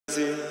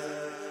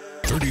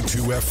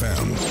32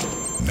 FM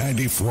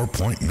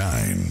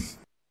 94.9.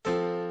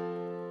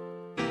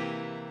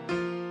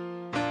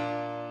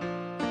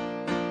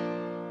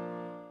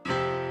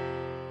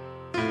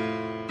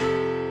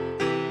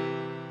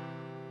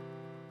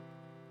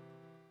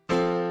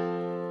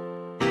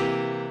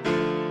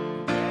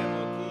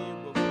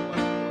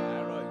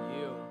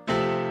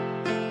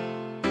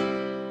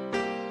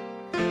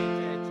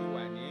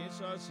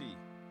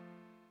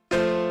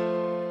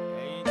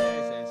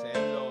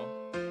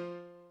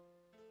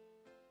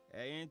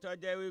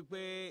 Jẹ́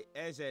wípé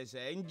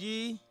ẹsẹ̀sẹ̀ ń jí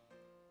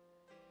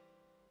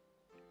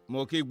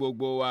mo kí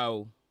gbogbo wa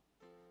o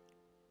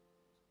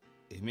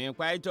èmi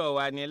Paito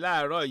Wa ní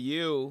láàárọ̀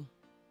yìí o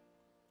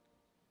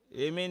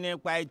èmi ní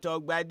Paito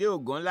GBADE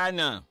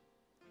OGUNLANA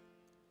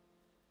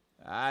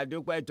a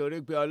dúpẹ́ torí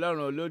pé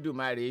Ọlọ́run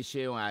Olódùmarè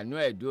ṣeun àánú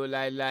ẹ̀ dúró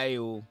láéláé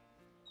o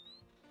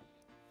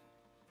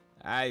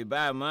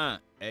àìbámọ̀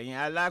ẹ̀yin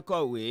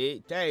alákọ̀wé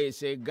tẹ́ ẹ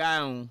ṣe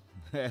gáhùn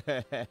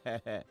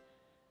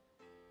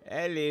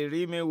ẹ lè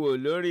rí mi wò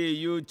lórí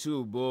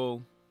YouTube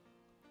o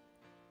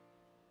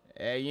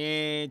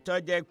ẹ̀yin tó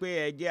jẹ́ pé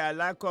ẹ jẹ́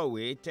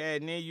alákọ̀wé tẹ́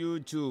ní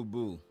YouTube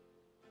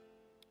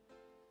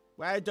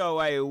Paito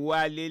Wa ìwọ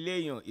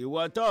alẹ́lẹ́yìn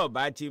ìwọ tó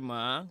bá ti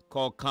mọ̀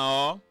kọ̀ọ̀kan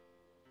ọ́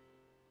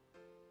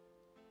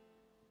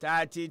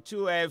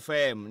 32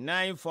 FM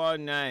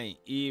 949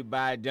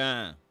 Ìbàdàn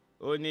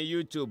ó ní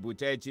YouTube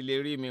tẹ́ ti lè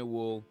rí mi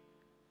wò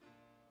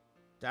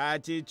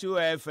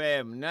 32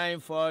 FM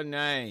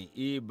 949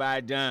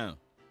 Ìbàdàn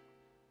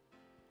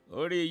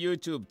orí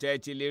YouTube tẹ́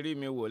ti lè rí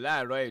mi wò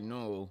láàárọ̀ inú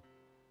o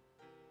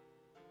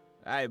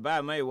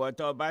àìbámọ̀ ìwọ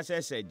tó bá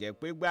ṣẹ̀ṣẹ̀ jẹ́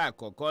pé gbà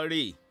àkọ́kọ́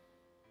rí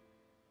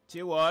tí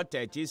wọ́n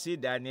tẹ̀tí sí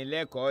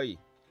ìdánilẹ́kọ̀ọ́ yìí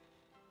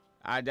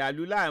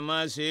àdàlú là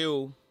máa ṣe o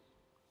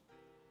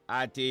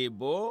àti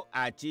ìbò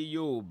àti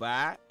Yorùbá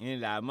ń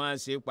là máa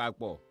ṣe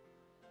papọ̀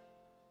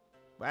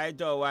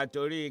Paito Wa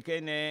torí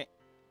kéne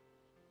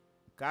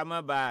ká má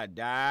bàa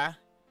dá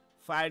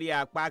fárí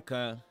apá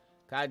kan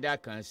ká dá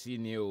kan sí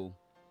ni o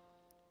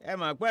ẹ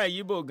mọ̀ pé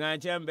yíbò gan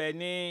tí ń bẹ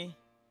ní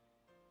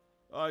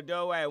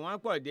ọ̀dọ̀ wa ẹ̀wọ̀n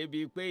pọ̀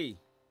débi pé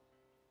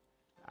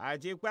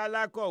àti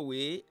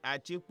pálákọ̀wé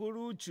àti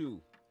púrúùtù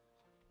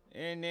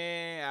ní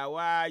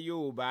àwa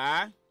Yorùbá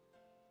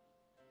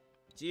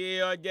tí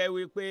ó jẹ́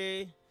wípé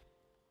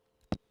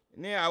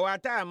ní àwa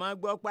tá a máa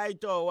gbọ́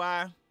Paito Wa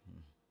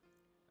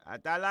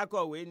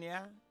àtàlákọ̀wé ni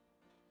á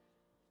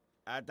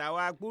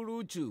àtàwa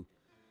púrúùtù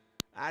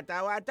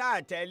àtàwa tá a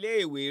tẹ̀lé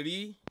ìwé rí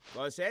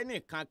kò sẹ́nì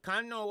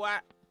kankan náà wá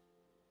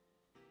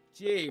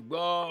tí è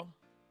gbọ́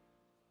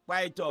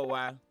Paito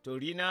Wa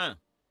torí náà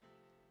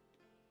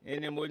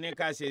ẹni mo ní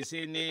ká ṣe sí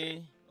ní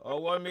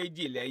ọwọ́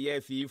méjì lẹ́yẹ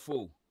fi fò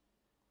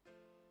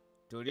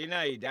torí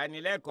náà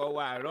ìdánilẹ́kọ̀ọ́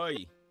wa àárọ̀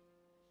yìí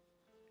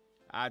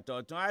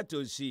àtọ̀tún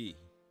àtòsì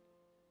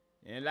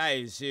ńlá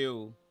ìṣe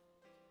o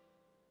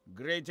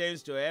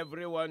greetings to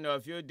every one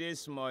of you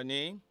this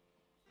morning.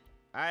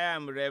 I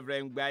am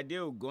Reverend GBADE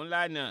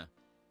OGUNLANA.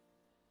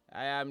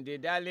 I am the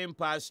darling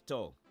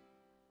pastor.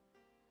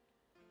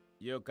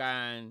 You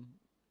can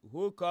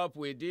hook up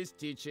with this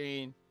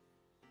teaching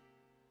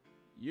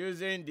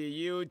using the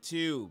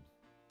YouTube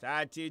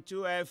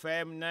 32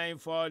 FM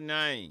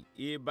 949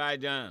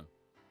 Ibadan.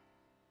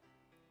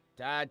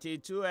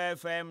 32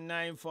 FM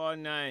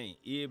 949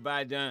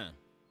 Ibadan.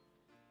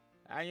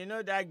 And you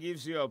know that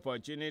gives you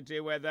opportunity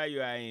whether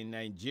you are in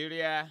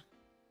Nigeria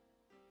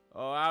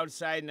or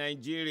outside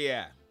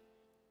Nigeria.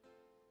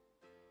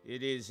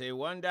 It is a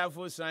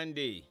wonderful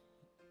Sunday.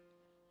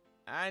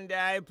 And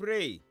I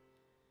pray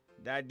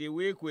that the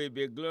week will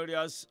be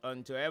glorious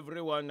unto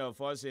every one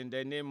of us in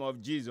the name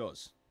of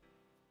Jesus.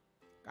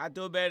 Ká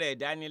tó bẹ̀rẹ̀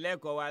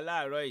ìdánilẹ́kọ̀ọ́ wa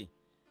láàárọ̀ yìí,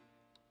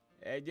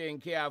 ẹ jẹ́ n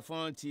kí a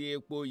fún ti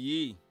epo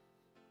yìí.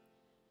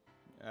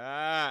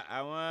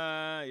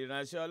 Àwọn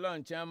ìránṣẹ́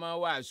Ọlọ́run tí wọ́n máa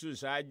wàásù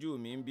ṣáájú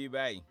mi ń bí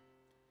báyìí.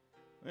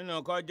 Nínú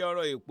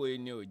kọjọ́rọ̀ epo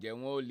ni ò jẹ́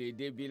wọn ó lè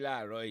débí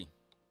láàárọ̀ yìí.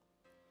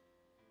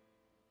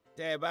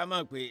 Tẹ́ ẹ bá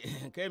mọ̀ pé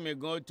kémi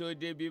gan tó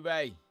débí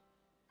báyìí,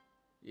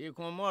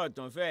 ikùn mọ́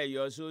ọ̀tún fẹ́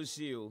yọ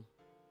sósì o.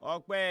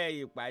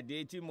 Ọpẹ́ ìpàdé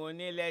tí mo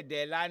ní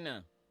lẹ́dẹ̀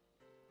lánàá.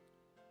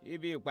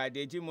 Ibi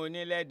ìpàdé tí mo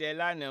ní lẹ́dẹ̀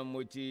lánàá mo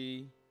ti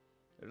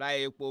ra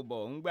epo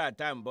bọ̀ ńgbà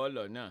tá à ń bọ̀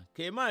lọ́nà.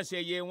 Kì í mọ̀ ṣe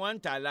iye wọ́n ń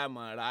tà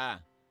lámọ̀ rà á.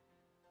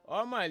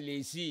 Ọmọ lè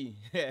sí i.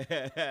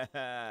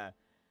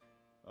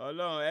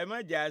 Ọlọ́run ẹ má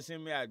jẹ́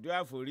àsinmi àdúrà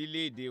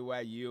forílẹ̀-èdè wa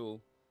yìí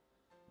o.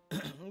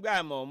 Ńgbà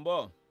mọ̀ ń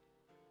bọ̀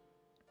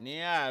ní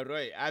àárọ̀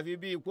yìí àfi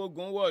bí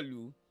ìpógun wọ̀lú.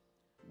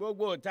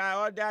 Gbogbo ta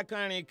ọ́dá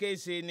kánrin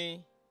kése ni.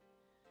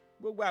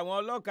 Gbogbo àwọn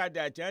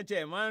ọlọ́kadà tí wọ́n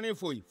tẹ̀ máa ń rìn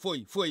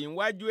fòì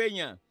níwájú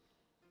èèyàn.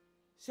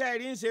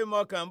 Sẹ́ẹ̀rí ń ṣe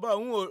mọ̀kàn bọ̀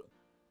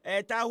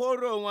ẹ̀ta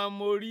hóró wọn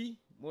mo rí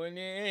mo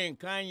ní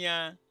nǹkan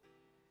yan.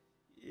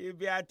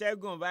 Ibi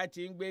atẹ́gùn bá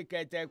ti ń gbé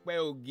kẹtẹpẹ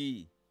ògì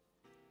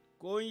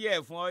kó ń yẹ̀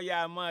fún ọya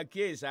mọ́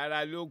kíyèsára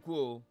lóko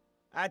o.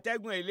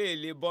 Atẹ́gùn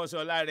eléèlé bọ́sọ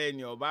lára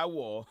ẹni ọ̀bá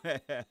wọ̀ ọ́.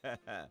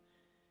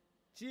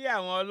 Tí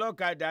àwọn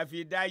ọlọ́kadà fi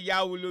dá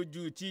yáwó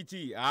lójú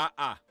títì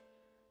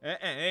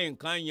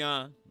nǹkan yan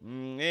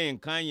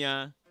nǹkan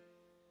yan.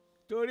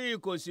 torí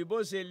kò sí bó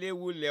ṣe lè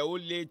wulẹ̀ ó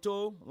le tó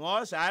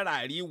wọ́n sára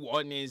rí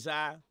wọ́ ni sá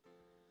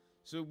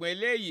ṣùgbọ́n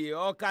eléyìí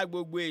ọkà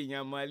gbogbo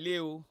èèyàn mọ́lé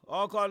o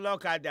ọkọ̀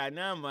lọ́kadà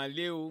náà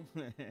mọ́lé o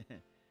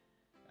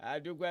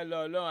adúpẹ́ lọ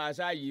ọlọ́run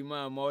aṣáyí mọ́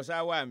ọmọ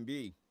ṣáwà ń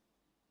bì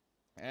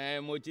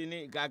mo ti ní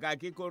kàkà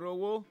kíkorò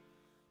owó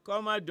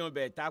kọ́mọ̀dún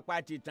bẹ̀ tápá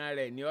titan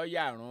rẹ̀ ní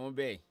ọ̀yàrún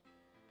bẹ̀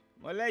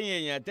mo lẹ́yìn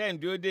èèyàn tẹ́ ń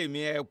dúró dè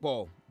mí ẹ pọ̀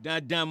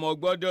dandan mo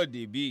gbọ́dọ̀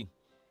débì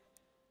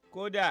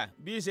kódà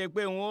bí ṣe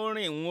pé wọ́n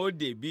rìn wọ́n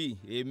débì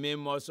èmi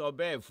mo sọ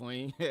bẹ́ẹ̀ fún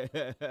yín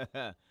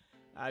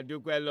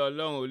adúpẹ́ lọ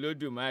ọlọ́run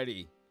olódùmarè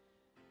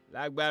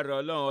lágbára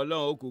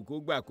ọlọ́run òkùnkùn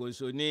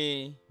gbàkóso ní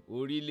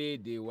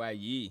orílẹ̀-èdè wa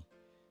yìí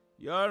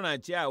yóò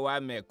rántí àwa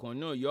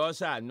mẹ̀kúnnù yóò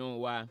ṣàánú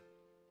wa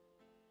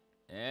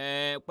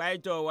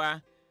Paito Wa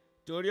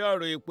torí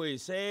ọ̀rọ̀ epo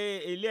ìṣe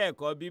ilé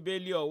ẹ̀kọ́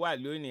bíbélì ó wà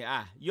lónìí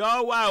yóò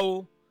wà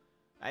o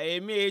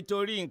èmi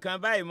torí nǹkan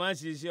báyìí mọ́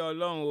ṣiṣẹ́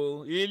ọlọ́run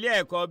o ilé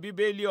ẹ̀kọ́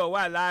bíbélì ó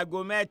wà láago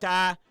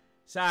 3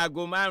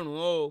 ṣaago 5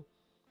 o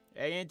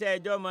ẹ̀yin tẹ́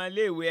ẹjọ́ mọ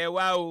iléèwé ẹ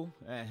wá o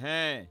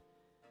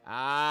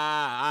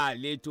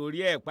lè torí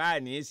ẹ̀ pa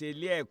àní ṣe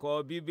ilé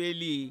ẹ̀kọ́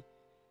bíbélì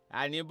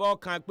àníbọ̀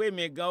kan pé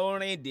mi gan ó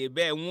rìn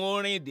débẹ̀ wọ́n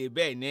rìn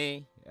débẹ̀ ní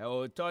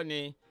òótọ́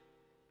ni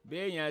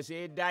béèyàn ṣe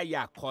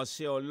dáyà kọ́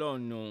sí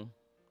ọlọ́run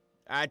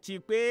àti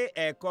pé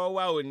ẹ̀kọ́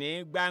wa ò ní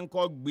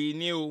gbáǹkọ́ gbé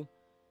ní o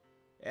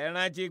ẹ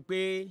rántí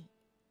pé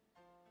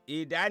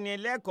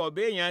ìdánilẹ́kọ̀ọ́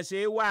béèyàn ṣe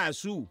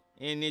wàásù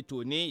ẹni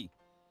tòní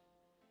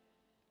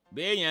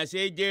béèyàn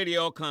ṣe jèrè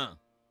ọkàn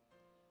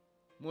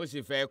mo sì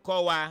fẹ́ kọ́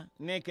wa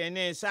ní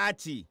kíní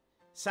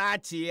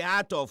sáàtì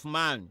heart of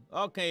man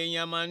ọkàn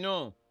èèyàn mọ̀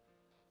náà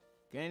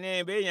kíní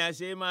béèyàn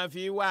ṣe máa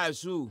fi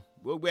wàásù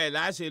gbogbo ẹ̀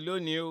láṣẹ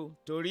lónìí o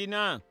torí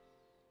náà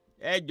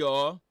ẹ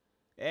jọ̀ọ́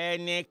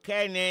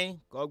ẹnikẹ́ni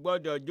kò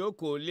gbọ́dọ̀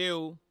jókòó lé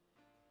o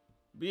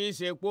bí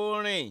ṣe pó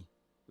rìn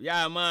yá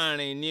máa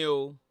rìn ní o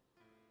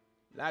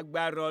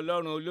lágbára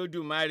ọlọ́run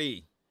olódùmarè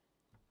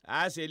a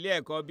ṣe ilé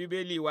ẹ̀kọ́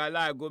bíbélì wa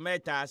láago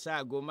 3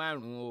 ṣaago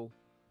 5 o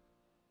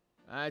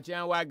àti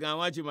àwọn wá gan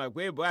wọ́n ti mọ̀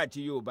pé ìbò àti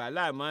yorùbá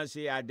láàmú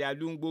ṣe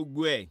àdàlú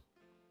gbogbo ẹ̀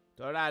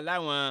tọ́ra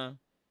láwọn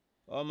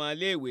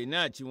ọmọléèwé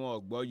náà tí wọn ò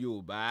gbọ́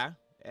yorùbá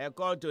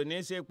ẹ̀kọ́ tòní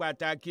ṣe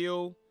pàtàkì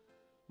o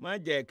mọ̀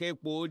jẹ́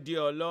képo ó di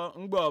ọlọ́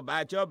ńgbọ̀ ọba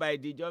tí ọba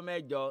ìdíjọ́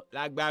mẹ́jọ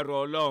lágbára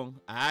ọlọ́run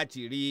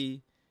àti rí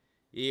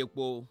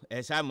epo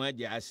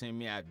ẹ̀sàmọ́jẹ́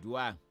àsinmi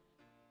àdúrà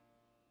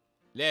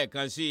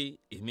lẹ́ẹ̀kan sí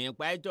èmi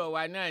Paito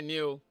Wa náà ni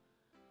o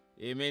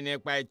èmi ni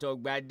Paito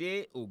GBADE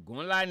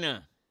OGUNLANA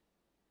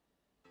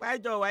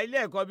Paito Wa ilé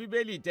ẹ̀kọ́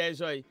bíbélì tẹ́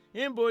sọ yìí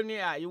níbo ni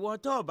ìwọ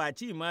tó ọba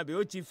tí ìmọ̀ bẹ́ẹ̀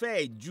ó ti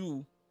fẹ́ẹ̀ jù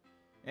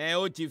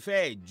ó ti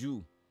fẹ́ẹ̀ jù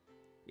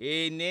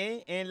èní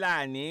ńlá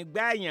ní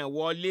gbàyàn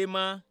wọlé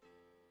mọ́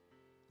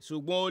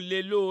ṣùgbọ́n ó lé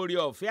lóore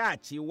ọ̀fẹ́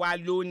àti wá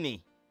lónìí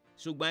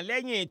ṣùgbọ́n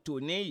lẹ́yìn ètò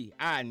níyì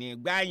àní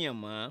gbàyàn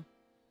mọ́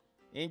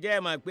ǹjẹ́ ẹ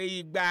mọ̀ pé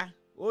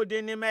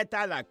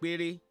 213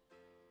 péré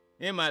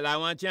ìmọ̀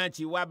làwọn tí wọ́n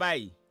ti wá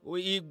báyìí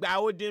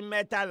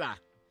 213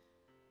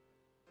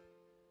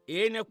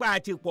 èyí nípa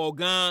àti pọ̀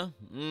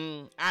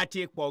gan-an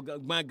àti pọ̀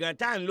gbọ̀ngàn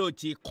tá à ń lò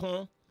ti kún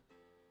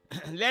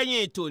lẹ́yìn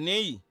ètò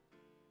níyì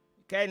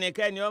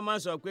kẹ́nikẹ́ni ọmọ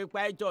sọ pé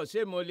Paito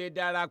ṣé mo lè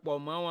darapọ̀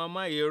mọ́ wọn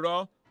mọ́ irọ́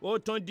ó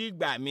tún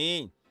dìgbà míì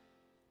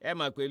ẹ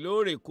mọ̀ pé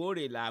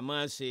lóòrèkóòrè là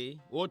máa ṣe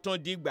ó tún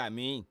dìgbà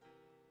míì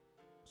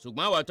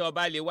ṣùgbọ́n àwọn tó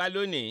bá lè wá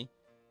lónìí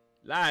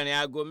láàrin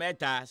aago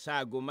 3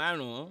 ṣaago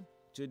 5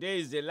 today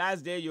is the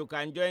last day you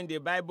can join the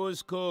Bible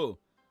school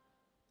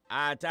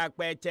at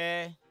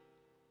Apẹtẹ.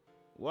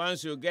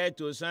 Once you get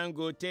to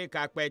Sango, take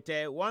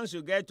Apẹtẹ. Once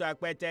you get to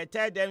Apẹtẹ,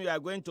 tell them you are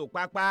going to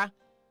Papa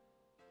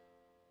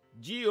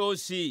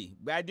GOC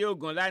GBADE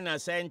OGUNLANA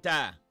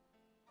Center,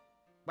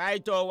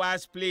 Paito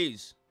Wa's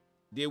place.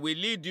 They will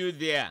lead you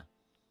there.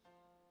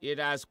 It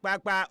has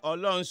Papa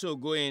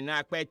Olonsogo in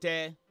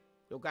Apẹtẹ.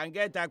 You can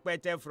get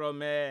Apẹtẹ from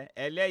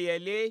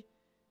Eleyele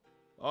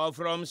or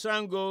from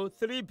Sango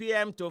 3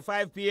 p.m. to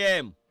 5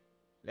 p.m.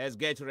 Let's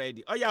get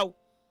ready. Ọ̀yá o,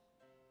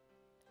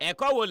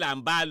 ẹ̀kọ́ wo là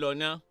ń bá lọ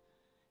ná?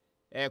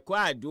 Ẹ̀kọ́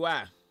àdúrà.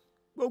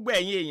 Gbogbo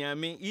ẹ̀yin èèyàn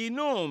mi,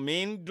 inú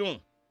mi ń dùn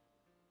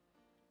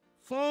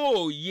fún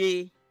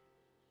òye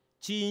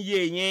tí ń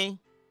yé yín.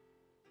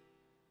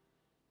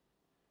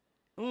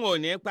 N ò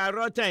ní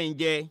parọ́ tàn ń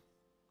jẹ.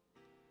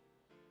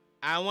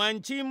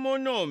 Àwọn tí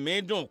múnú mi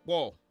dùn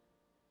pọ̀.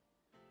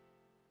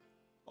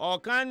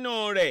 Ọ̀kan nù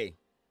rẹ̀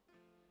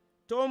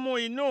tó mú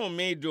inú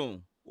mi dùn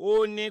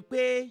ó ní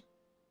pé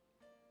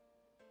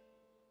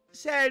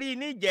sẹ́ẹ̀rí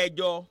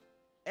níjẹ̀jọ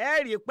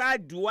ẹ̀rí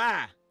pàdúà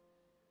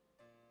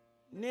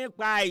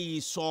nípa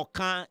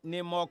ìṣọ̀kan ni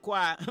mo kọ́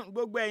a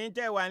gbogbo ẹ̀yin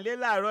tẹ́ wà nílé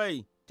láàárọ̀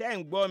yìí tẹ́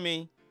ń gbọ́ mi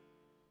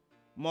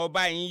mo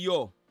bá yín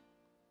yọ̀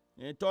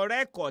nítorí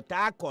ẹ̀kọ́ tá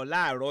a kọ́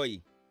láàárọ̀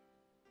yìí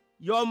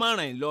yọ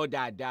mọ̀ràn lọ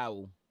dáadáa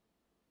o.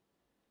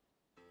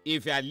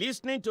 If you are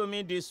listening to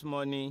me this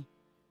morning,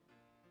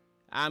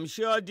 I'm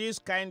sure this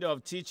kind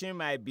of teaching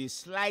might be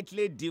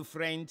slightly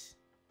different.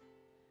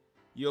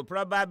 You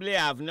probably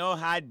have not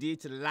heard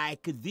it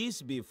like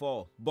this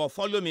before, but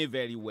follow me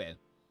very well.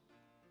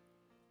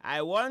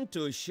 I want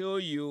to show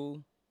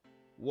you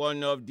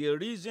one of the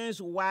reasons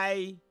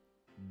why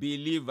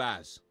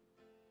believers,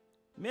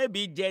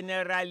 maybe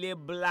generally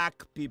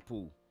black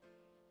people,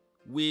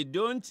 we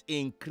don't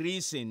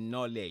increase in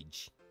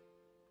knowledge.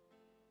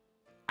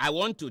 I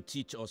want to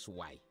teach us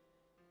why.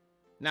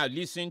 Now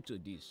listen to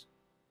this.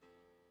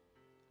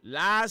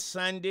 Last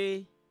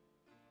Sunday,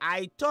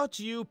 I taught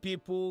you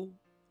people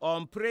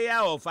on prayer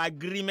of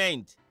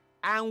agreement,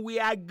 and we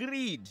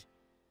agreed.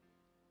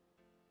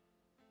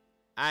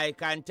 I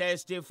can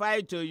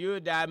testify to you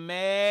that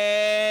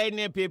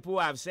many people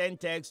have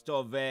sent text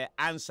of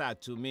answer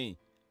to me.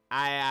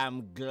 I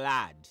am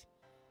glad,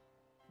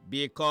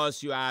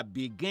 because you are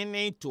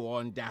beginning to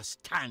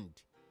understand.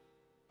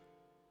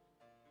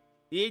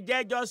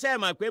 Ìjẹ́jọ́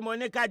sẹ́mọ̀ pé mo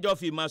ní kájọ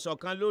fìmọ̀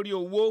ṣọ̀kan lórí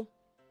owó.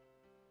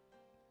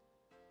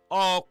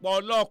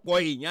 Ọ̀pọ̀lọpọ̀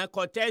èèyàn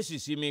kọ tẹ́sì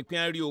sí mi pé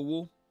ń rí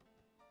owó.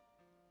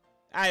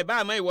 Àìbá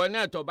àmọ́ ìwọ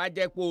náà tó bá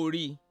jẹ́ pé o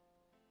rí.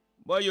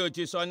 Bóyá o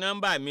ti sọ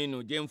nọ́mbà mi nù,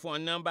 jẹ́ ń fún ọ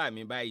nọ́mbà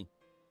mi báyìí.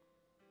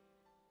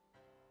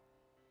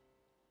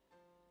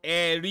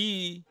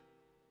 Ẹ̀rí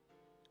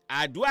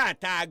àdúrà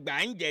tá a gbà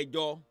ń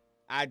jẹjọ,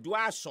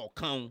 àdúrà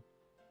ṣọ̀kan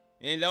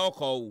ńlẹ́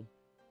ọkọ̀ o.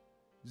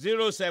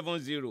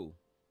 070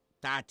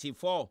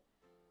 34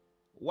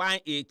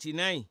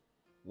 189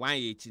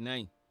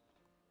 189.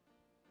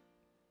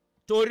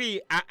 Torí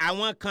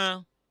àwọn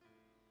kan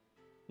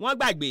wọ́n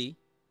gbàgbé,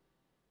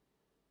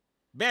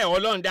 bẹ́ẹ̀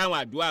Ọlọ́run dáhùn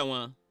àdúrà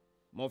wọn.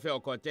 Mo fẹ́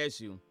ọkọ̀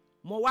tẹ́sí o.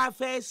 Mo wá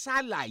fẹ́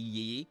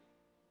ṣàlàyé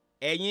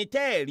ẹ̀yin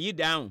tẹ́ ẹ̀ rí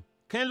dáhùn,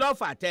 kí n lọ́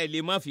fà tẹ́ ẹ lè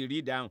mọ́ fi rí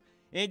dáhùn.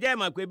 Ǹjẹ́ ẹ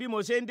mọ̀ pé bí mo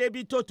ṣe ń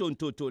débí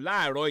tòtòǹtòtò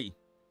láàárọ̀ yìí,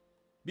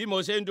 bí mo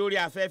ṣe ń dórí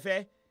afẹ́fẹ́,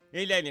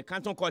 ilẹ̀ nìkan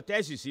tún kọ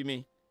tẹ́sì sí mi.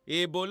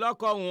 Èèbò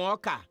lọ́kọ̀ wọn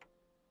kà.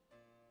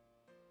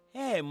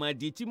 Ẹ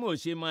mọ̀dí tí mo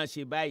ṣe máa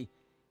ṣe báyìí,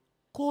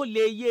 kó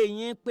lè yé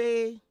yín pé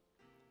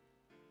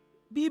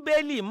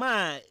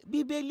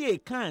Bíbélì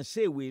kàn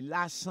ṣèwé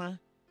lásán,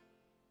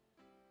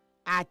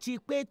 àti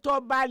pé tó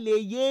bá lè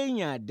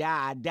yéèyàn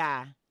dáadáa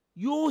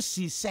yóò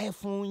ṣiṣẹ́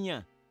fún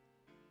yàn.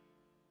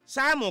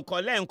 Sáàmù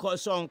kọ́lẹ̀ ń kọ́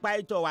sọ ń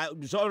Paito Wa,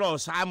 sọ̀rọ̀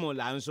sáàmù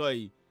là ń sọ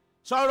yìí.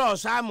 Sọ̀rọ̀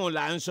sáàmù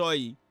là ń sọ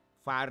yìí.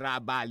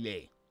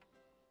 Farabalẹ̀.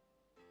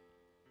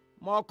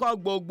 Mo kọ́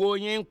gbogbo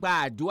yín pa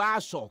àdúrà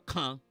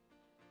ṣọ̀kan.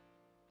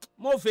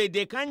 Mo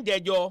fèdè kan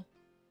jẹjọ.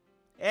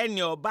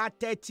 Ẹni ó bá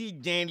tẹ́tí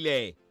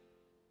jinlẹ̀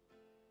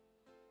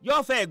yóò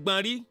fẹ́ gbọ́n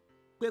rí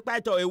pé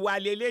Paito Wa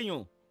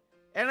lélẹ́yìn.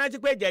 Ẹ rántí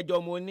pé jẹjọ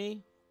mo ní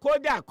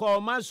kódà kọ́ ọ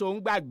má so ń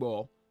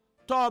gbàgbọ́,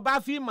 tó o bá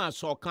fi mọ̀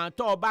ṣọ̀kan,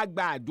 tó o bá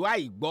gba àdúrà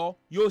ìgbọ́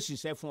yóò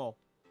ṣiṣẹ́ fún ọ.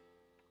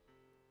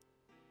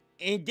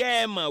 Ǹjẹ́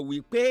ẹ mọ̀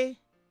wípé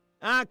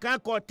àwọn kan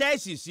kọ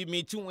tẹ́sì sí mi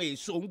tí wọ́n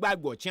èso ń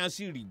gbàgbọ́ tí wọ́n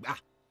sì rí gbà.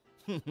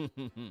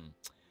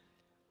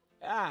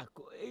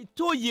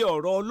 Tó yẹ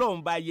ọ̀rọ̀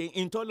Ọlọ́run bá yẹ,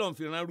 ìtọ́lọ́run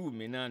fi rán rù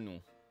mí náà nù.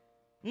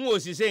 N ò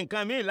sì ṣe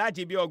nǹkan míì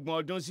láti bí 30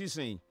 ọdún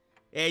sísìn.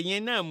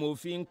 Ẹ̀yin náà mo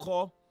fi ń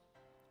kọ́.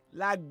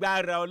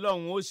 Lágbára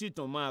Ọlọ́run ó sì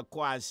tún máa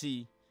kọ́ a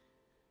sí.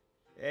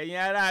 Ẹ̀yin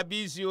ará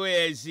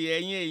BCOS,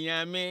 ẹ̀yin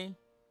èèyàn mi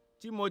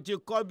tí mo ti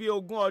kọ́ bí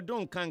 20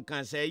 ọdún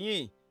kankan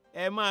sẹ́yìn,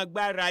 ẹ máa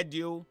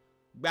gbáradì o.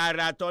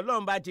 Gbàrà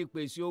tọ́lọ́run bá ti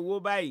pèsè owó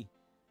báyìí,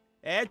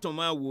 ẹ tún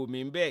máa wò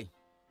mí bẹ́ẹ̀.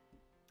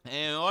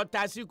 Ó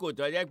tásìkò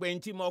tó jẹ́ pé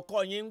tí mo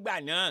kọ́ yín gbà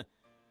náà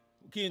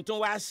kí n tún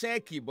wá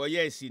sẹ́ẹ̀kì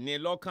bọ́yá ẹ̀sìn ní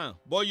lọ́kàn,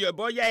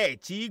 bọ́yá ẹ̀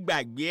tí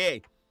gbàgbé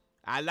ẹ̀.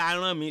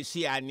 Alárán mi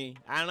sí ani,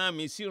 arán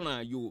mi sí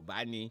ràn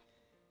Yorùbá ni.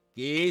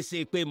 Kìí ṣe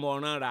pé mo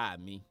ránra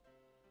mi.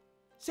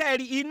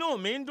 Sẹ́ẹ̀rí inú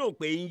mi ń dùn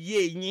pé ń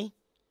yé yín.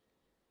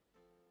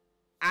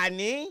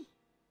 Àní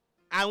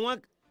àwọn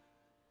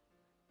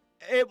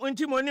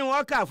tí mo ní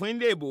wọ́n kà fún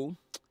ilé ìbò,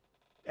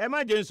 ẹ má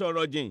jẹ́ ń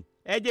sọ̀rọ̀ jìn,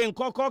 ẹ jẹ́ ń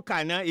kọ́kọ́ kà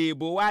ná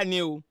èèbò wá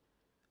ní o.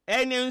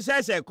 Ẹni ń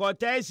ṣẹ̀ṣẹ̀ kọ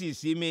tẹ́ẹ̀sì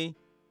sí mi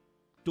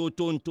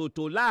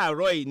tòtòǹtòtò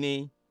láàárọ̀ yìí ni.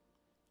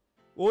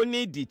 Ó ní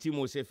ìdí tí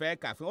mo ṣe fẹ́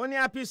kà fún. Ó ní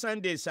happy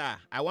Sunday sir,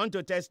 I want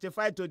to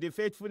testify to the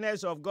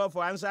faithfulness of God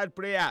for answered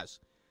prayers.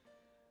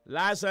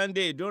 Last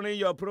Sunday, during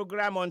your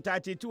program on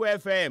 32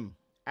 FM,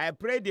 I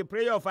prayed the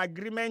prayer of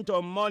agreement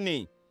on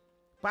money.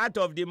 Part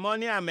of the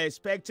money I'm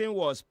expecting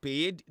was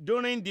paid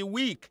during the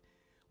week,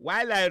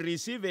 while I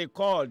received a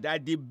call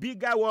that the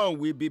bigger one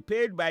will be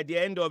paid by the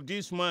end of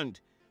this month.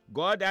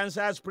 God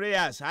answers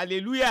prayers.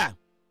 Hallelujah.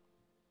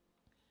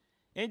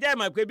 Ǹjẹ́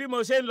mọ̀ pé bí mo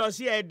ṣe ń lọ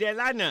sí Ẹdẹ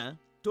lánàá,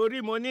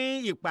 torí mo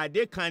ní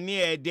ìpàdé kan ní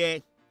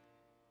Ẹdẹ.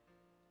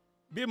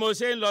 Bí mo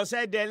ṣe ń lọ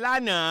sẹ́dẹ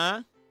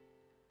lánàá,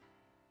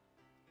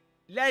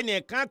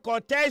 lẹ́nìkan kọ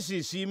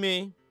tẹ́ẹ̀sì sí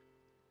mi.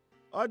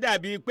 Ó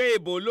dàbí pé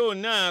ìbò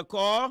lòun náà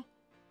kọ́.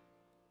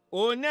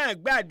 Òun náà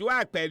gbàdúrà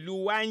pẹ̀lú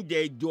wa ń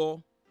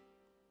jẹjọ.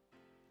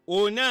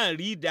 Òun náà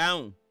rí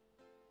dáhùn.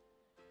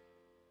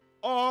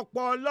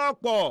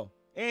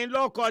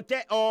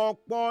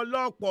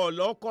 Ọ̀pọ̀lọpọ̀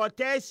lọ́kọ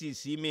tẹ́ẹ̀sì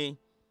sí mi.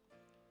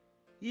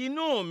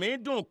 Inú mi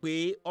dùn pé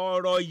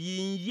ọ̀rọ̀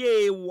yìí ń yé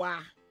wa.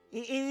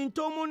 Ìyìn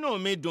tó múnú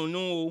mi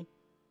dùnnú o.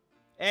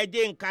 Ẹ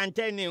jẹ́ nǹkan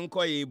tẹ́ni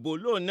nǹkan èèbò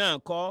lòun náà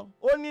kọ́.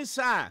 Ó ní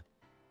sáà.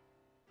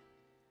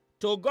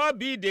 To God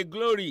be the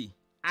glory.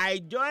 I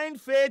joined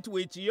faith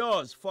with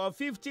yours for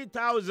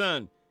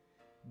 50,000.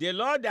 The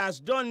Lord has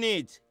done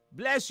it.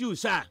 Bless you,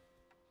 sir.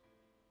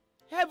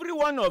 Every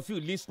one of you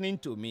listening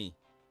to me.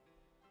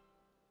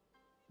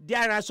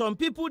 there are some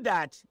people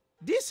that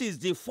this is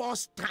the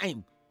first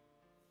time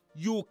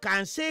you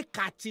can say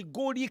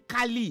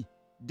categorically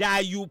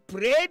that you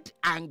prayed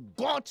and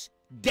got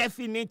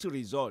definite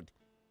result.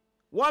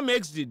 What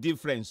makes the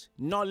difference?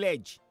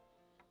 Knowledge.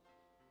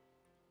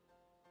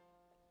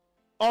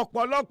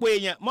 Ọ̀pọ̀lọpọ̀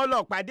èèyàn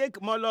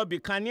mo lọ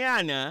bìkan ní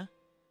àná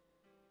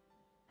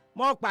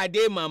mo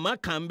pàdé màmá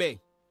kan bẹ̀.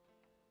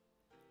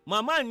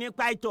 Màmá ní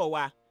Paito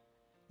Wa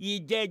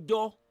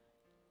ìjẹjọ́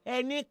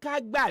ẹni ká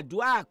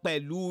gbàdúrà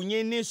pẹ̀lú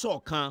yín ní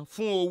ṣọ̀kan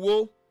fún owó.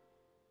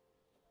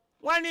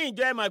 Wọ́n ní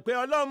ìjọ ẹ mọ̀ pé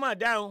Ọlọ́run mọ̀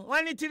dáhùn.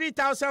 Wọ́n ní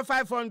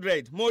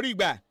 3,500 mo rí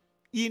gbà.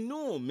 Inú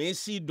mi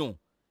sì dùn.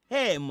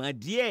 Ẹ mọ̀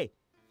díẹ̀.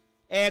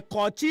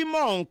 Ẹ̀kọ́ tí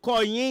mò ń kọ́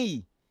yín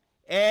yìí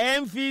ẹ̀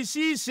ń fi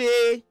ṣíṣe.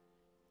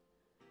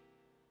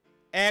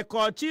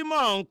 Ẹ̀kọ́ tí mò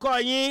ń kọ́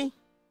yín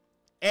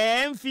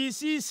ẹ̀ ń fi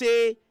ṣíṣe.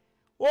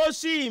 Ó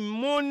sì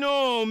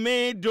múnú mi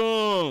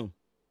dùn.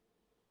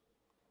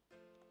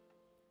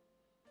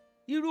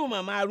 Irú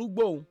màmá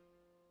arúgbó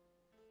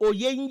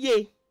òye ń yé.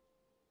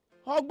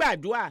 Ó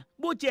gbàdúrà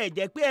bó tiẹ̀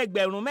jẹ́ pé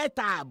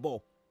 3,500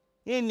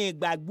 ìní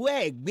ìgbàgbọ́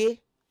ẹ̀ gbé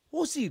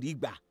ó sì rí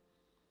gbà.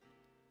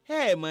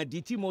 Ẹ mọ̀dí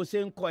tí mo ṣe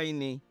ń kọ́ ẹ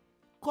ni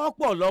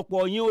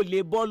kọ́pọ̀lọpọ̀ yín ó lè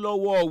bọ́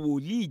lọ́wọ́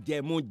wòlíì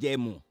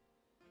jẹmújẹmù.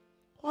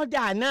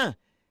 Ọ̀dà náà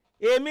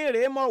èmi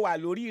rèé mo wà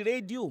lórí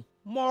rédíò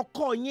mo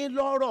kọ́ yín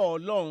lọ́rọ̀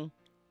Ọlọ́run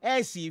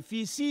ẹ sì fi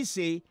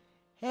ṣíṣe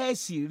ẹ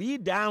sì rí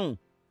ìdáhùn.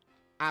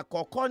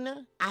 Àkọ́kọ́ náà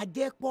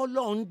ajẹ́pọ̀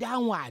Ọlọ́run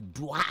dáhùn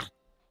àdúrà.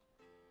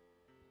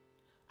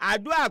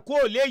 Àdúrà kò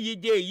lè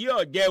yíje èyí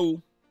ọ̀jẹ́ o.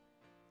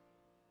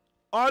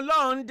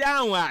 Ọlọ́run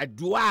dáhùn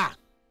àdúrà.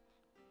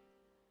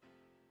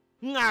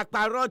 Ń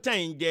àparọ́ tàn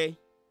ń jẹ.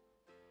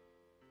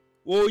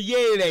 Òye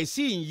rẹ̀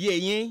sì ń yé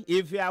yín.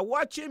 If you are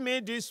watching me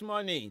this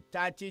morning,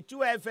 32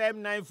 FM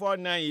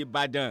 949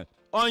 Ibadan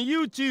on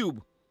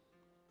YouTube,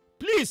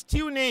 please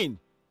tune in.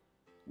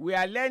 We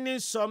are learning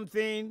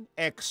something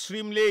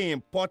extremely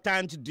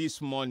important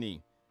this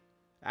morning.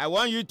 I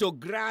want you to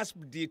grasp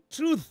the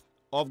truth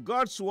of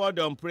God's word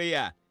on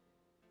prayer.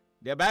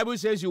 The Bible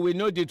says you will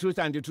know the truth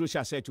and the truth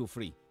shall set you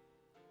free.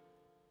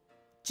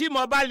 Tí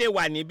mo bá lè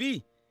wà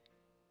níbí,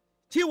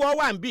 tí wọ́n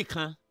wà níbí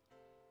kan,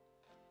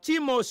 tí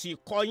mo sì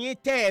kọ́ yín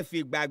tẹ́ ẹ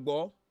fi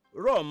gbàgbọ́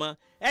rọ̀ mọ́,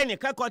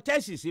 ẹnìkan kọ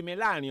tẹ́sì sí mi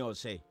láàrin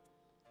ọ̀sẹ̀.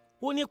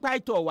 Ó ní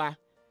Paito Wa.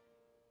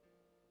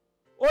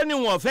 Ó ní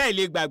wọn fẹ́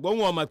lè gbàgbọ́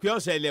wọn mọ̀ pé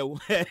ọ̀sẹ̀ lẹ̀ o.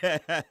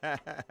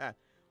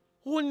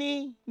 Ó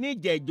ní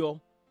níjẹ̀jọ́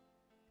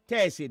tẹ́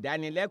ẹ sì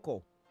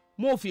dánilẹ́kọ̀ọ́.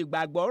 Mo fi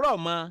gbàgbọ́ rọ̀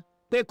mọ́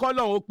pé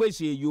k'Ọlọ́run ó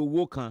pèsè èyí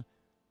owó kan.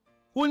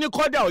 Ó ní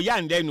kọ́dà ó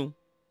yà ń lẹ́nu.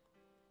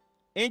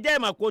 Ǹjẹ́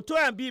ìmọ̀ kò tó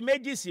hàn bíi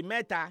 2 sí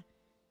 3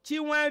 tí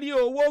wọ́n rí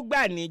owó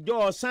gbà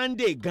níjọ́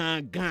Sunday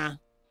gangan.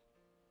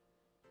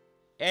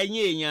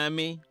 Ẹ̀yin èèyàn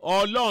mi,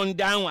 Ọlọ́run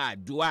dáhùn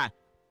àdúrà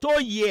tó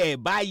yẹ ẹ̀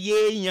bá yé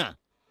èèyàn.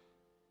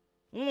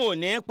 N ò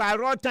ní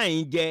parọ́ tàn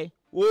yín jẹ,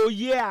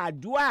 òye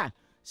àdúrà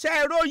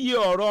ṣẹ́róyè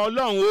ọ̀rọ̀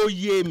Ọlọ́run ó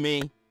yé mi.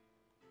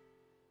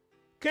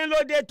 Kí ló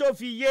dé tó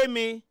fi yé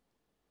mi?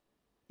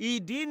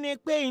 Ìdí ni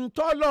pé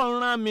ntọ́lọ́run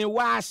rán mi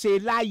wá ṣe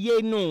láyé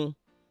nù.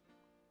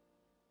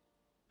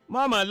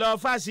 Mọ̀mọ́ lọ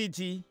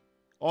fásitì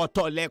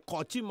ọ̀tọ̀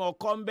lẹ̀kọ́ tí mo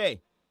kọ́ ń bẹ̀.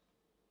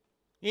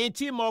 Ní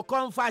tí mo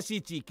kọ́ ń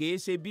fásitì kìí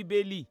ṣe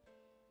Bíbélì.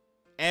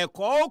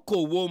 Ẹ̀kọ́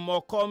òkòwò mo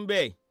kọ́ ń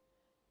bẹ̀.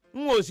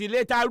 N ò sì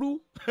lè tarú.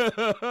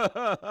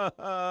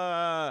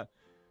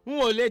 N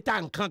ò lè ta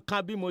nǹkan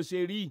kan bí mo ṣe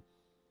rí.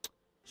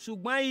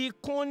 Ṣùgbọ́n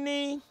ikún ní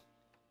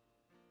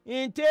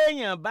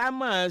téèyàn bá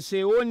mọ̀ ṣe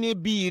ó ní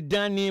bí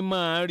idán ni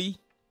mọ̀ rí.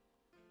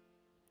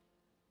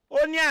 Ó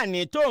ní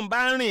àní tó ń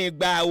bá rìn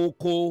gba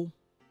oko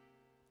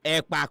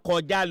ẹ̀pà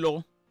kọjá lọ.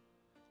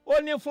 Ó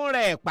ní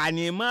fúnra ẹ̀pà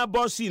ní mọ́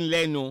bọ́ sí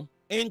lẹ́nu.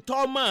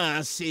 Ntọ́ máa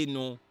ṣe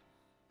nu.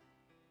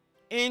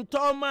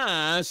 Ntọ́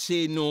máa ṣe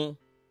nu.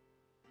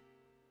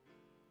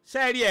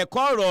 Sẹ́rí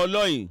ẹ̀kọ́ ọ̀rọ̀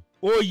Ọlọ́run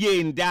ó yé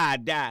ń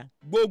dáadáa.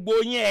 Gbogbo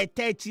yín ẹ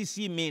tẹ́tí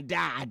sí mi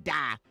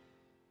dáadáa.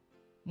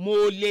 Mo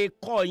lè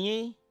kọ́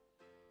yín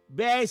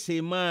bẹ́ẹ̀ sì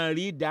máa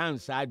rí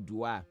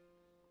dáǹsádùá.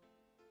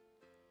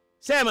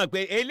 Ṣé mọ̀ pé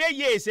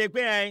eléyìí ṣe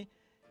pé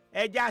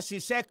ẹja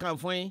ṣiṣẹ́ kan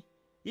fún yín.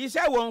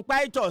 Iṣẹ́ wo ń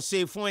Paito ṣe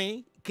fún yín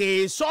kì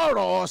í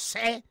sọ̀rọ̀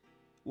ọ̀sẹ́.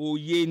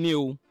 Òye ni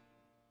o.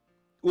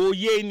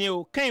 Òye ni o.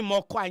 Kí n mọ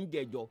kọ́ à ń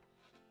jẹjọ́.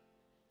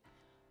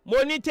 Mo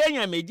ní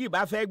téèyàn méjì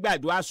bá fẹ́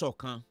gbàdúrà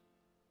ṣọ̀kan.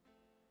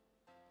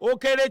 Ó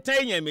kéré tán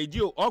èèyàn méjì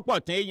ọ̀pọ̀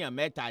tán èèyàn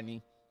 3 ni.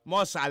 Mo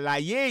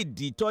ṣàlàyé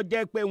ìdí tó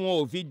jẹ́ pé wọn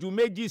ò fi ju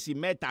 2 sí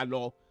 3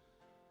 lọ.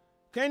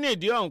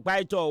 Kennedy ọ̀hún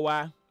Paito Wa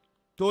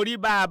torí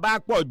bá a bá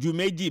pọ̀ ju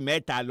 2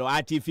 3 lọ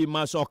àti fi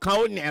mọ̀ ṣọ̀kan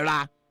ó nira.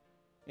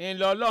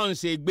 Ọlọ́run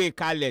ṣe gbé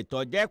kalẹ̀ tó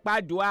jẹ́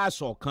pàdúrà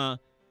ṣọ̀kan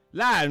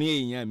láàrin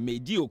èèyàn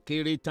méjì ó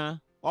kéré tán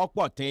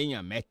ọ̀pọ̀ tán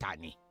èèyàn 3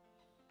 ni.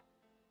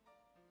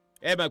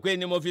 Ẹ mọ̀ pé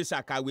ni mo fi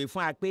ṣàkàwé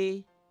fún wa pé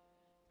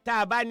tá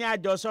a bá ní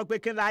àjọsọ pé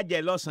kí n lájẹ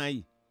lọ́sàn-án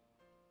yìí.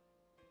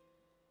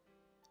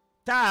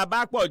 Tá a bá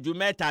pọ̀ ju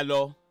 3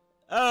 lọ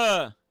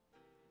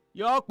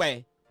yóò pẹ́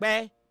pẹ́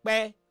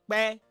pẹ́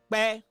pẹ́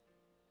pẹ́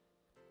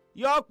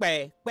yóò pẹ́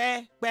pẹ́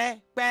pẹ́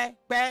pẹ́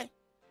pẹ́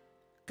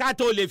ká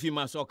tó lè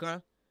fìmọ̀ ṣọ̀kan.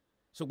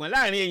 Ṣùgbọ́n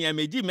láàrin èèyàn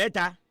 2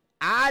 3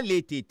 a lè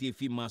tètè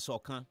fìmọ̀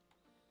ṣọ̀kan.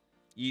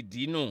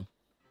 Ìdí nù.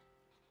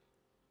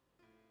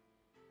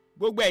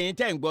 Gbogbo ẹ̀yin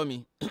tẹ́ ń gbọ́ mi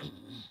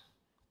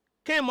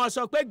kí n mọ̀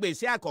sọ pé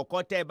gbèsè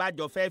àkọ́kọ́ tẹ́ ẹ bá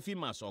jọ fẹ́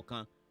fìmọ̀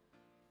ṣọ̀kan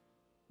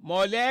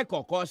mọ̀lẹ́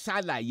kọ́kọ́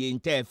ṣàlàyé ń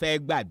tẹ́ ẹ fẹ́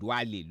gbàdúrà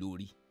lé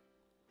lórí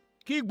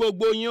kí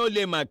gbogbo yín ó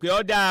lè mọ̀ pé ó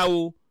dáa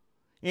o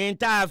ń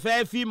tá a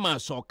fẹ́ fìmọ̀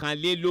ṣọ̀kan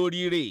lé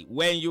lórí rẹ̀.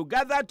 When you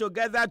gather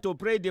together to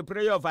pray the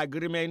prayer of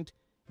agreement,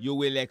 you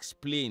will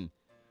explain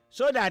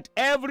so that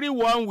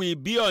everyone will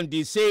be on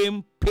the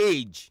same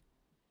page.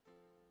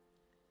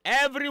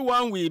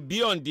 Everyone will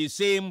be on the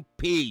same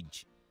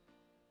page.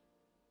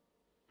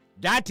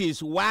 That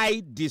is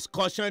why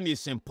discussion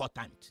is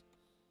important.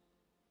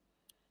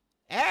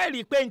 Ẹ rí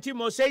i pé tí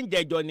mo ṣe ń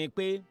jẹjọ ni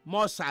pé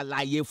mo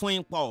ṣàlàyé fún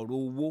yín pa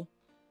ọ̀rọ̀ owó.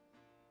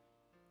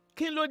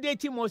 Kí ló dé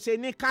tí mo ṣe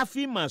ní ká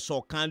fìmọ̀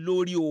ṣọ̀kan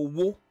lórí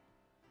owó?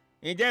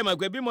 Ǹjẹ́ ẹ mọ̀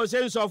pé bí mo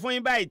ṣe ń sọ fún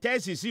yín báyìí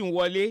tẹ́sì sì ń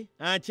wọlé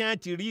àti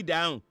àti rí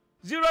dáhùn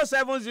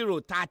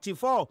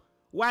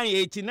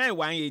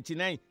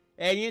 070-34-189-189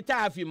 ẹ̀yin tá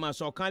a fìmọ̀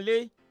ṣọ̀kan lé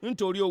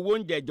nítorí owó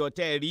ń jẹjọ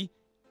tẹ́ ẹ rí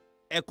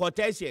ẹ̀kọ́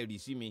tẹ́sì ẹ̀rí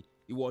sí mi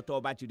ìwọ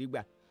tó bá ti rí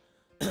gbà.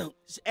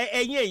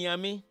 Ẹ̀yin èèyàn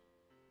mi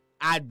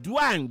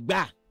àdúrà ń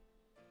gbà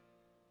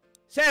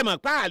ṣé ẹ mọ̀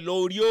pé àlọ́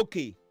orí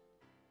òkè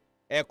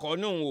ẹ̀kọ́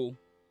nù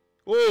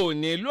o ò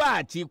nílò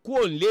àti kú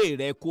òǹlé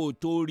rẹ kó o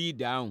tó rí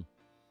dáhùn.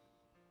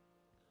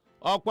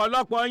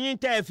 Ọ̀pọ̀lọpọ̀ yín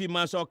tẹ́ ẹ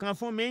fìmọ̀ ṣọ̀kan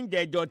fún mi ń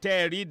jẹjọ tẹ́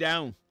ẹ rí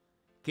dáhùn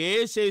kìí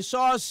ṣe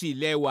ṣọ́ọ̀ṣì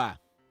lẹ́wà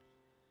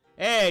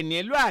ẹ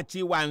nílò àti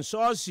wà ń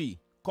ṣọ́ọ̀ṣì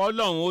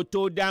kọ́lọ́hún ó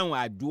tó dáhùn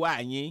àdúrà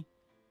yín.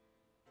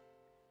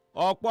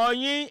 Ọ̀pọ̀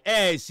yín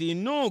ẹ̀ sì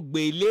nù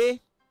gbélé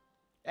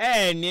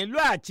ẹ nílò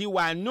àti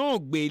wà nù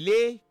gbélé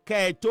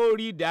kẹ́ ẹ tó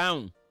rí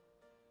dáhùn.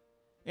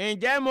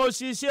 Ǹjẹ́ mo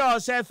ṣiṣẹ́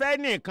ọṣẹ fẹ́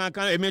nìkan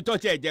kan èmi tó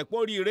tiẹ̀ jẹ́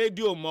pórí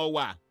rédíò mọ́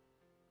wà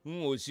n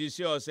ò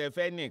ṣiṣẹ́ ọṣẹ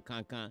fẹ́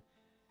nìkan kan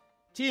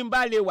tí n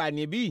bá lè wà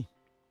níbí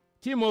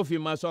tí mo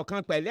fìmọ̀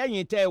ṣọ̀kan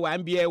pẹ̀lẹ́yìn tẹ́ ẹ wà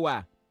ń bí ẹ wà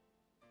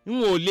n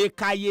ò lè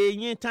kàyé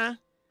yín tán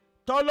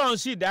tọ́lọ́run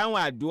sì dáhùn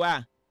àdúrà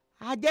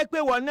a jẹ́ pé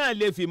wọn náà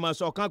lè fìmọ̀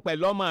ṣọ̀kan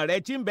pẹ̀lú ọmọ rẹ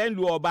tí ń bẹ ń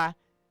lu ọba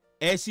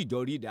ẹ sì jọ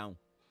rí dáhùn.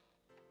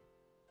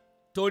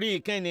 Torí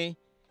ìkíni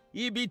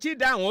ibi tí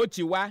dáhùn ó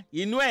ti wá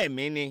inú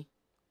ẹ̀mí ni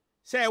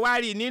ṣé ẹ wá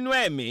rí nínú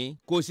ẹ̀mí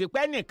kò sí pé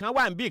ẹnìkan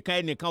wà níbì kan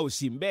ẹnìkan ò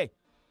sí ń bẹ̀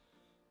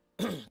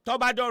tó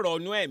bá dọ̀rọ̀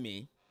inú ẹ̀mí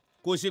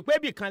kò sí pé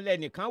bìkan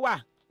lẹ́nìkan wà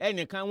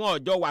ẹnìkan wọn ò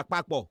jọ wà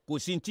papọ̀ kò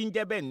sí ti ń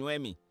jẹ́ bẹ́ẹ̀ nínú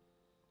ẹ̀mí.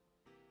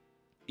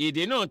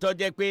 Ìdí náà tó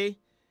jẹ́ pé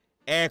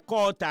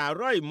ẹ̀kọ́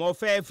tààrọ̀ ìmọ̀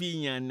fẹ́ fi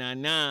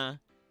yànnàná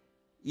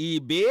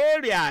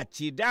ìbéèrè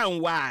àti dáhùn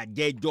wa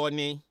àjẹjọ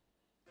ni.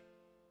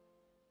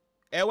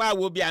 Ẹ wá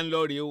wo bí a ń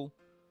lọ rèé o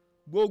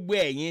gbogbo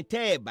ẹ̀yin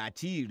tẹ́ ẹ̀ bá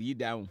tí ì rí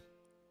dáhùn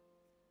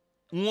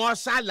wọ́n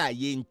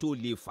ṣàlàyé n tó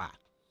lè fà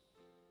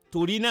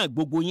torí náà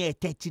gbogbo yẹn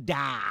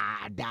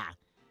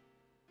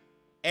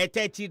ẹ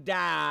tẹ́tí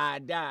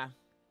dáadáa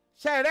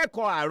ṣe é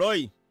rẹ́kọ̀ọ́ àárọ̀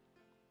yìí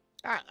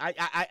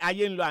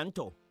ayé ń lọ à ń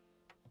tọ̀.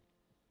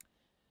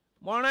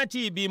 Mo rántí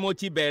ibi mo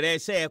ti bẹ̀rẹ̀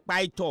iṣẹ́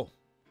Paito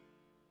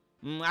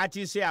a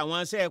ti ṣe àwọn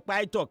iṣẹ́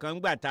Paito kan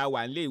gbà tá a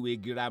wà níléèwé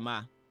girama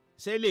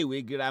ṣé léèwé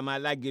girama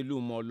Lágelú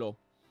mọ́ lọ.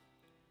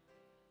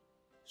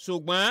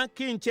 Ṣùgbọ́n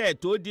kí n tiẹ̀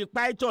tó di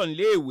Paito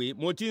níléèwé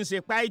mo ti ń ṣe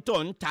Paito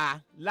ń ta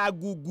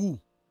Lágúgù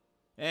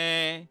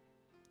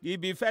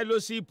ibi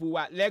fellowship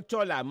wa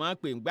lecture là mọ́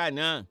pé ńgbà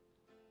náà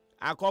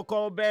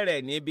àkọ́kọ́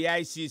bẹ̀rẹ̀ níbi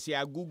ICC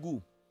Agúgù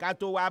ká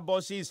tó wá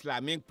bọ́ sí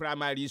Islamic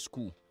Primary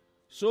School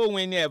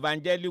Sowini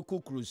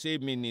Evangelical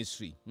Crusade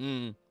Ministry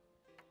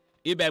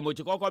ibẹ̀ mo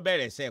ti kọ́kọ́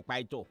bẹ̀rẹ̀ ṣe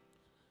Paito.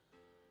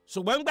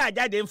 Ṣùgbọ́n ńgbà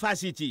jáde ní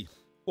fásitì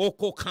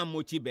oko kan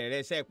mo ti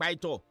bẹ̀rẹ̀ ṣe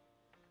Paito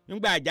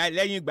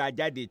lẹ́yìn ìgbà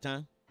jáde tán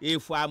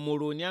èfò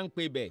àmọ̀rò ni à ń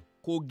pè bẹ̀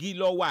Kogi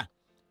ló wà.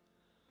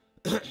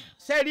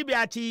 Sẹ́rí bí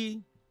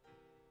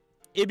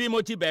ibi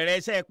mo ti bẹ̀rẹ̀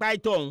ṣe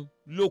Paito ọ̀hún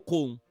lóko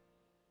ọ̀hún.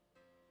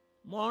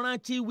 Mo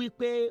rántí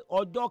wípé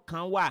ọjọ́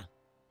kan wà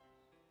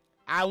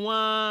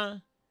àwọn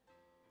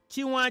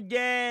tí wọ́n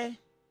jẹ́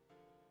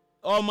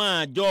ọmọ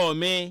àjọ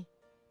mi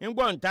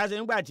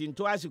nígbà tí n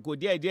tó àsìkò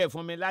díẹ̀díẹ̀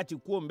fún mi láti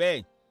kú òun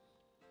bẹ́ẹ̀.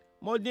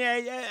 Mo ní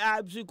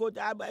àsìkò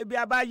bí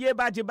abáyé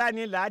bá ti bá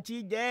ní láti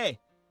jẹ́ ẹ̀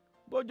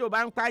bójò bá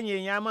ń pààyàn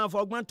èèyàn a máa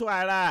fọgbọ́n tó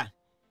ara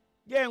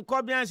jẹ́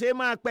nǹkan bí wọ́n ṣe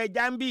máa pẹ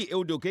jáǹbì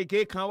odò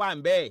kékeré kan wà ń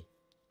bẹ́ẹ̀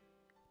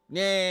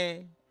ní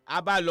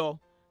abálọ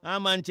wọ́n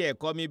máa ń tiẹ̀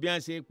kọ́ mi bí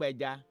wọ́n ṣe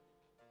pẹja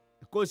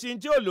kò sí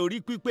tí ò lórí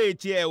pípé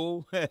tiẹ̀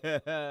o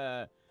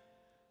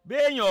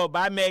béèyàn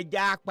ọba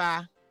mẹja pa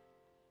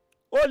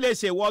ó lè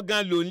ṣèwọ́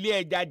gan ló ń lé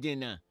ẹja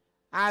dènà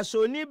àṣọ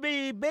níbi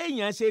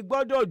béèyàn ṣe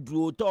gbọ́dọ̀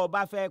dúró tó o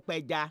bá fẹ́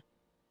pẹja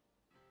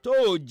tó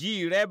òjì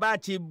rẹ bá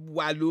ti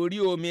wà lórí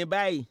omi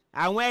báyìí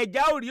àwọn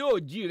ẹja ò rí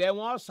òjì rẹ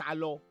wọ́n sá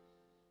lọ.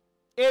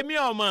 Èmi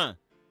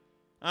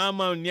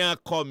ọmọ ní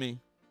akọ mi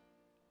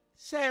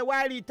ṣé ẹ wá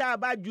rí tá a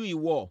bá ju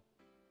ìwọ̀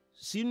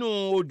sínú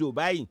odò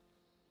báyìí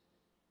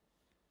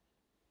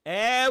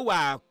ẹ wà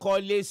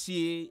kọ́lé sí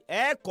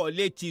ẹ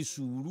kọ́lé ti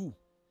sùúrù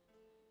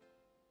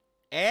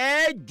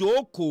ẹ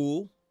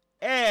jókòó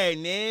ẹ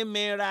ní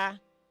mìíràn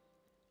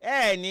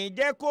ẹ ní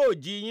jẹ́ kó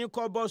òjì yín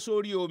kọ́ bọ́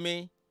sórí omi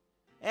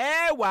ẹ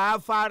wà á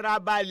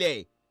farabalẹ̀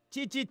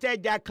títí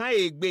tẹ́ja kan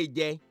ègbè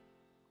jẹ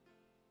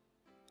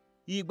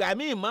ìgbà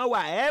míì mọ́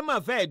wà ẹ mọ̀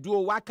fẹ́ dúró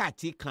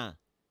wákàtí kan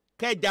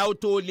kẹja ó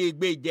tó lè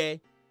gbé jẹ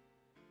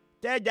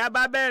tẹ́ja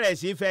bá bẹ̀rẹ̀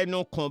sí fẹnu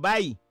kùn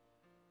báyìí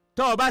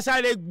tó o bá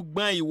sáré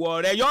gbọ̀n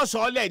ìwọ̀ rẹ yóò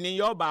sọ́lẹ̀ ní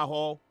yóò bá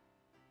họ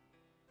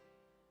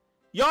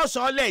yóò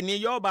sọ́lẹ̀ ní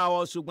yóò bá họ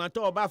ṣùgbọ́n tó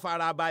o bá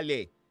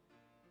farabalẹ̀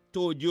tó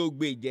o di ó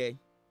gbé jẹ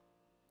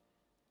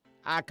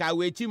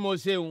àkàwé tí mo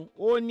ṣeun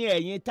ó ní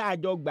ẹ̀yin tá a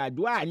jọ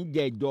gbàdúrà ń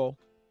jẹjọ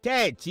tẹ́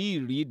ẹ̀ tí ì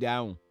rí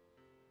dáhùn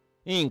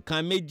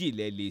nǹkan méjì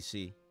lẹ lè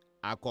ṣe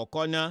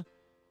àkọ́kọ́ ná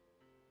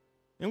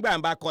nígbà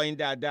ń bá kọ́ yín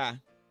dáadáa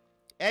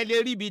ẹ lè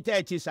rí ibi tẹ́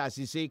ẹ ti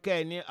ṣàṣìṣe kẹ́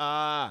ẹ ní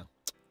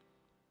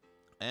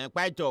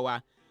Paito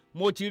Wa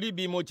mo ti rí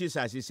bí mo ti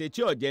ṣàṣìṣe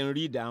tí ọ̀jẹ̀ ń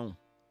rí dáhùn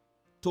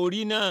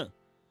torí náà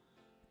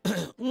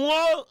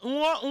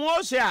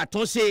wọ́n ṣe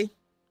àtúnṣe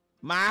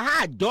màá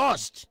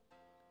adjust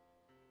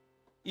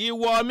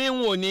ìwọ mi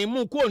ò ní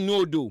mú kó ní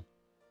odò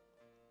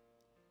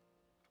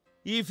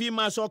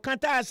ìfìmọ̀ṣọ̀kan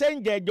tá a ṣe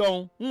ń jẹjọ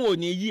ń ò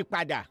ní yí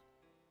padà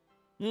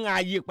ń á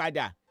yí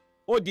padà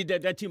ó di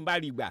dandan tí n bá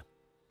rí gbà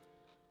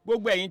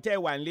gbogbo ẹ̀yin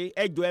tẹ́ wà nílé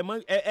ẹ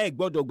jọ̀ọ́ ẹ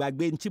gbọ́dọ̀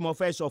gbàgbé tí mo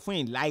fẹ́ sọ fún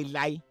yín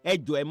láéláé ẹ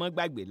jọ̀ọ́ ẹ mọ́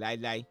gbàgbé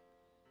láéláé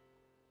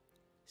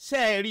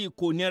sẹ́ẹ̀rí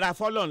kò nira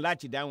fọ́lọ́run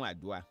láti dáhùn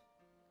àdúrà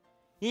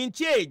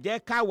ntí èjẹ́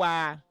káwa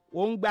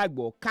ó ń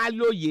gbàgbọ́ ká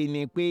lóye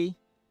ni pé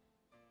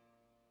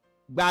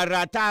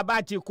gbàrà tá a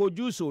bá ti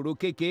kojú ìṣòro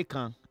kékeré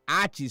kan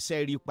á ti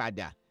ṣẹ́rí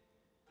padà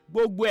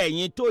gbogbo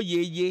ẹ̀yin tó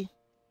yeye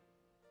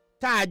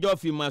tá a jọ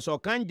fìmọ̀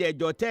ṣọ̀kan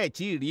jẹjọ tẹ́ ẹ̀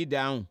tí ì rí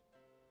dáhùn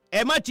ẹ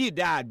má ti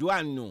dá àdúrà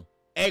nù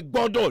ẹ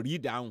gbọ́dọ̀ rí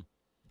dáhùn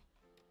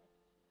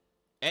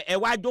ẹ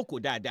wá jókòó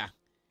dáadáa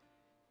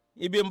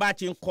ibi ń bá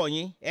ti ń kọ́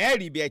yín ẹ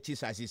rí bí ẹ ti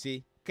ṣàṣìṣe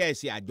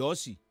kẹ́ẹ̀sì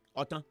àjọsí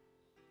ọ̀tán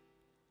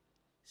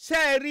ṣé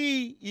ẹ rí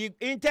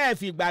ìtẹ́ ẹ̀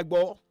fi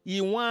gbàgbọ́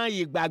ìwọ̀n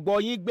ìgbàgbọ́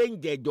yín gbé ń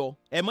jẹjọ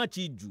ẹ má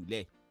ti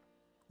jùlẹ̀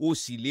o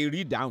sì lè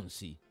rí dáhùn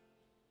sí i.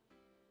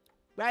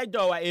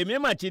 Paito Wa èmi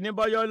mà ti ní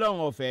bọ́yọ́ ọlọ́run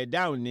ọ̀fẹ́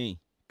dáhùn ni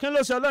kí ló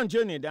sọ ọlọ́run tí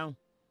ò ní dáhùn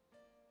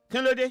kí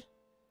ló dé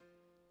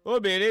ó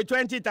béèrè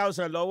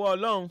 20,000 lọ́wọ́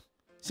ọlọ́run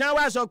ṣé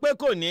wàá sọ pé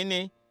kò ní ni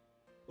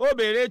ó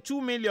béèrè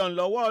 2 million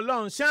lọ́wọ́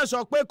ọlọ́run ṣé sọ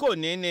pé kò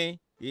ní ni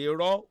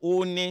irọ́ ó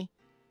ní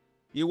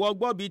ìwọ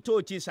gbọ́ bí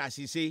tó ti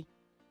ṣàṣìṣe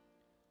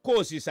kó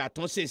o sì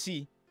ṣàtúnṣe sí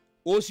i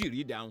ó sì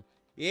rí dáhùn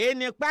èyí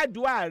ni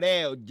pàdúrà rẹ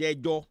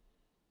ọ̀jẹ̀jọ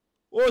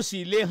ó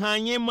sì lè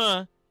hàn yín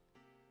mọ́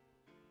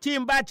tí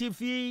n bá ti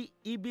fi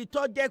ibi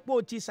tó jẹ́ pé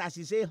o ti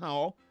ṣàṣìṣe hàn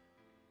ọ́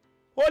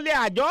ó lè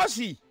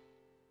àjọsí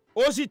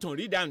ó sì tún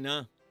rí dáhùn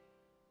náà.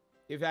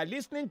 If you are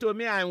listening to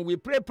me and we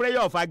pray prayer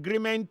of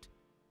agreement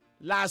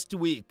last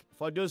week,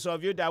 for those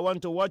of you that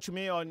want to watch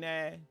me on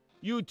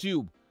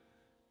YouTube,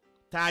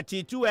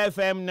 32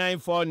 FM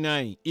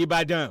 949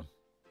 Ibadan.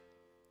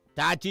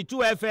 32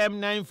 FM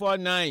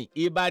 949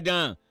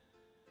 Ibadan.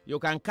 You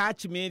can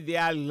catch me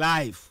there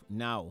live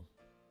now.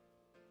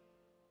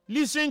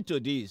 Listen to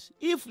this.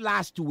 If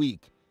last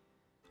week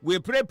we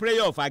pray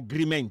prayer of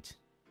agreement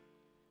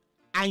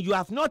and you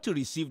have not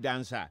received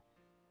answer,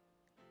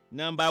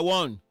 number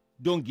one,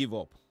 don't give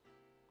up.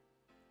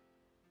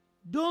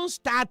 Don't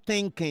start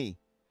thinking,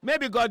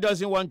 maybe God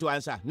doesn't want to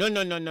answer.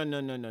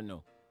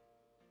 No.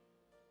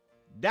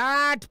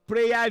 That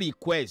prayer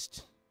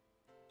request,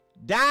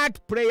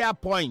 that prayer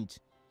point,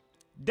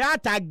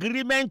 that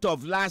agreement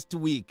of last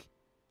week,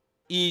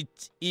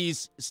 it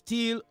is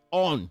still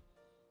on.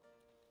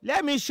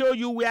 Let me show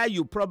you where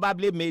you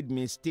probably made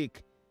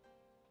mistake.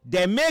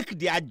 Then make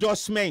the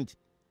adjustment.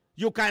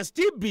 You can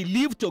still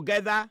believe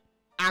together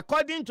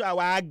according to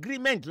our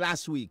agreement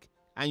last week,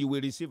 and you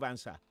will receive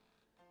answer.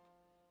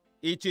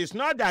 It is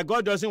not that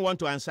God doesn't want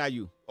to answer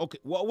you. Okay,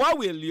 what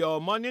will your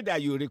money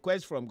that you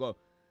request from God?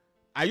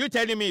 Are you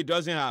telling me He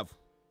doesn't have?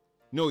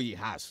 No, He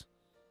has.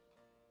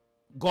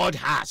 God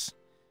has.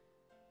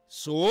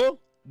 So,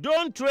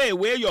 don't throw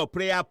away your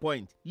prayer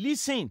point.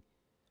 Listen.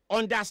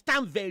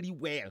 Understand very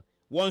well.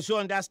 Once you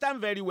understand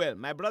very well,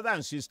 my brother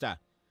and sister,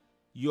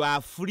 you are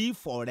free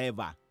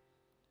forever.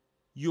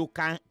 You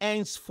can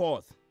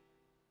henceforth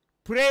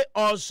pray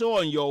also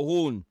on your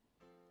own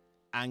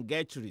and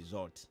get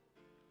results.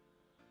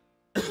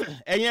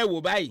 Ẹ̀yin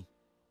wò báyìí.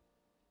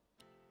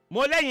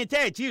 Mo lẹ́yìn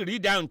tẹ́ ẹ̀ tí rí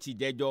dáhùn ti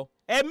jẹjọ́.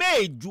 Ẹ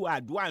méjù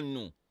àdúrà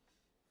nù.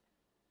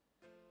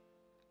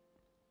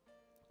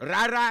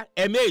 Rárá,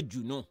 ẹ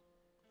méjù nù.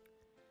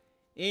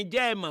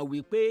 Ǹjẹ́ ẹ mọ̀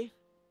wípé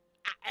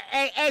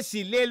ẹ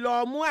sì lè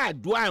lọ mú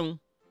àdúrà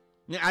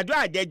ń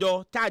àdúrà jẹjọ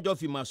tájọ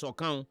fìmọ̀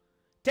ṣọ̀kan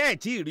tẹ́ ẹ̀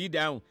tí rí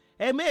dáhùn.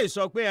 Ẹ méè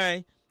sọ pé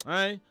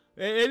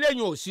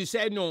eléyìí ò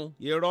ṣiṣẹ́ nù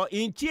irọ́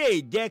ntí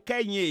èjẹ́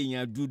kẹ́yìn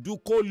èèyàn dúdú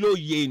kó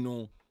lóye nù.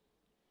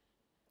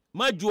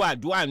 Mọ́jú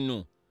àdúrà nù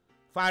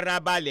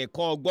farabalẹ̀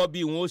kọ́ gbọ́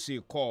bí wọ́n ṣe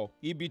kọ́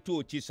ibi tó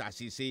ti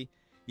ṣàṣìṣe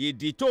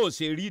ìdí tó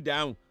ṣe rí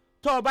dáhùn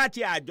tó o bá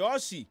ti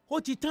àjọsí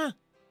ó ti tán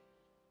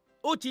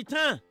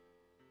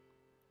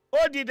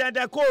ó di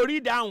dandan kó o rí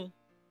dáhùn.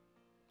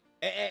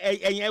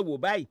 Ẹ̀yin ẹ wò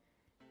báyìí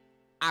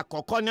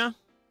àkọ́kọ́ ná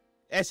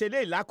ẹsẹ̀ lè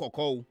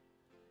lákọ̀ọ́kọ́ o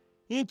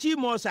ntí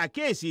mo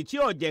ṣàkíyèsí tí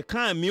ọ̀jẹ̀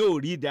kan mi ò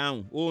rí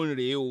dáhùn òun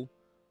rèé o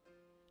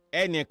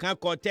ẹnìkan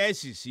kọ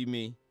tẹ́ẹ̀sì sí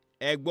mi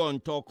ẹ̀gbọ́n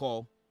tọkọ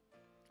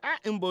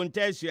ń bò ń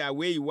tẹ̀sí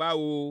àwé ìwá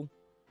o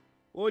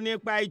ó ní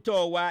Paito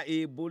Wa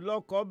èèbò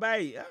lọ́kọ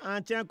báyìí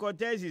àti ẹ̀kọ́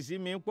tẹ̀sí sí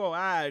mi pọ̀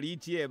àárí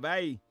tiẹ̀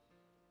báyìí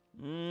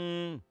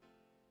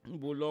ń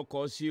bò lọ́kọ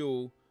sí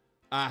o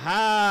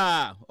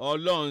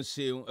ọlọ́run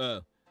ṣeun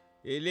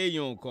eléyìí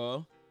nǹkan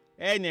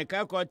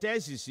ẹnìkan kọ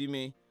tẹ̀sí sí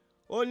mi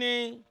ó ní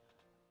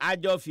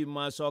àjọ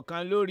fìmọ̀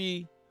ṣọ̀kan lórí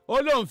ó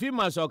lóun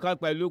fìmọ̀ ṣọ̀kan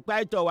pẹ̀lú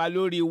Paito Wa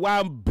lórí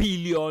 1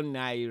 billion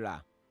naira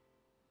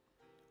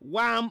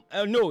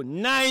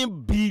 9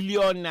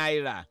 billion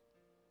naira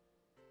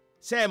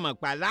ṣe é mọ̀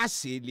pa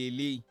láṣẹ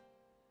lélẹ̀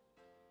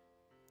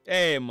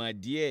ẹ mọ̀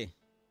díẹ̀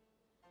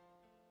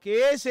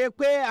kìí ṣe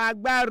pé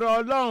agbára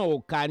ọlọ́run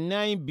ò ká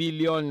 9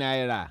 billion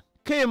naira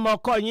kí n mọ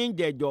kọ́ yín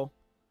jẹjọ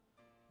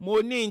mo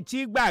ní tí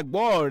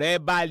gbàgbọ́ rẹ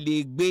bá lè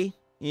gbé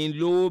ń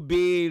ló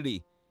béèrè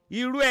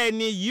irú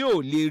ẹni yìí ò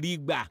lè rí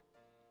gbà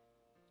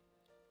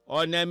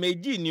ọ̀nà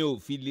méjì ni ò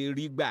fi lè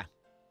rí gbà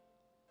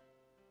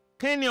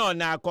kí ni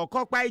ọ̀nà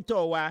àkọ́kọ́ Paito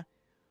Wa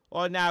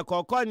ọ̀nà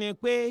àkọ́kọ́ ni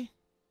pé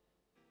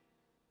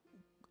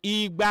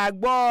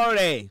ìgbàgbọ́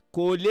rẹ̀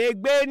kò lè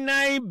gbé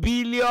 9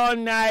 billion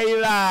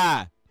naira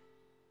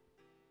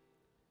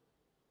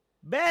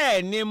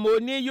bẹ́ẹ̀ ni mo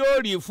ní yóò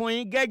rí fún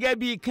yín gẹ́gẹ́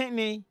bí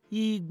kíni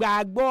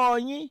ìgbàgbọ́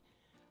yín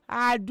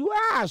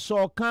àdúrà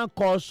ṣọ̀kan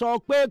kò sọ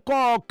pé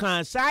kọ̀ọ̀kan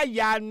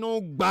ṣàyànú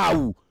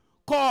gbàù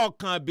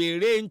kọ̀ọ̀kan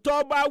béèrè ntọ́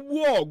bá wù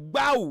ọ́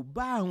gbàù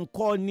bá ń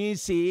kọ́ ní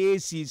ṣe é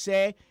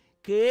ṣiṣẹ́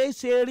kìí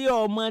ṣeré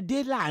ọmọdé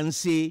là ń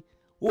ṣe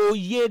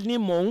òye ni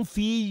mò ń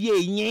fi yé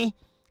yín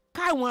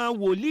káwọn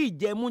wòlíì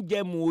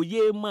jẹmújẹmú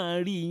òye máa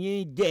rí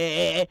yín jẹ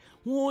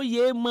wọn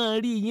òye máa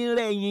rí yín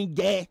rẹ́yìn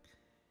jẹ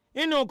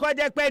inú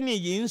kọjá pé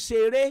nìyí ń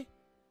ṣeré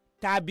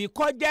tàbí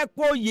kọjá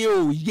pé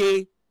òye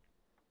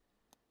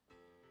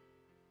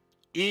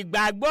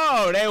ìgbàgbọ́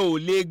rẹ ò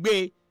lè gbé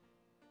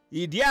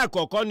ìdí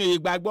àkọ́kọ́ ni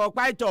ìgbàgbọ́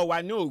Paito Wa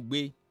ní ò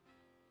gbé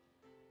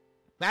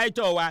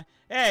Paito Wa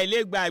ẹ lè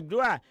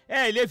gbàdúrà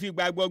ẹ lè fi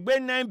gbàgbọ́ gbé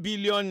 9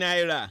 billion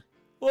naira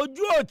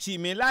ojú ò tì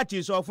mí láti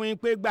sọ fún yín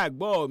pé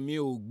gbàgbọ́ mi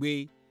ò gbé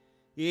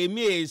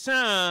èmi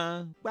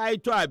èsàn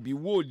Paito àbí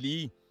wòlíì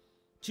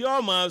tí ó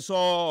máa sọ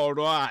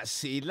ọ̀rọ̀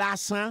àṣẹ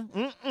lásán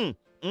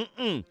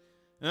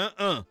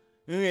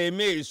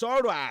èmi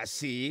ìsọ̀rọ̀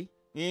àṣẹ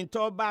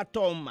ìtọ́ bá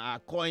tọ̀ máa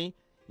kọ́ yín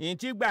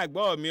ìtí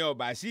gbàgbọ́ mi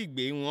ọ̀bà sì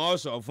gbé wọn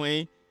sọ fún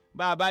yín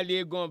bàbá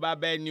lẹ́gàn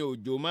bàbá ẹni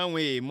òjò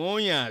máwọn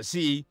èèmọ̀yàn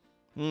sí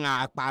i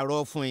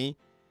àpàrọ̀ fún yín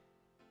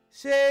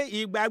ṣé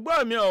ìgbàgbọ́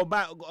mi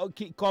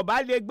kò bá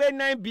lè gbé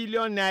 9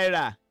 billion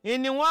naira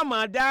ni wọ́n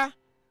mọ̀ dá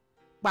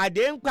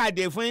pàdé ń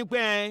pàdé fún yín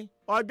pé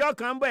ọjọ́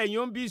kan bọ̀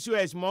ẹ̀yìn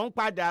bcs mọ̀ ń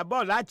padà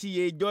bọ̀ láti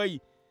ẹjọ́ yìí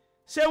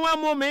ṣé wọ́n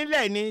mú mi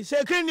lẹ̀ ni ṣé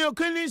kí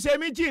ni ṣe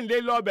mí tí ń lè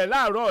lọ bẹ̀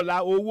láàárọ̀ ọ̀la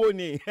owó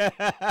ni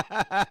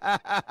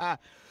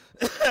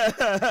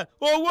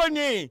owó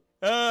ni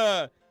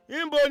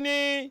níbo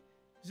ni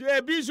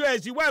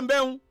bcs wà ń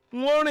bẹ́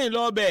ń rìn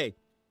lọ bẹ̀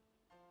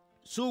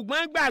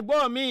ṣùgbọ́n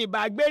gbàgbọ́ mi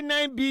ìbá gbé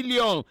 9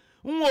 billion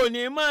n ò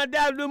ní máa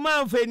dálu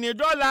máa ń fè ní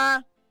dọ́là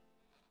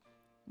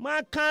má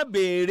kàn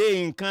béèrè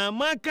nǹkan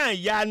má kàn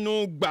yanu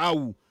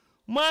gbàù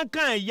má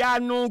kàn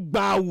yanu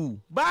gbàù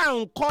bá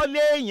ń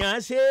kọ́lé èèyàn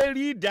ṣe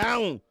rí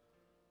dáhùn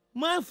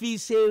má fi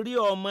ṣeré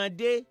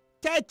ọmọdé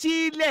tẹ́tí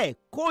ilẹ̀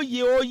kó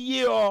yẹ ó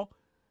yé ọ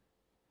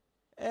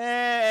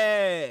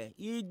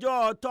ìjọ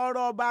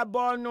tọrọ bá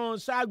bọ́nú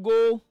ságo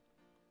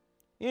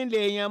ilé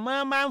èèyàn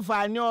máa ń fà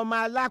ní ọmọ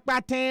alápá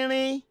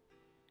tínrín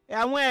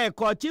àwọn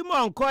ẹ̀kọ́ tí mò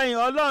ń kọ́ yín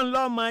ọlọ́run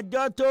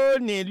lọ́mọjọ́ tó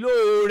nílò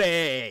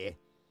rẹ̀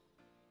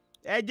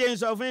ẹ jẹ́ ń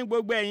sọ fún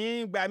gbogbo ẹ̀yin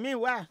ìgbà míì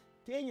wà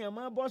téèyàn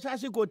máa bọ́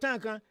sásìkò tán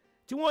kan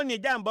tí wọ́n ní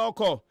jàǹbá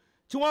ọkọ̀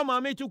tí wọ́n mọ̀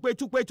mí túpe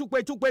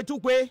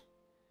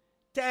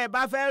tẹ́ ẹ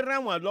bá fẹ́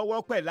ràn wọ́n lọ́wọ́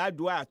pẹ̀lú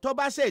àdúrà tó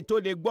bá ṣe tó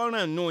lè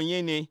gbọ́ràn nù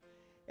yín ni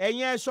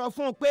ẹ̀yin ẹ sọ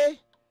fún un pé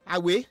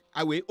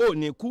àwé ò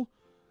ní kú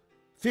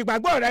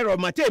fìgbàgbọ́ rẹ rọ̀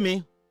mọ́ tèmi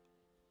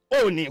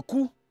ò ní kú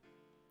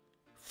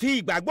fi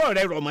ìgbàgbọ́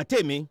rẹ rọ̀ mọ́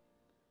tèmi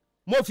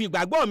mo fi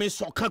ìgbàgbọ́ mi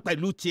ṣọ̀kan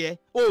pẹ̀lú tiẹ̀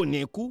ò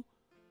ní kú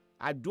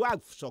àdúrà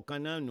ṣọ̀kan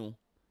náà nù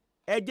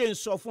ẹ jẹ́ ń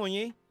sọ fún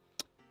yín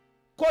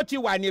kó ti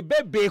wà ní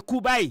bèbè kú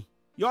báyìí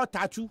yóò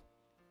tatú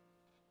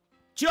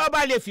tí ó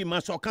bá lè fìmọ̀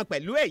ṣọ̀kan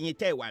pẹ̀lú ẹ̀yin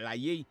tẹ́ wà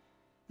láyé yìí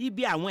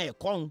ibi àwọn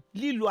ẹ̀kọ́ ń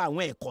lílo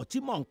àwọn ẹ̀kọ́ tí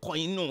mò ń kọ́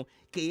inú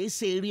kìí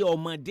ṣe rí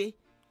ọmọdé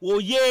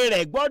òye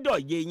rẹ̀ gbọ́dọ̀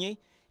yé yín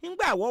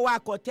nígbà wọ́n wá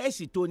kọ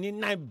tẹ́sì tó ní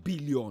 9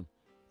 billion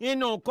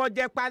inú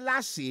kọjá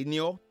pálásì ni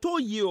ọ tó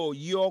yẹ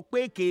òye ọ pé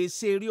kìí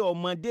ṣe rí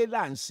ọmọdé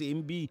là ń ṣe ń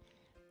bí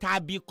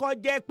tàbí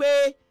kọjá pé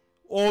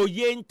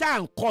òye ń tà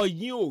ń kọ́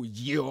yín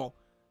òye ọ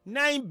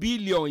 9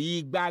 billion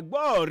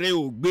ìgbàgbọ́ rẹ̀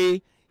ò gbé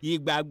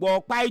ìgbàgbọ́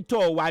Paito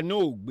Wa náà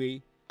ò gbé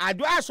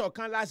àdúrà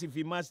ṣọ̀kan la sì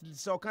fi mọ̀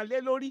ṣọ̀kan lé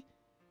lórí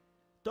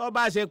tó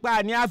bá ṣe pa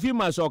ní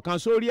àfìmọ̀ ṣọ̀kan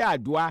sórí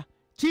àdúrà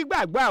tí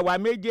gbàgbọ́ àwa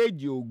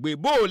méjèèjì ò gbé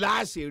bó o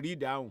láṣẹ rí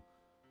dáhùn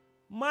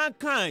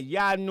mọ́kàn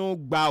yanu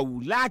gbàù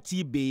láti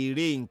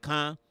béèrè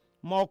nǹkan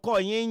mọ́kọ́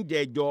yín ń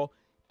jẹjọ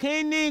kí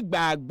ní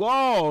gbàgbọ́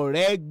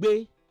rẹ gbé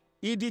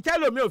ìdí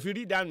tẹ́lómi ò fi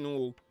rí dànù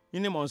o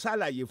ni mò ń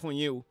ṣàlàyé fún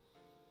yín o.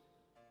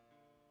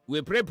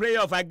 We pray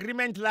prayer of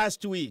agreement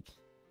last week.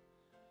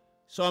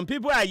 Some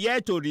people are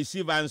yet to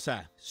receive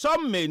answer.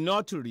 Some may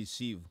not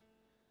receive.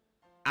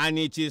 And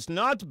it is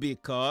not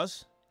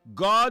because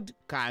God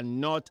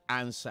cannot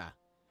answer.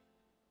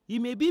 It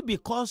may be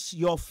because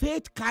your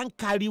faith can't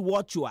carry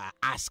what you are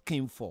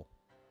asking for.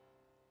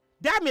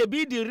 That may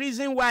be the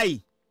reason why.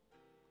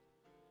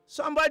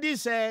 Somebody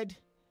said,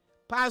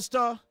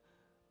 Pastor,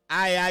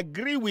 I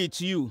agree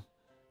with you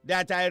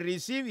that I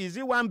receive, is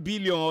it 1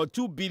 billion or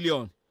 2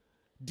 billion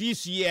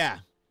this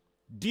year,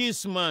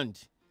 this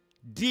month,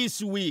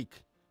 this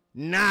week,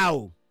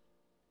 now.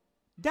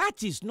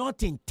 That is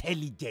not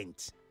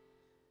intelligent.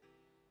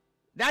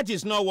 That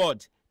is not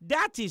what?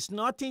 That is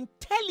not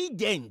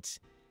intelligent.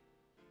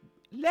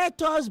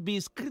 Let us be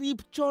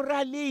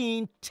scripturally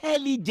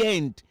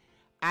intelligent.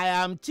 I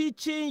am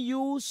teaching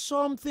you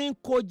something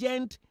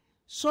cogent,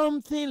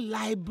 something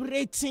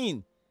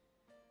liberating.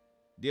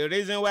 The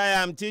reason why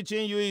I'm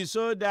teaching you is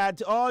so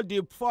that all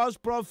the false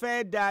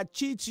prophets that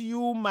cheat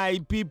you, my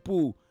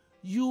people,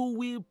 you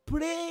will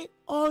pray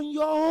on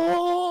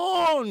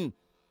your own.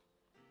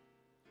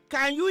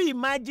 Can you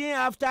imagine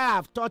after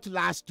I've taught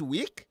last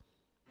week?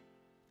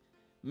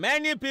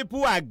 Many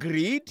people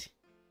agreed.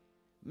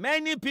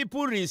 Many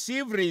people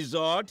received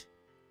result.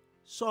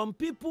 Some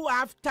people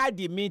after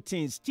the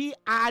meeting still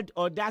had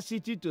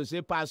audacity to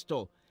say,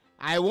 Pastor,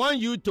 I want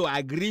you to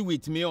agree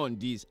with me on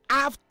this.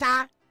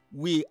 After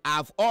we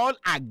have all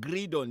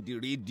agreed on the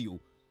radio.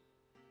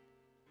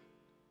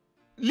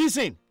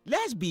 Listen,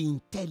 let's be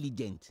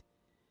intelligent.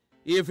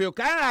 If you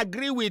can't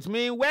agree with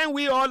me, when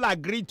we all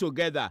agree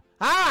together,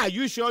 how are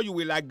you sure you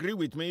will agree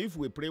with me if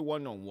we pray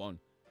one-on-one?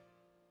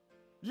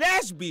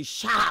 Let's be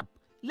sharp.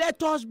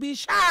 Let us be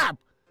sharp.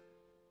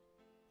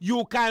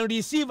 You can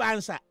receive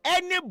answer.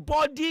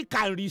 Anybody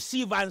can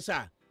receive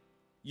answer.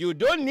 You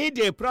don't need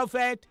a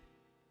prophet.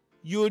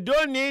 You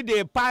don't need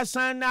a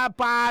personal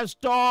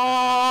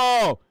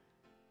pastor.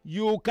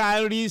 You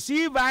can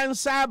receive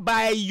answer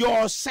by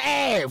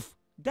yourself.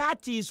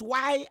 That is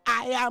why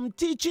I am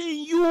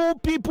teaching you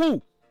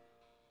people.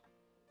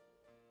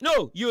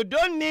 No, you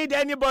don't need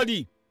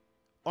anybody.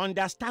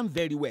 Understand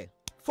very well.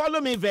 Follow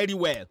me very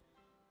well.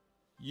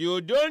 You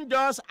don't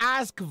just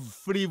ask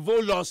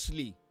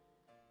frivolously.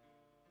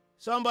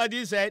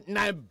 Somebody said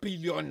 9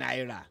 billion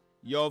naira.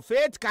 Your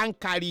faith can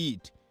carry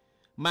it.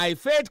 My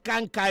faith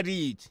can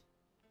carry it.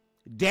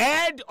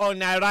 Dead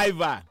on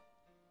arrival.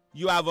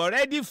 You have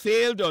already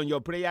failed on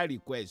your prayer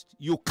request.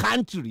 You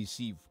can't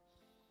receive.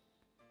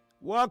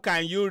 What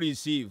can you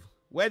receive?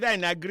 Whether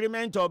in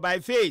agreement or by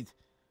faith.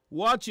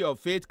 What your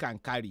faith can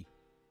carry.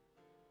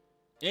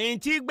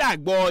 Enti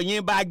gbàgbọ́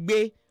yín bá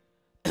gbé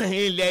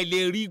ilẹ̀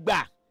lè rí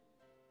gbà.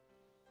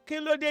 Kí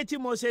ló dé tí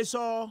mo ṣe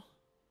sọ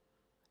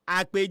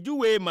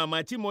àpèjúwe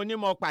màmá tí mo ní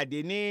mo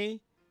pàdé ní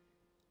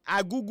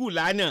Agúgù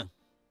lánàá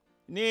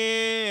ní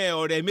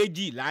ọ̀rẹ́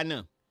méjì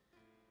lánàá.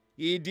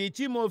 Ìdí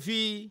tí mo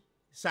fi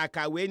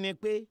ṣàkàwé ni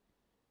pé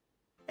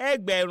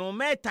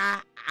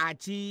 300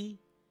 àti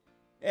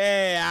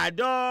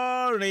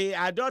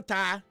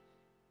 50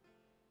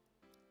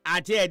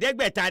 àti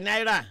 500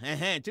 náírà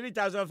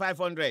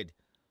 3,500.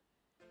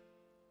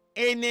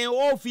 Ẹni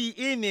ó fi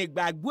ìní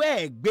gbàgbọ́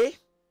ẹ̀ gbé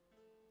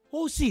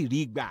ó sì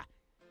rí gbà.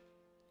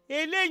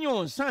 Eléyìí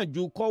ò sàn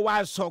ju kó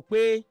wá sọ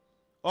pé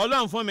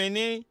Ọlọ́run fún mi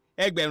ní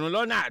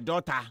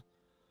 50.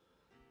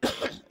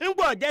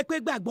 Ńgbọ́ jẹ́ pé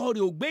gbàgbọ́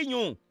rẹ̀ ò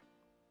gbéyùn.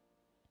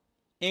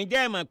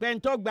 Ǹjẹ́ ẹ mọ̀ pé ń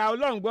tó gba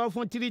Ọlọ́run gbọ́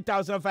fún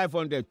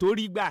 3,500 tó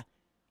rí gbà?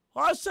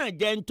 Ó sàn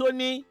jẹ́ ń tó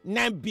ní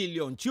 9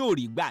 billion tí ò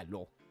rí gbà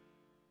lọ.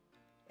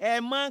 Ẹ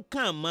mọ́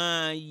kàn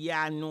mọ́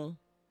yanu.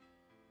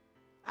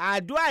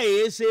 Àdúrà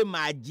èé ṣe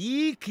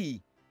màjíìkì.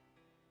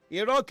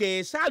 Ìrọ́kè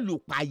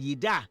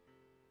sálùpàyídà.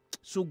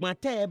 Ṣùgbọ́n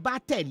tẹ́ ẹ bá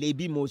tẹ̀lé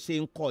bí mo ṣe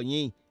ń kọ́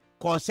yín,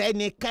 kò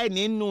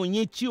sẹ́nikẹ́ni nínú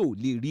yín tí ò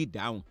lè rí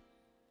dáhùn.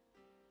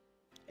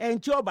 Ẹni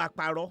tí ó bá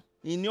parọ́,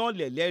 ìní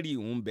ọ̀lẹ̀ lẹ́rìí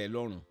òun bẹ̀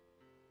lọ́rùn.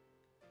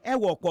 Ẹ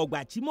wọ̀pọ̀ ọgbà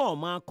tí mò ń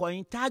máa kọ́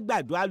yín tá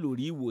gbàdúrà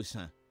lórí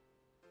ìwòsàn.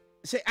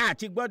 Ṣé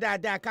àti gbọ́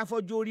dáadáa ká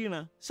fọ́jú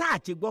ríran? Ṣá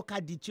àti gbọ́ ká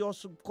di tí ó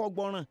kọ́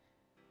gbọ́ràn?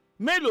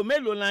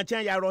 Mélòó la tí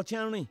ń yarọ tí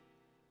ń rìn?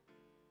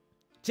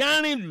 Tí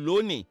ń rìn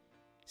lónìí.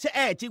 Ṣé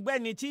ẹ ti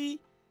gbẹ́ni tí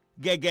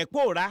gẹ̀gẹ̀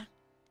pòórá?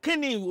 Kí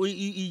ni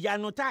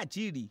ìyanu tá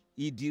àti rí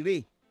ìdírè?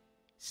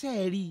 Ṣé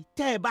ẹ rí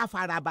tẹ́ ẹ bá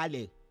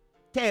farabalẹ̀,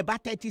 tẹ́ ẹ bá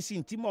tẹ́tí sí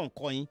tí mò ń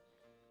kọ́ yín?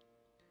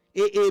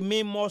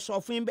 Èmi mo sọ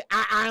fún yín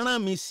aràn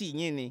mi sí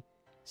yín ni.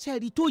 Ṣé ẹ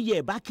rí tó yẹ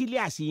ẹ bá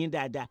kílẹ̀ àsìyín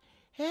dáadáa?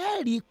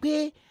 Ẹ rí i pé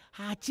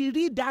àti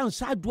rí dáhùn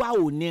sádùá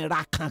ò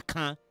nira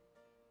kankan.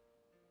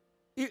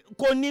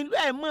 Kò nílò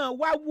ẹ mọ̀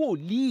wá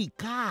wòlíì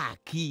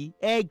káàkiri.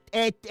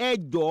 Ẹ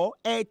jọ̀ọ́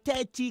ẹ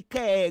tẹ́tí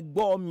kẹ́ ẹ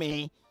gbọ́ mi.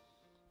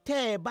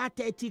 Tẹ́ ẹ bá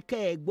tẹ́tí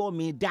kẹ́ ẹ gbọ́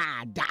mi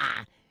dáadáa.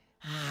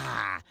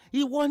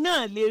 Ìwọ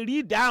náà lè rí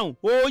dáhùn.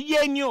 Òye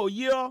ni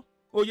òye ọ́.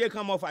 Òye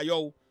kan mo fàyọ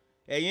o.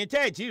 Ẹ̀yin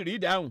tẹ́ ẹ̀ tí rí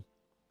dáhùn.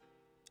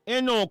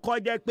 Inú kọ́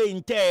jẹ́ pé ń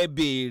tẹ́ ẹ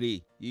béèrè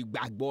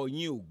ìgbàgbọ́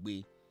yín ò gbé.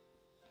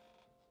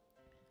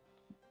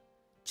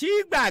 Tí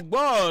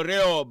ìgbàgbọ́ rẹ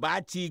ò bá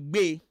ti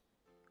gbé,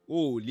 o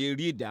ò lè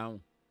rí dáhùn.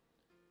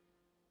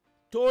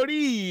 Torí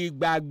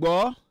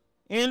ìgbàgbọ́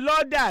ń lọ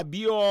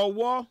dàbí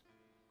ọwọ́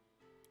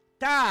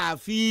tá a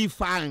fi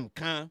fa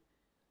nǹkan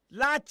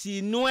láti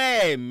inú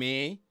ẹ̀mí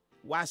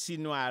wá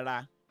sínú ara.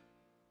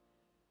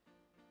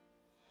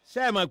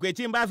 Ṣé ẹ mọ̀ pé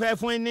tí n bá fẹ́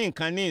fún ní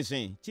nǹkan ní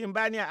ìsìn tí n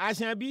bá ní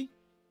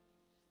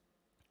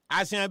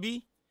Àṣànbí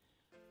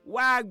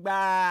wá gba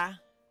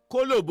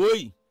kólòbó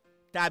yìí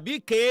tàbí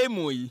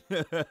kéèmù yìí.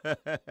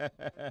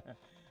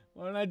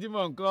 Wọ́n rántí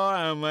mọ̀ nǹkan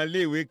àwọn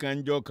ọmọléèwé kan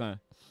jọ kan.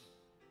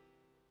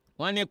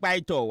 Wọ́n ní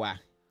Paito Wa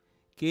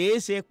kìí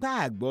ṣe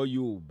pàgbọ́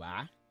Yorùbá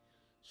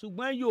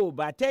ṣùgbọ́n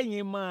Yorùbá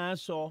tẹ̀yìn máa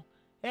sọ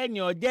ẹni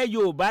ọ̀jẹ́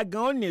Yorùbá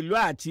gan ó nílò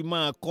àti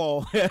máa kọ́.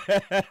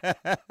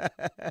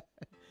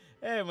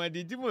 Ẹ mọ̀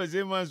di tí mo ṣe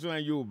máa sọ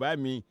Yorùbá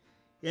mi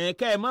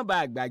kẹ́ ẹ má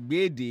bàa gbàgbé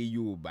èdè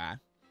Yorùbá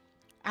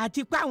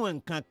àti páwọn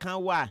nǹkan kan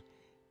wà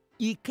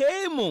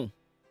ìkéèmù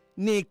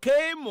ní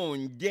kéèmù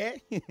ń jẹ́.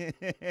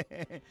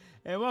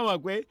 Ẹ mọ̀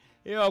pé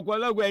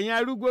ọ̀pọ̀lọpọ̀ ẹ̀yin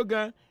arúgbó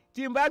gan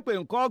tí n bá pè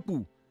ń kọ́ọ̀pù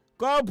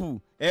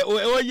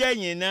ó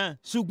yẹ̀yìn náà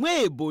ṣùgbọ́n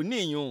èèbò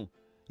nìyẹn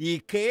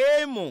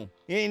ìkéèmù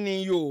ní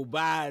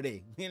Yorùbá rẹ̀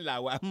ní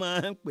làwa máa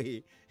ń pè.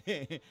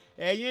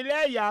 Ẹ̀yin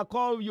lẹ́yà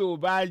kọ́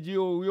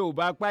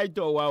Yorùbá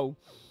Paito Wa o.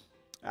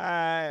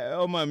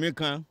 Ọmọ mi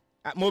kan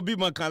mo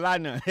bímọ kan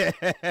lánàá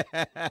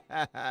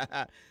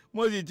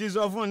mo sì ti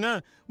sọ fún un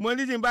náà mo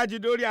ní tí n bá ti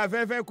dórí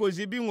afẹ́fẹ́ kò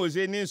sí bí n ò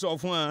ṣe ní sọ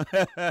fún ọ.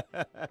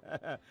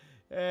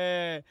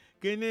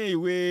 Kíní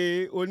ìwé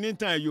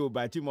onítàn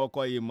Yorùbá tí mo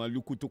kọ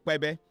Ìmọ̀lùkùtù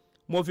pẹ́bẹ́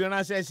mo fi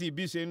ránṣẹ́ sí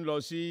bí ṣe ń lọ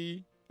sí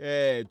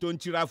tó ń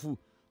tirafu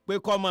pé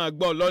kọ́ máa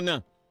gbọ́ lọ́nà.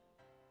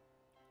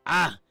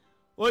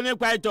 Ó ní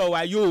Paito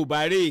Wa Yorùbá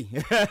rè.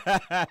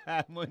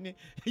 Mo ní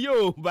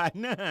Yorùbá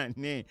náà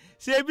ni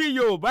ṣé bí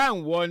Yorùbá ń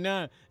wọ náà.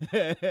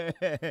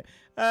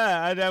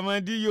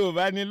 Àdàmọ̀dí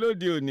Yorùbá ni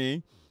lóde òní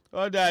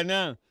ọ̀dà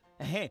náà.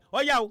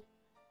 Ọ̀yá o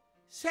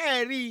ṣe é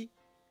rí i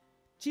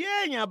tí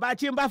èèyàn bá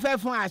tí ń bá fẹ́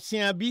fún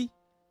Àṣànbí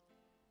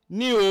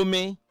ní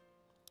omi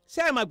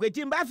ṣe é mọ̀ pé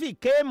tí ń bá fi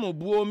kéèmù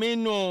bu omi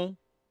nù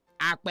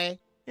apẹ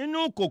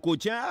inú kòkò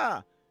tí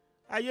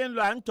ayé ń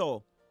lọ à ń tọ̀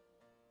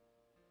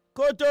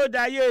kó tó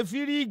dayé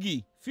fírígì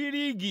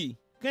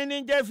kí ni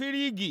jẹ́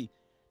fírígì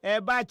ẹ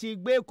bá ti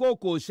gbé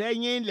kòkò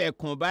sẹ́yìn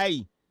ilẹ̀kùn báyìí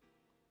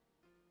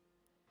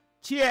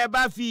tí ẹ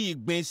bá fi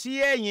ìgbín sí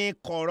ẹ̀yìn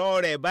kọ̀rọ̀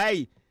rẹ̀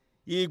báyìí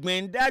ìgbín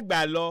ń dàgbà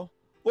lọ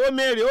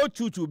omi rẹ̀ ó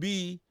tutù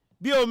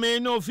bí omi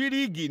inú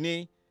fírígì ni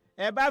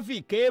ẹ bá fi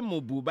kéèmù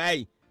bù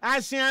báyìí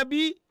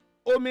Àṣànbí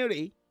omi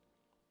rèé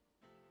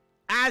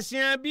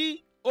Àṣànbí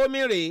omi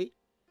rèé.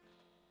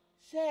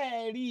 Ṣé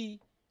ẹ rí i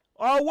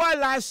ọwọ́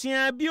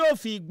l'Àṣànbí ò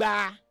fi gba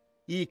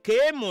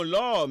ìkéèmù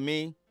lọ́ọ̀ mi.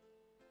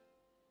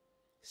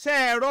 Ṣé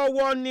ẹ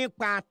rọ́wọ́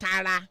nípa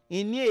tara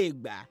ìní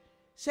ègbà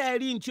ṣé ẹ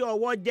rí ní tí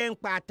ọwọ́ jẹ́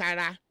nípa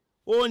tara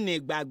ó ní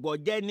ìgbàgbọ́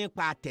jẹ́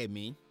nípa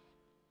tẹ̀mí.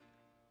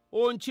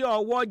 Ohun tí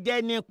ọwọ́ jẹ́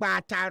nípa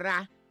tara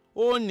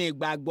ó ní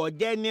ìgbàgbọ́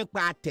jẹ́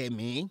nípa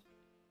tẹ̀mí.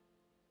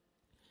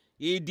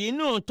 Ìdí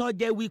náà tó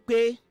jẹ́ wípé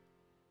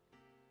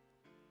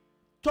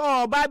tó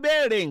o bá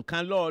béèrè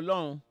nǹkan lọ́wọ́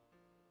Ọlọ́run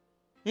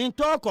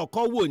ntọ́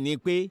kọ́kọ́ wò ni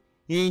pé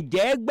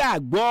ǹjẹ́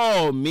gbàgbọ́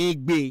mi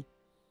gbé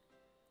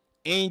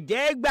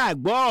ǹjẹ́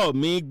gbàgbọ́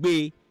mi gbé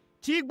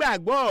tí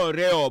gbàgbọ́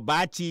rẹ ọ̀bá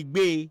ti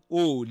gbé o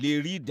ò lè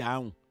rí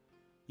dáhùn.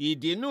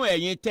 Ìdínú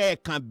ẹ̀yin tẹ́ ẹ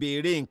kàn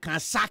béèrè nǹkan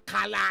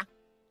sákálá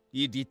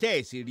ìdí tẹ́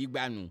ẹ sì rí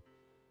gbanu.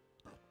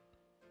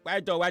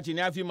 Paito Wa ti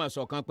ní àfimọ̀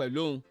ṣọ̀kan pẹ̀lú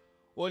òun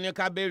ó ní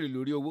ká béèrè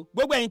lórí owó.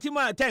 Gbogbo ẹ̀yin tí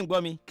mo tẹ́ ń gbọ́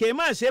mi kì í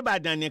mọ̀ ṣe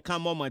Ìbàdàn nìkan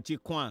mọ̀mọ́ ti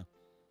kún à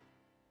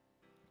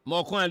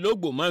mọ̀kún à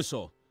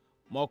l'Ógbómọ̀ṣọ́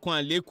mọ̀kún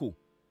à l'Ékòó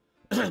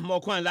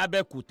mọ̀kún à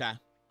l'Abẹ́òkúta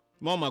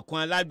mọ̀kún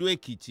à l'Adó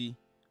Èkìtì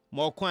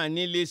mọ̀kún à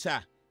ní Iléṣà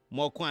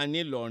mọ̀kún à ní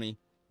Ìlọrin.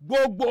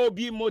 Gbogbo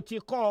bí mo ti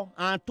kọ́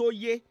àwọn tó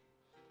yé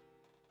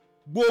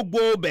gbogbo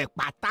bẹ̀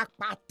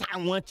pátápátá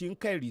wọn ti ń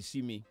kẹ̀rì sí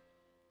mi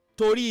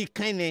torí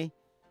ìkànnì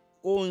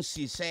ó ń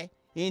ṣiṣẹ́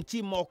ní tí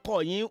mo kọ́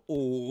yín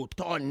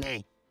òótọ́ nẹ̀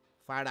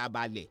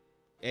farabalẹ̀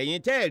ẹ̀yin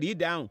tẹ́ ẹ̀ rí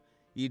dáhùn.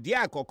 Ìdí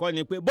àkọ́kọ́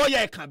ni pé bóyá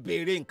ẹ kàn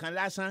béèrè nǹkan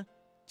lásán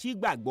tí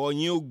gbàgbọ́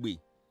yín ó gbé.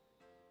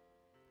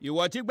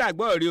 Ìwọ tí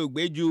gbàgbọ́ rẹ ò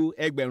gbé ju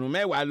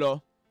 10,000 lọ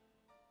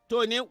tó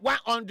ní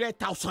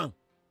 100,000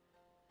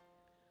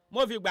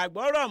 mo fi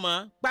gbàgbọ́ rọ̀ mọ́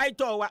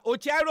Paito Wa o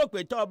tí a rò pé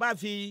tó o bá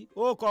fi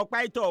ó kọ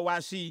Paito Wa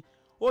sí i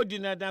ó di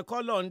dandan kọ́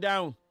lọ́n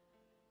dáhùn.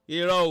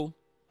 Irọ́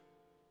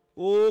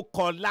o ó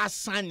kọ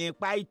lásán ní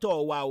Paito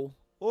Wa o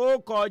ó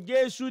kọ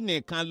Jésù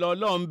nìkan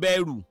lọ́lọ́run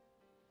bẹ̀rù.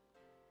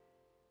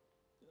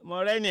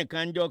 Mọ̀rẹ́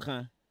nìkan jọ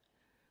kan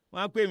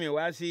wọ́n pè mí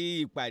wá sí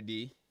ìpàdé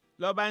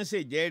lọ́ba ń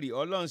ṣèjẹ́rìí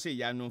Ọlọ́run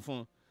ṣèyanu fún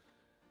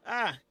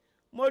un.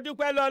 Mo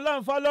dúpẹ́ lọ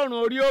Ọlọ́run fọlọ́run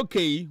orí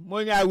òkè yìí mo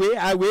ní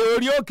àwẹ̀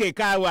orí òkè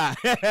ká wà.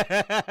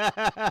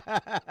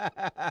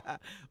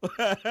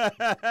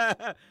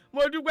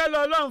 Mo dúpẹ́ lọ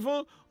Ọlọ́run fún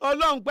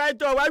Ọlọ́run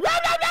Paito Wa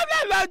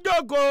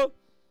lọ́jọ́kọ̀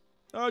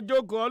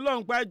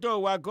Ọlọ́run Paito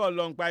Wa kọ́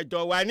Ọlọ́run Paito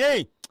Wa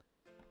ní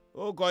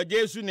ó kọ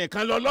Jésù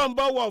nìkan lọ́lọ́run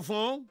bọ̀wọ̀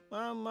fún.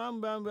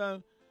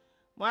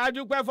 Mo á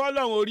dúpẹ́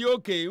fọlọ́run orí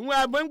òkè wọn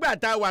àgbẹ̀ngbà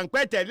tá a wà ń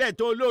pẹ́ tẹ́lẹ̀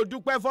tó ló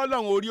dúpẹ́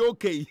fọlọ́run orí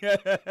òkè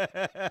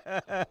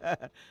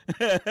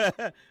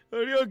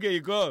orí òkè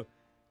ikọ̀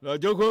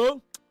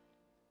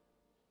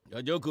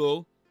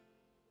lọ́jọ́kọ̀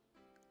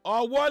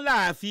ọwọ́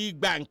là fi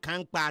gba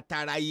nǹkan pa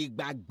tara,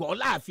 ìgbàgbọ́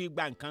là fi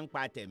gba nǹkan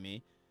pa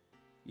tẹ̀mí.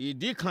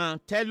 Ìdí kan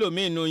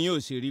tẹ́lòmínú yín ò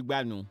sì rí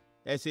gbanu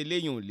ẹsẹ̀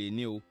lẹ́yìn ò lè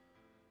ní o.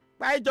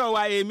 Paito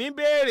Wa èmi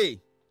béèrè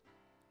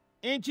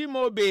n tí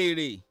mo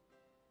béèrè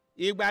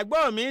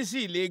ìgbàgbọ́ mi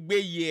sì lè gbé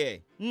yẹ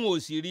ẹ̀ n ò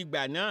sì rí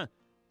gbà náà.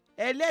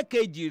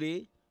 Ẹlẹ́kejì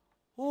rèé,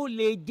 ó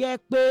lè jẹ́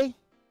pé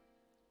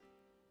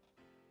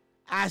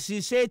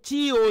àṣìṣe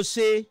tí o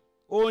ṣe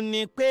ó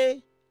ní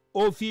pé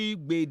o fi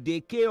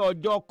gbèdéke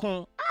ọjọ́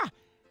kan.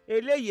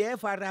 Eléyìí ẹ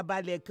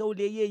farabalẹ̀ kí ó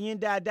lè yé yín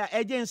dáadáa.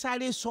 Ẹ jẹ́ n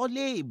sáré sọ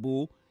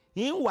léèbó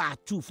ń wà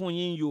tú fún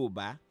yín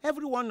Yorùbá.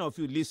 Every one of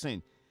you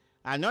listen.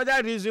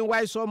 Another reason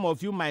why some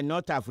of you might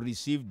not have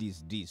received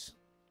is this.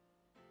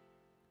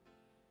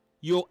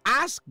 You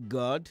ask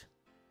God,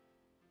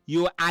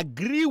 you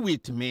agree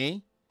with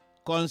me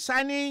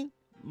concerning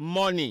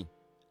money,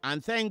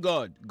 and thank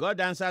God,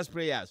 God answers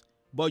prayers,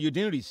 but you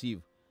didn't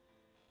receive.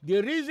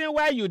 The reason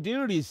why you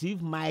didn't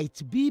receive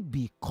might be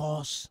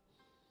because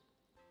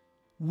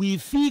we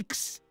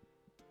fix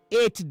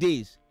 8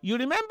 days. You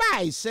remember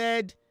I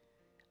said,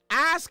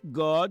 ask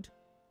God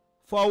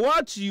for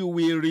what you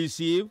will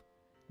receive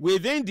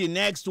within the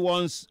next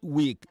 1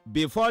 week,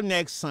 before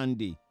next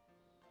Sunday.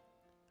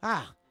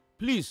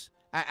 Please,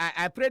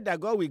 I pray that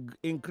God will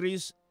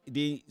increase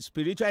the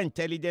spiritual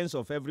intelligence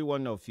of every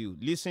one of you.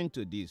 Listen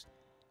to this.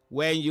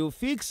 When you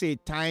fix a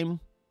time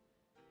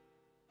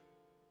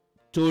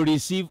to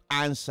receive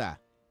answer,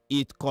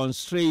 it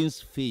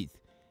constrains faith.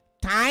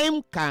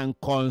 Time can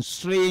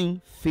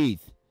constrain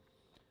faith.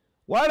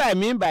 What I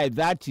mean by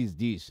that is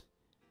this.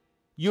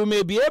 You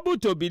may be able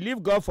to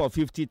believe God for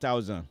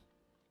 50,000,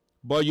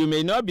 but you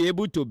may not be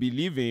able to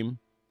believe Him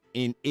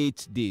in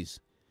 8 days.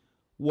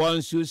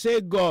 Once you say,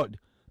 God,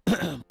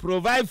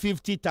 provide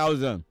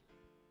 50,000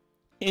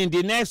 in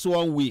the next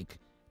 1 week,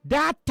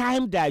 that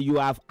time that you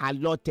have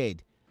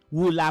allotted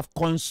will have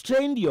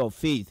constrained your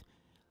faith.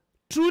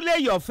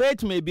 Truly, your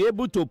faith may be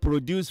able to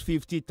produce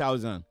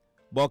 50,000,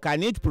 but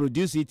can it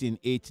produce it in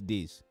 8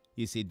 days?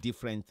 It's a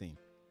different thing.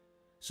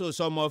 So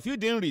some of you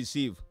didn't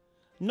receive,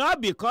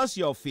 not because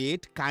your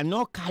faith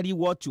cannot carry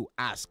what you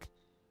ask,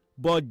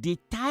 but the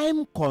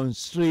time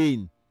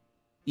constraint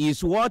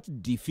is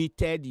what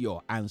defeated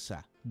your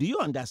answer. Do you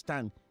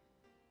understand?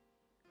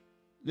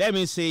 Let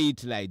me say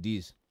it like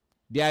this.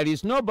 There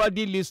is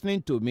nobody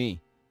listening to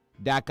me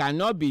that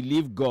cannot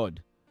believe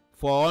God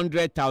for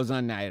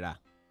 100,000 naira.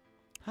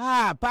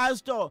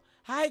 Pastor,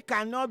 I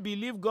cannot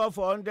believe God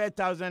for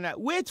 100,000 naira.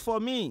 Wait for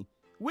me.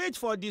 Wait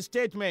for the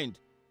statement.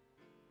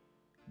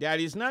 There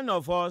is none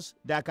of us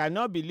that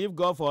cannot believe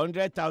God for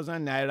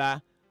 100,000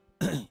 naira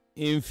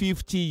in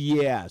 50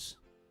 years.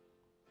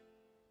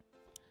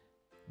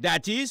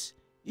 That is,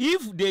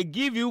 if they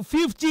give you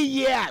 50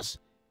 years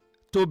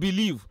to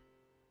believe,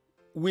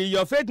 will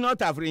your faith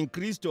not have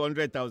increased to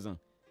 100,000?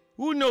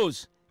 Who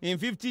knows? In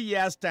 50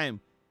 years' time,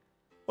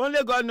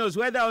 only God knows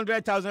whether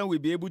 100,000 will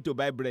be able to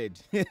buy bread.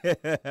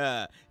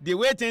 The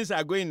way things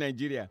are going in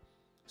Nigeria.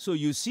 So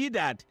you see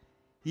that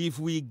if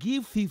we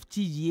give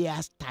 50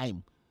 years'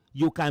 time,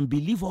 you can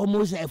believe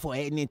almost for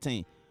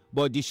anything.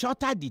 But the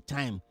shorter the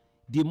time,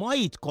 the more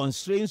it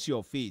constrains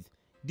your faith.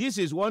 This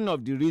is one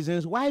of the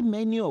reasons why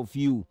many of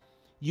you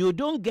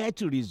don't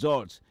get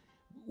results.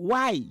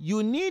 Why?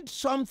 You need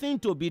something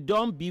to be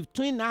done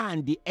between now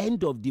and the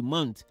end of the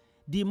month.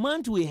 The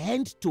month will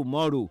end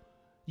tomorrow.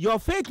 Your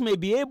faith may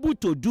be able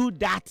to do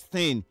that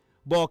thing,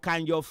 but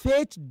can your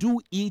faith do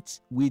it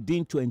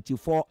within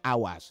 24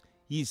 hours?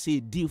 It's a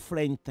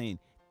different thing.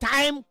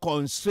 Time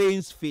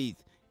constrains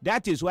faith.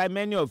 That is why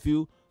many of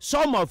you,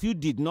 some of you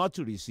did not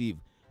receive.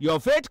 Your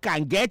faith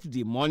can get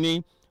the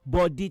money,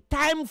 but the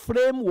time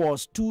frame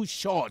was too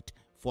short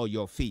for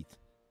your faith.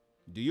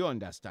 Do you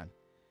understand?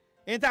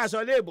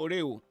 Intasole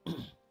ebore o.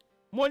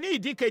 Mo ní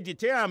ìdí kejì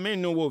tí àmì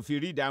inú wo fi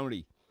rí dáhùn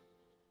rè.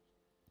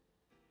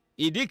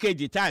 Ìdí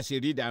kejì tá a ṣe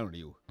rí dáhùn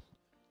rè o.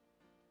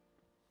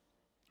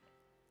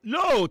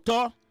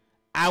 Lóòótọ́,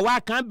 àwa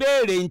kan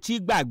béèrè ntí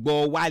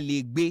gbàgbọ́ wa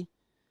lè gbé.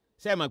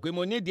 Ṣé mọ̀ pé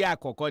mo ní ìdí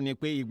àkọ́kọ́ ni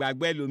pé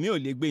ìgbàgbọ́ ẹlòmíì ò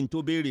lè gbé ní tó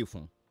béèrè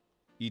fún.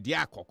 Ìdí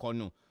àkọ́kọ́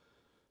nù.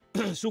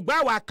 Ṣùgbọ́n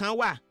àwa kan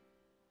wà.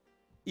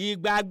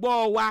 Ìgbàgbọ́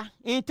wa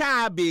ń tá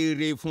a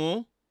béèrè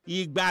fún.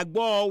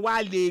 Ìgbàgbọ́ wa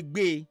lè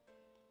gbé.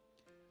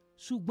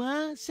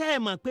 Ṣùgbọ́n ṣé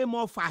mọ̀ pé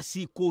mo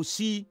fàsìkò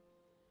sí.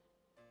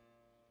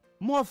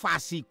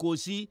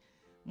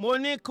 Mo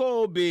ní kó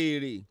o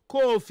béèrè kó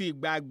o fi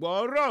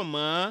ìgbàgbọ́ rọ̀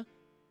mọ́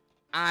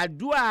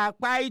àdúrà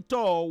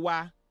Paito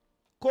Wa,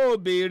 kó o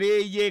béèrè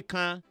iye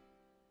kan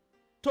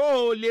tó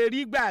o lè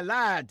rí gbà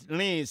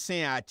láàrin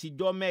ìsìn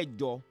àtijọ́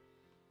mẹ́jọ.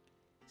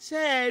 Ṣé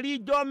ẹ rí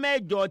jọ́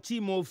mẹ́jọ tí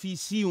mo fi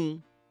sí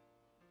un?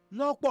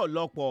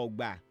 Lọ́pọ̀lọpọ̀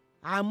ọgbà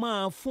a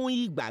máa fún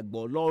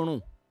ìgbàgbọ́ lọ́rùn.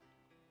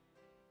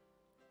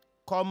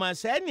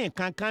 Kọ̀mọ̀sẹ́nì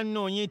kankan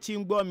nù yín tí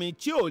ń gbọ́ mi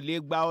tí ò lè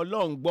gba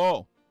Ọlọ́run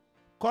gbọ́.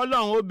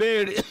 Kọ́lọ́run ó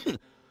béèrè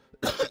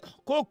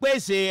kó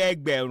pèsè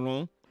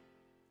 1,000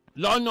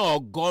 lọ́nà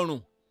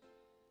 100.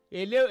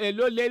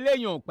 Èló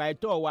leléyàn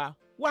Paito Wa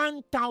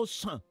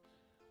 1,000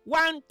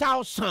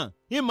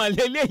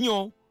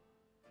 ìmọ̀lẹ́lẹ́yàn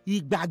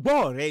ìgbàgbọ́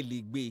rẹ lè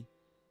gbé.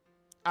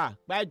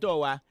 Paito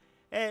Wa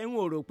ń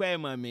rò pé ẹ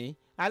mọ̀ mí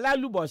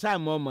alálùbọ́sà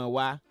mọ̀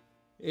wa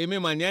èmi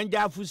mọ̀ ní ẹ̀ ń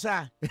já fúsà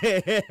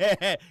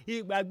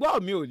ìgbàgbọ́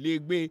mi ò lè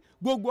gbé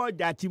gbogbo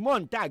ọjà tí mò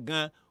ń tà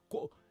gan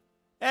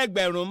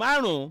ẹgbẹ̀rún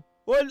 5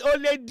 ó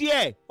lé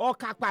díẹ̀ ó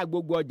kápá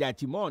gbogbo ọjà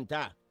tí mò ń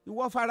tà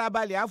ìwọ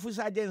farabalẹ̀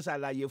afúsà jẹ́ ń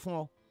ṣàlàyé fún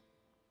ọ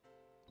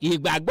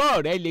ìgbàgbọ́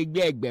rẹ lè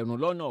gbé ẹgbẹ̀rún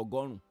lọ́nà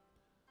 100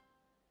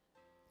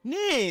 ní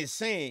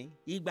ìsìn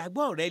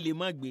ìgbàgbọ́ rẹ lè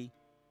má gbé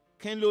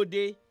kí ló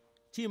dé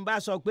tí n bá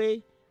sọ pé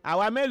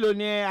àwa mélòó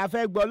ni a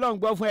fẹ́ gbọ́ Ọlọ́run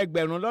gbọ́ fún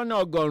ẹgbẹ̀rún lọ́nà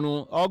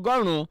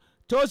 100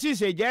 tó sì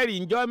ṣèjẹ́rìí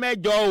ńjọ́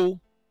 7 o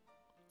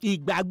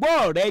ìgbàgbọ́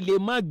rẹ lè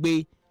má gbé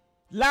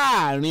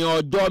láàrin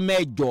ọjọ́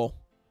 7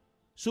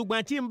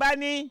 ṣùgbọ́n tí n bá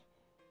ní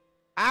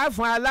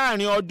àáfún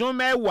aláàrin ọdún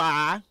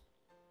 10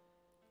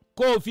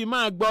 kó o fi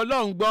máa gbọ́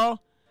Ọlọ́run gbọ́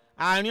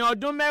àárín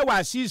ọdún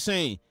 10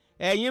 sísìn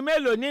ẹ̀yin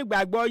mélòó ní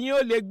ìgbàgbọ́ yín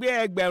ó lè gbé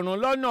ẹgbẹ̀rún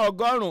lọ́nà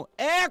 100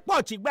 ẹ pọ̀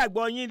tí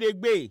gbàgbọ́ yín lè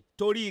gbé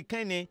torí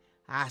kẹ́ni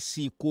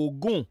àsìkò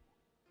gùn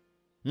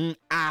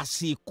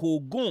àsìkò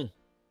gùn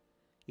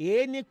èé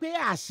ni pé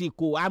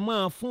àsìkò a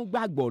máa fún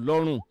gbàgbọ́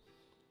lọ́rùn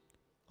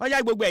ọjà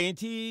gbogbo ẹ̀yin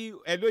tí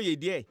ẹ lóye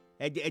díẹ̀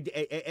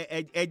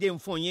ẹ jẹ́ ń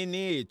fún yín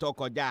ní ètò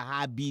kọjá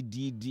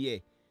abidi díẹ̀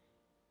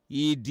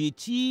ìdí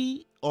tí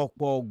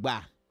ọ̀pọ̀ gbà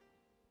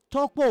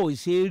tọ́pọ̀ ò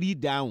ṣe rí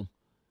dáhùn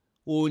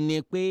ò ní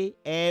pé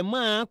ẹ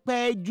máa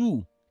pẹ́ jù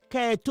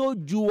kẹ́ ẹ tó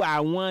ju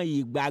àwọn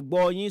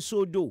ìgbàgbọ́ yín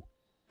sódò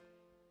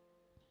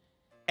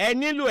ẹ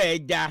nílò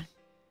ẹja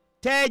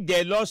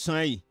tẹ́ẹ̀jẹ̀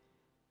lọ́sàn-án yìí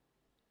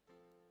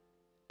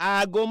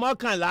aago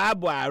 11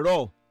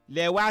 àárọ̀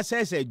lẹ wá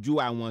ṣẹ̀ṣẹ̀ ju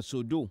àwọn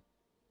sódò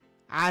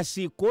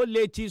àsìkò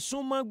lè ti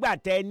súnmọ́ gbà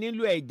tẹ́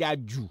nílò ẹja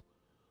jù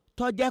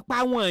tọ́jẹ́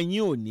páwọn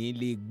yín ò ní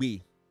lè gbé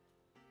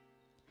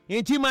ní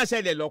tí máa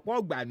ṣẹlẹ̀ lọ́pọ̀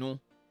gbànú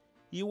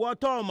ìwọ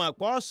tó ọmọ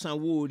pọ̀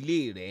sanwó ilé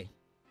rẹ̀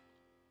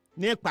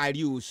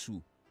níparí oṣù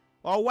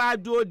ọwọ́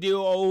àdóde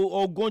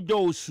 20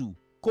 oṣù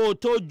kó o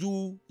tó ju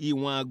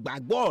ìwọ̀n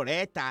gbàgbọ́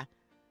rẹ̀ ta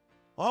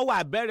ọ wà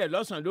bẹ̀rẹ̀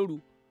lọ́sàn-án lóru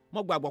mo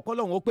gbàgbọ́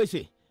k'Ọlọ́run ó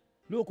pèsè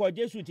lórúkọ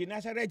Jésù ti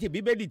Násárẹ́tì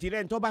bíbélì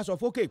tirẹ̀ ń tó bá sọ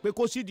fókè pé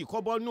kó sídìí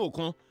kọ́bọ́ nù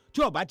kan tí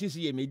ó bá ti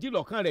ṣiyèméjì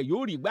lọ́kàn rẹ̀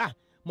yóò rí gbà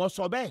mo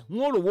sọ bẹ́ẹ̀ n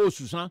ó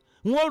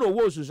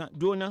rówó oṣù san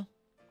dóná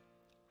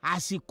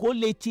àsìkò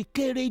lè ti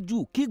kéré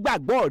jù kí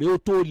gbàgbọ́ rẹ̀ ó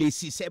tó lè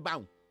ṣiṣẹ́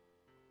báwọn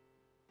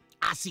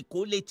àsìkò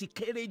lè ti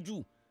kéré jù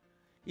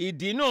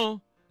ìdí náà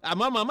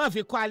àmọ́ màmá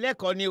fi kọ́ alẹ́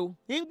kọ́ ni o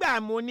nígbà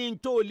mo ní n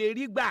tó lè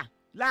rí gbà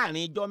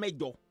láàrin ijọ́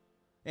 7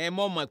 ẹ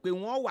mọ̀ pé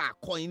wọ́n wà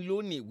kọ́ yín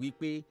lónìí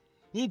wípé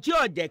ní tí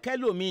ọ̀jẹ̀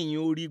kẹlòmíì yín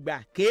ó rí gbà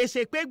kìí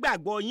ṣe pé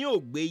gbàgbọ́ yín ò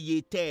gbéye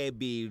tẹ́ ẹ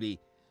béèrè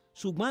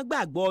ṣùgbọ́n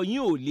gbàgbọ́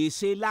yín ò lè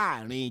ṣe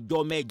láàrin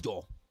ijọ́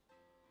 7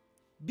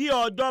 bí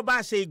ọjọ́ bá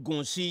ṣe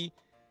gùn sí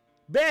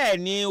bẹ́ẹ̀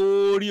ni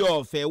oore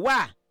ọ̀fẹ́ wà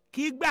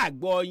kí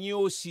gbàgbọ́ yín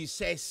ó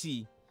ṣiṣẹ́ sí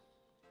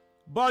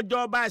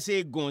bọ́jọ́ bá ṣe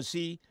gùn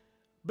sí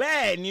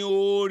bẹ́ẹ̀ ni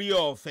oore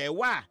ọ̀fẹ́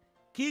wà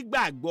kí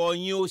gbàgbọ́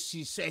yín ó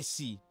ṣiṣẹ́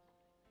sí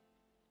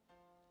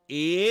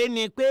èé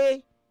ni pé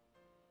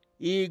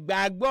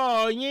ìgbàgbọ́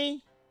yín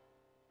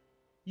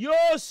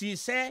yóò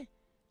ṣiṣẹ́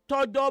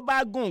tọ́jọ́ bá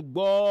gùn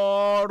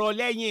gbọ́ọ̀rọ̀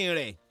lẹ́yìn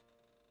rẹ̀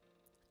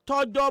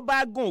tọ́jọ́ bá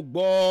gùn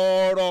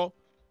gbọ́ọ̀rọ̀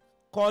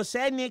kò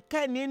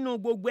sẹ́nikẹ́ni nínú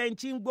gbogbo ẹni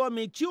tí ń gbọ́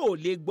mi tí ò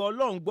lè gbọ́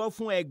Ọlọ́run gbọ́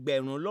fún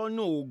ẹgbẹ̀rún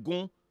lọ́nà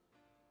 20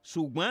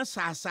 ṣùgbọ́n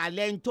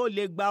ṣàṣàlẹ̀ ń tó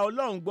lè gba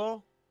Ọlọ́run gbọ́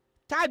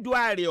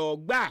tádùá rẹ̀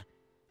ọ̀gbà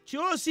tí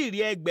ó sì rí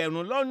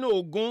ẹgbẹ̀rún lọ́nà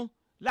 20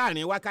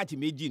 láàrin wákàtí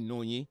 2 nù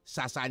yín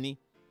ṣàṣà ni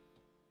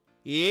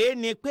èé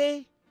ni pé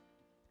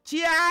tí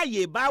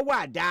ààyè bá wà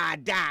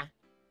dáadáa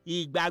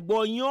ìgbàgbọ́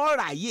yín ó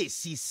ráyè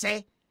ṣiṣẹ́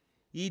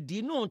ìdí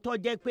náà tó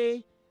jẹ́ pé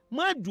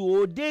mọ́dù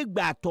òde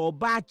ìgbà tó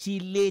bá ti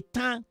le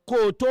tán kó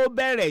o tó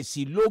bẹ̀rẹ̀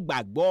sí ló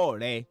gbàgbọ́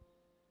rẹ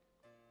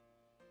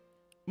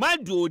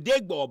mọ́dù òde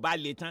ìgbà ọba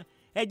le tán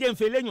ẹ jẹ́ ń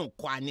fi eléyàn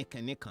kọ́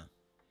anìkànnìkan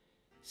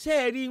ṣé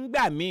ẹ rí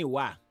ngbà míì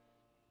wà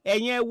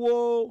ẹ̀yin ẹ wo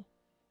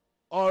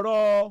ọ̀rọ̀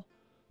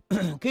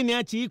kí ni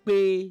a ti pè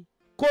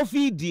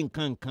kófíìdì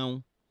nkankan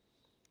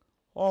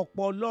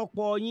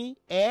ọ̀pọ̀lọpọ̀ yín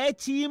ẹ̀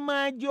tí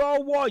máa jọ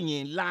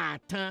wọ̀nyìn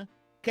láàtán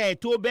kẹ́ ẹ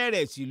tó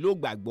bẹ̀rẹ̀ sí ló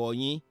gbàgbọ́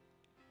yín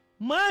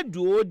má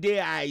dúró de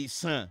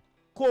àìsàn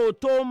kó o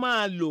tó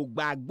máa lò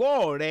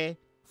gbàgbọ́ rẹ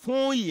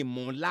fún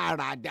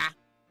ìmúláradá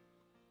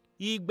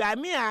ìgbà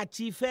míì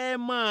àti fẹ́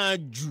máa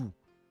jù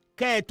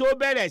kẹ́ ẹ tó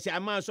bẹ̀rẹ̀ sí a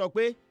máa sọ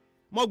pé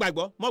mo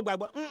gbàgbọ́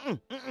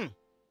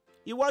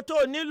ìwọ tó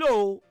nílò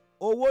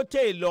owó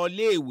tè lọ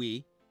léèwé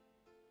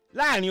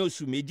láàrin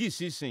oṣù 2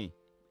 sísìn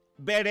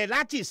bẹ̀rẹ̀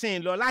láti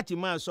sìn lọ láti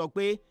máa sọ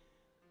pé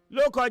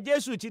lórúkọ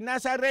Jésù ti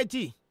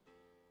Násárẹ́tì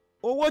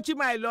owó tí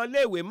màá lọ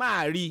léèwé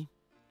máa rí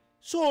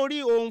sórí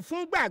òun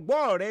fún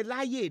gbàgbọ́ rẹ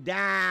láyè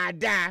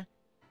dáadáa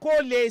kó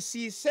lè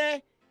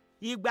ṣiṣẹ́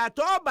ìgbà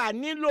tó bá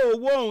nílò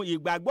owó òun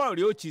ìgbàgbọ́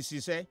rẹ ó ti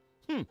ṣiṣẹ́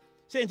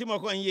ṣé n tí mo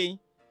kọ́ ń yé yín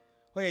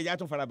ó yẹ ìyá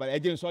tún farabalẹ̀ ẹ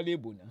jẹ́ n sọ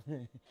léèbò náà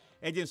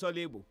ẹ jẹ́ n sọ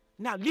léèbò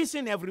now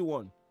listen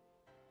everyone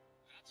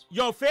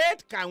your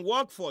faith can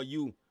work for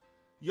you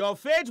your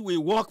faith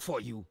will work for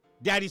you.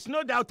 There is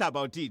no doubt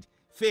about it.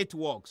 Faith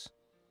works.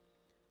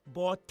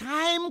 But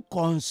time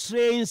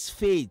constrains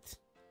faith.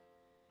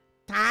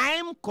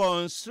 Time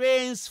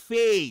constrains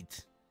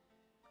faith.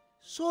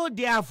 So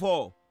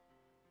therefore,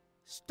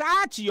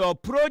 start your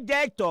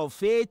project of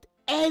faith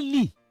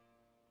early.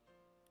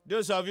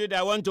 Those of you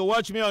that want to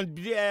watch me on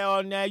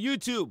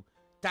YouTube,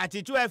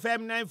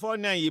 32FM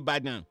 949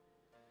 Ibadan.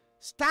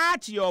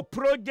 Start your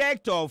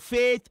project of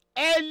faith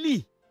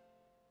early.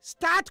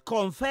 Start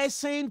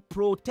confessing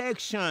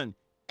protection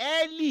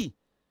early.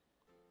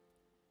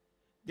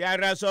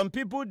 There are some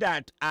people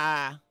that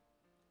are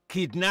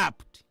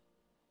kidnapped.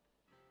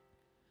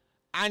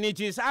 And it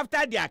is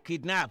after they are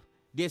kidnapped,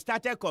 they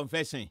started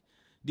confessing.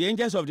 The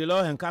angels of the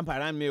Lord encamp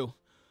around me.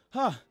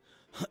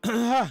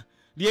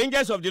 The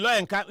angels of the Lord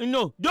encamp.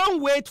 No,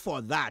 don't wait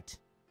for that.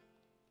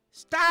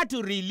 Start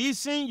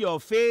releasing your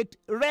faith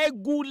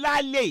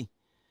regularly.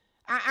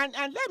 And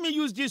let me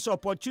use this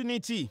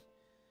opportunity.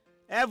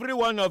 Every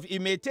one of it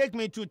may take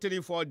me 2, 3,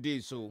 4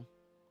 days. So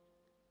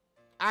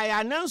I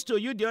announced to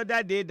you the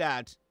other day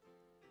that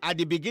at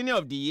the beginning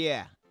of the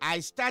year, I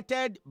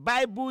started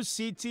Bible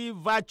City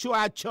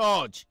Virtual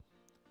Church.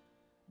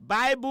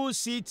 Bible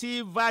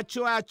City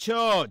Virtual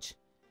Church.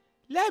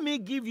 Let me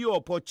give you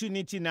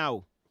opportunity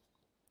now.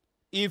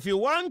 If you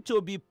want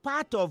to be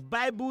part of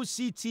Bible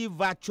City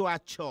Virtual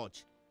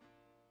Church,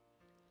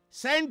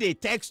 send a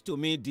text to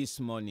me this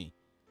morning.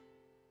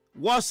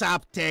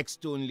 WhatsApp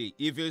text only.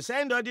 If you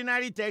send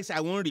ordinary text,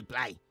 I won't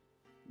reply.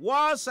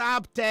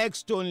 WhatsApp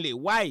text only.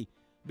 Why?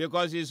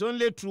 Because it's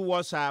only through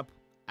WhatsApp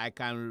I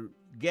can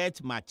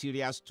get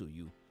materials to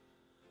you.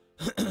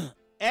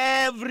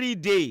 Every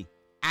day,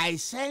 I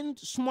send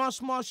small,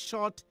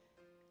 short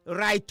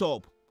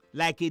write-up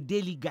like a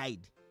daily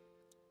guide.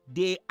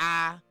 They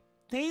are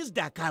things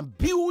that can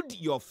build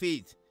your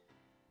faith.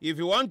 If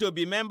you want to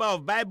be member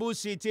of Bible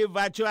City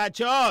Virtual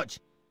Church,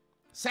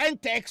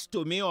 send text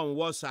to me on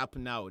WhatsApp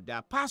now.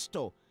 That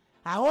pastor,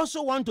 I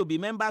also want to be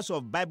members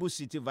of Bible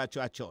City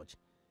Virtual Church.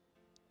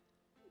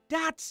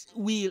 That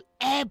will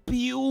help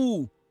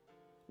you.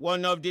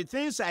 One of the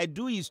things I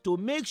do is to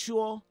make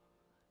sure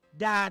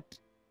that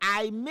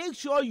I make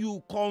sure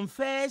you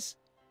confess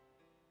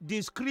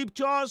the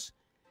scriptures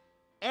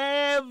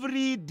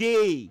every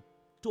day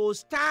to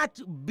start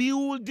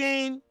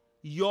building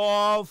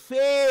your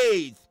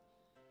faith.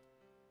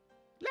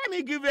 Let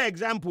me give you an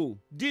example.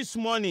 This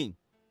morning,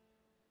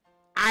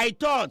 I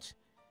thought,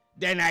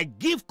 then I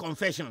give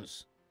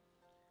confessions.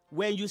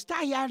 When you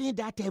start hearing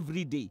that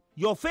every day,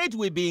 your faith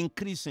will be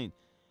increasing.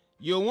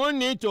 You won't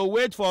need to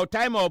wait for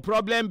time or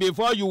problem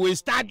before you will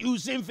start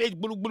using faith.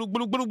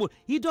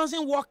 It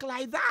doesn't work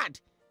like that.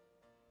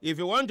 If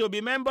you want to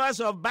be members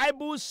of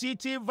Bible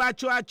City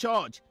Virtual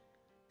Church,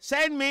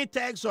 send me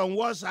text on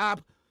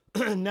WhatsApp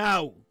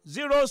now.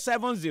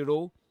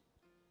 070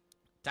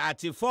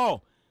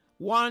 34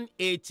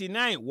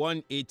 189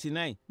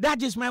 189.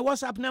 That is my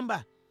WhatsApp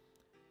number.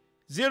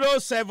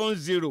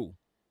 070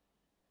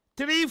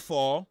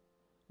 34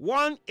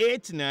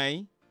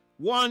 189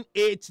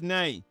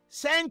 189.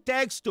 Send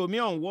text to me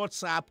on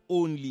WhatsApp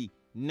only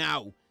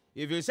now.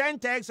 If you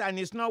send text and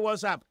it's not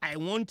WhatsApp, I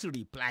won't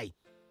reply.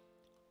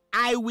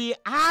 I will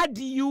add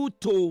you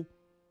to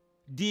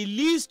the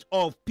list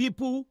of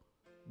people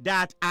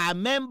that are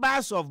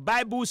members of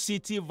Bible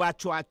City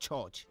Virtual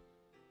Church.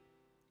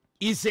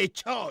 It's a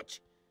church.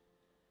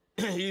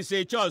 It's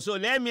a church. So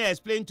let me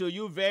explain to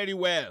you very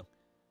well.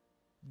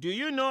 Do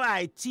you know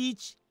I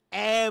teach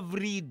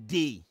every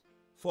day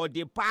for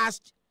the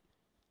past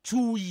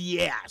 2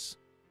 years?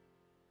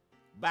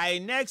 By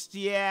next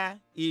year,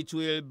 it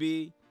will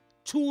be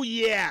 2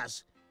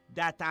 years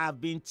that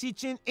I've been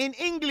teaching in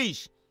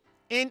English.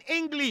 In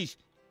English,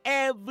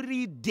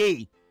 every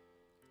day,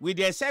 with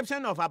the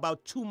exception of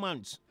about 2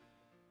 months.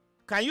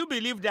 Can you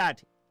believe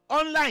that?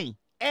 Online,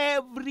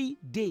 every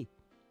day.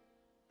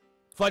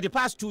 For the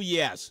past 2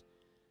 years.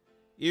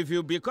 If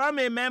you become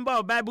a member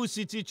of Bible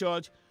City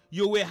Church,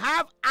 you will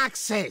have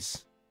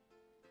access.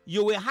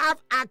 You will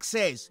have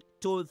access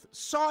to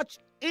such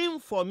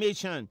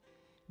information.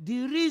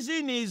 The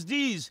reason is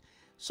this: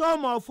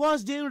 some of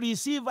us didn't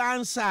receive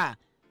answer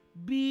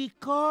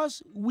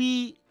because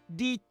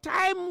the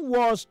time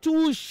was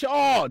too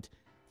short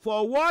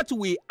for what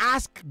we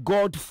ask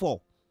God for.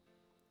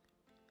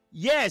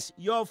 Yes,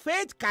 your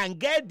faith can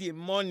get the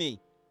money,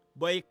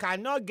 but it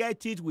cannot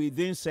get it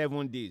within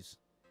 7 days.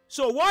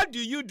 So what do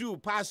you do,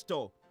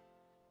 Pastor?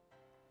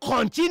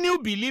 Continue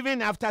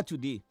believing after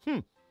today.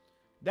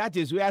 That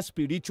is where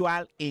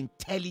spiritual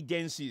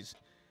intelligence is.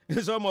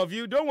 Some of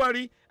you, don't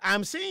worry,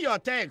 I'm seeing your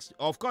text.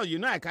 Of course, you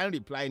know I can't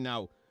reply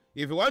now.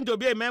 If you want to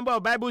be a member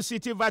of Bible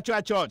City Virtual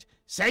Church,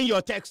 send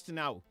your text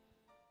now.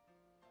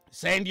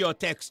 Send your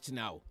text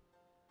now.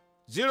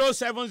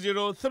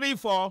 070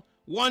 34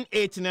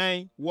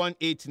 189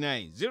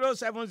 189.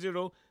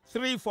 070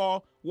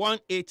 34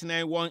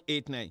 189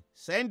 189.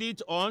 Send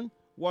it on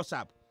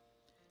WhatsApp.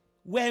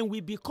 When we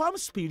become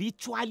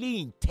spiritually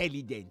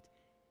intelligent,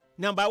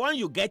 number one,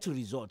 you get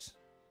results.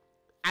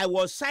 I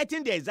was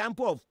citing the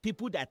example of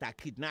people that are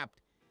kidnapped.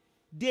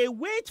 They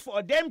wait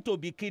for them to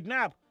be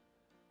kidnapped.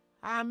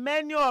 And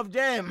many of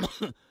them,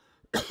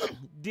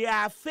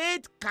 their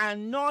faith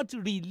cannot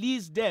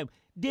release them.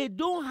 They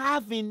don't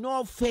have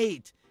enough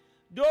faith.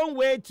 Don't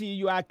wait till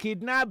you are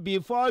kidnapped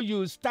before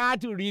you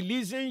start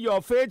releasing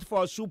your faith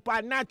for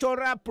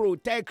supernatural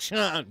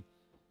protection.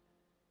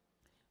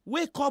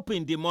 Wake up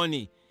in the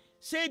morning.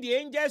 Say the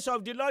angels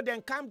of the Lord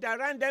encamped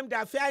around them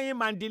that fear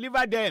him and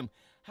deliver them.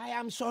 I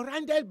am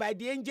surrounded by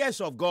the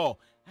angels of God.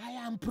 I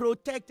am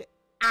protected.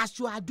 As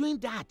you are doing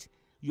that,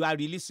 you are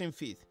releasing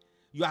faith.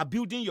 You are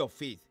building your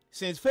faith.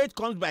 Since faith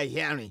comes by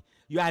hearing,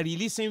 you are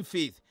releasing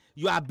faith.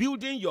 You are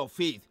building your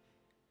faith.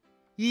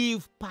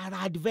 If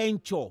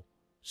peradventure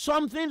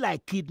something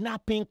like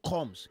kidnapping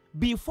comes,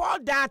 before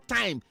that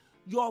time,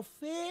 your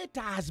faith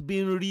has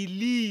been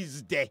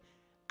released,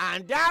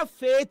 and that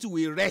faith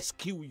will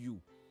rescue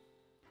you.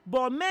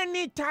 But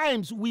many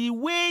times we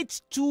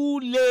wait too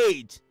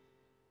late.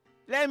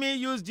 Let me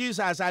use this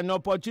as an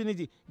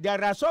opportunity.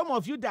 There are some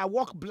of you that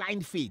walk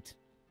blind faith.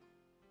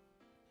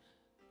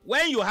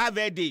 When you have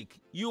headache,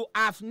 you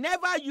have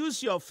never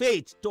used your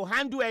faith to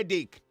handle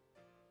headache.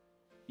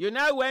 You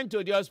now went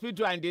to the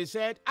hospital and they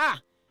said,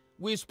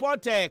 we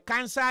spot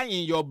cancer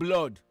in your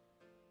blood.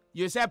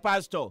 You said,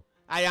 Pastor,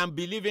 I am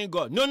believing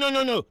God. No.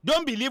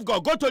 Don't believe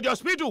God. Go to the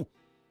hospital.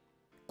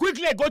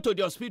 Quickly go to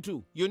the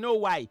hospital. You know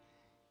why?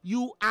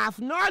 You have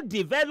not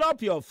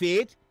developed your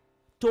faith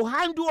to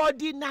handle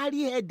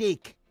ordinary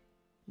headache.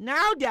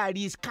 Now there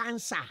is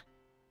cancer.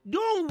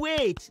 Don't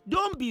wait.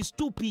 Don't be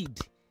stupid.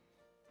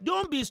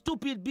 Don't be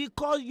stupid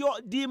because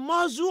the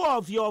muscle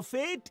of your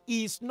faith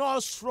is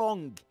not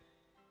strong.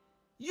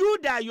 You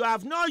that you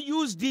have not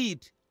used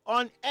it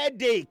on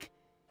headache,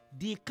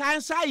 the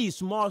cancer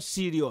is more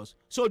serious.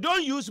 So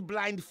don't use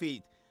blind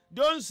faith.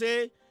 Don't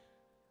say,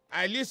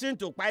 I listen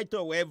to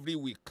Paito Wa every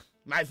week.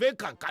 My faith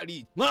can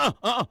carry it.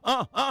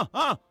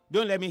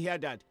 Don't let me hear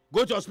that.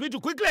 Go to hospital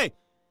quickly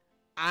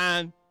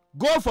and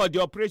go for the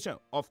operation.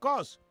 Of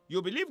course,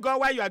 you believe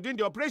God while you are doing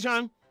the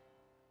operation,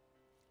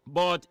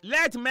 but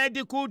let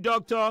medical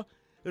doctor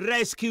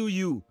rescue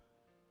you.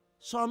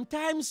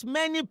 Sometimes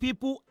many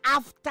people,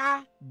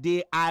 after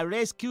they are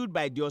rescued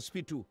by the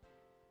hospital,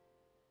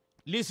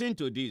 listen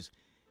to this,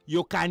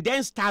 you can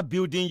then start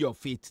building your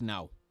faith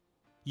now.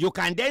 You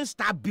can then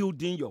start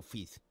building your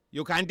faith.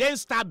 You can then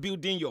start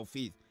building your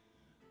faith.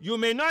 You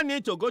may not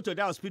need to go to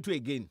the hospital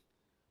again,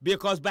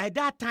 because by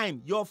that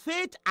time, your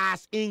faith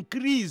has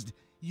increased.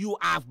 You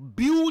have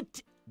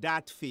built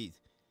that faith.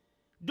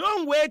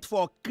 Don't wait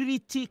for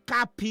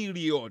critical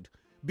period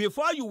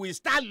before you will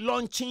start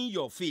launching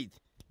your faith.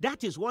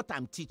 That is what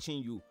I'm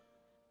teaching you.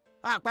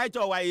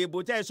 Paito Wa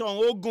ebo te so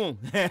ogun.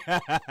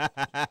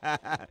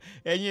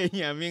 Ẹ̀yin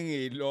èyàn mi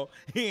ń lọ.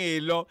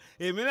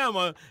 Èmi náà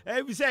mọ̀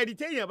ẹ ṣe rí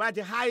téèyàn bá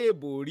ti há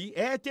ebo rí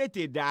ẹ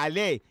tètè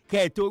dálẹ̀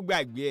kẹ́ tó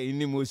gbàgbé ẹ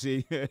ni mo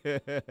ṣe.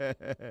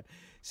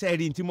 Ṣe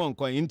rí ntí mo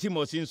nǹkan yìí ntí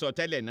mo sì ń sọ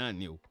tẹ́lẹ̀ náà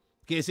ni o.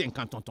 Kì í ṣe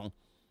nǹkan tuntun.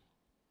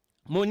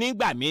 Mo ní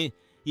gbà mí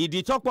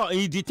ìdí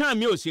tán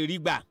mi ò ṣe rí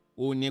gbà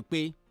ò ní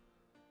pé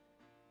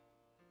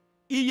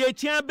iye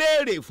tí wọ́n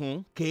béèrè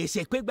fún kì í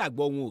ṣe pé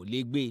gbàgbọ́ wọn ò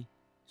lè gbé,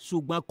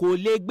 ṣùgbọ́n kò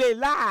lè gbé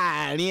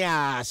láàrin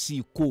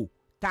àsìkò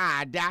tá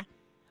a dá.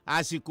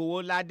 Àsìkò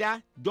wo la dá?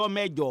 Jọ́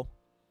mẹ́jọ.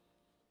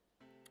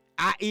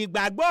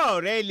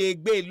 Ìgbàgbọ́ rẹ lè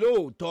gbé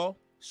lóòótọ́,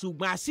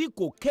 ṣùgbọ́n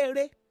àsìkò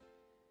kéré.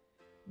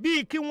 Bíi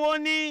kí wọ́n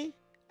ní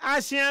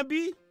aṣíyan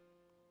bí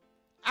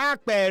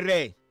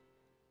apẹ̀rẹ̀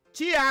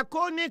tí a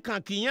kó nìkan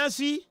kìyàn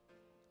sí,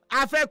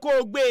 a fẹ́ kó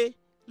o gbé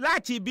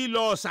láti bí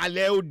lọ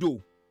ṣàlẹ̀ odò.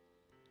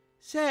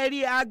 Ṣé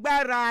rí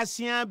agbára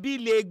aṣíyan bí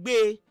lè gbé,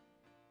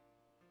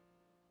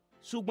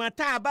 ṣùgbọ́n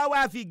tá a bá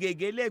wá fi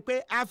gègé lé pé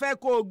a fẹ́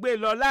kó o gbé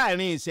lọ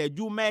láàrin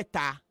ìṣẹ́jú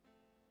mẹ́ta,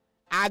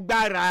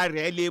 agbára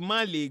rẹ̀ lè má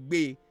lè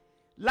gbé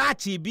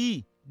láti bí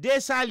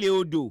désàlẹ̀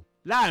odò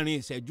láàrin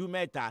ìṣẹ́jú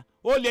mẹ́ta.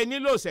 Ó lè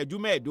nílò ìṣẹ́jú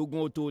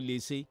mẹ́ẹ̀ẹ́dógún ó tó lè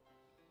ṣe.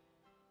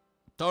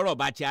 Tọ́rọ̀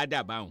bá ti á dà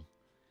báhùn,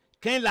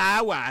 kí là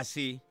á wà á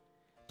ṣe?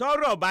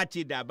 Tọ́rọ̀ bá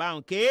ti dà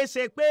báhùn, kìí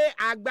ṣe pé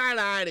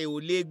agbára rẹ̀ ò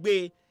lè gbé,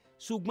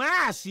 ṣùgbọ́n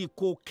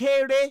àsìkò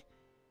kéré.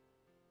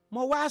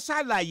 Mo wá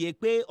ṣàlàyé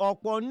pé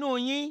ọ̀pọ̀ nù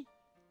yín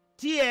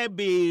tí ẹ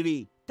béèrè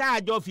tá a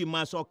jọ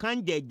fìmọ̀ ṣọ̀kan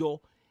jẹ̀jọ,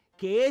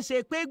 kìí ṣe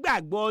pé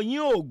gbàgbọ́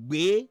yín ò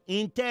gbé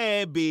ń tẹ́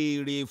ẹ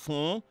béèrè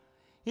fún.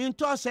 Ń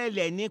tó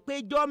ṣẹlẹ̀ ni pé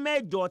jọ́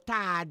mẹ́jọ tá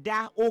a dá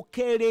ó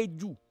kéré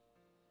jù.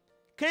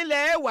 Kí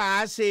lẹ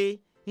wàá ṣe?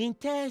 Ń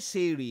tẹ́ ẹ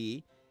ṣe rèé.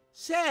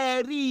 Ṣé ẹ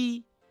rí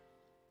i?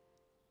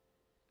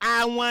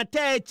 Àwọn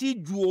tẹ́ ẹ ti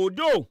jù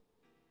òdò,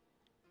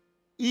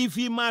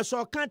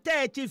 ìfìmọ̀ṣọ̀kan tẹ́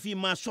ẹ ti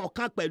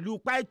fìmọ̀ṣọ̀kan pẹ̀lú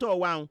Paito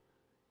Wa,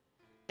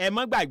 ẹ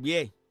mọ́ gbàgbé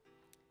ẹ̀.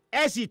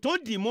 Ẹ sì tún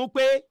dì mú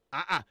pé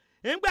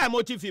nígbà mo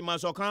ti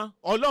fìmọ̀ṣọ̀kan,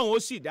 Ọlọ́run ó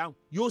sì dáhùn,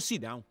 yóò sì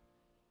dáhùn.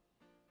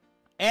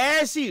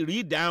 Ẹ sì rí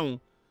dáhùn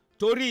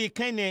torí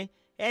kẹ́ni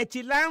ẹ ti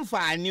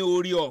láǹfààní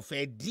orí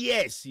ọ̀fẹ́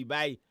díẹ̀ sí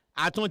báyìí,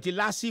 àtún ti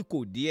lásìkò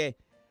díẹ̀.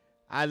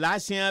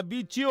 Àlàsíyan bí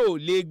tí ò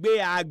lè gbé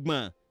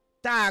agbọ̀n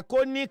tá a kó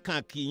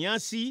nìkan kìyàn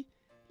sí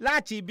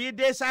láti bí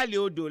désàlẹ̀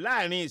odò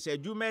láàrin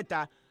ìṣẹ́jú mẹ́ta,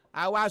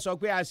 àwa sọ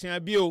pé àsíyan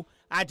bí o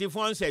àti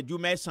fún ìṣẹ́jú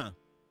mẹ́sàn-án.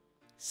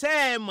 Ṣé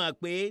ẹ mọ̀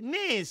pé ní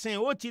ìsìn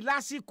ó ti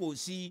lásìkò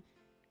sí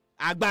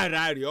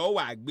agbára rẹ̀ ó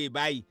wà gbé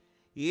báyìí?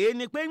 Èyí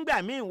ni pé ńgbà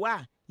míì wà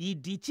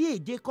ìdí tí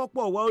èjé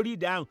kọ́pọ̀ wa ó rí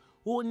dáhùn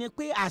ó ní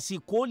pé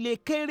àsìkò lè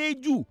kéré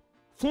jù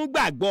fún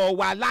gbàgbọ́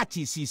wa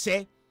láti ṣiṣẹ́.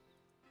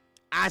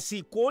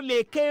 Àsìkò lè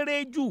kéré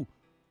jù.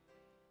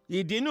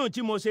 Ìdí nù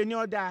tí mo ṣe ní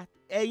ọ̀dà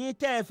ẹ̀yin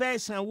tẹ́ ẹ fẹ́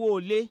sanwó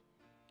ilé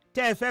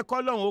tẹ́ ẹ fẹ́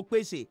k'Ọlọ́run ó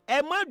pèsè ẹ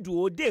má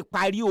dúró dé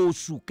parí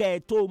oṣù kẹ́ ẹ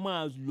tó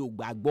máa lò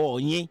gbàgbọ́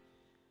yín.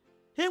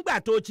 Nígbà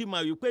tó ti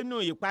mọ̀ wípé nù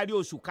ìparí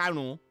oṣù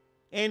karùn-ún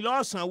ń lọ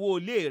sanwó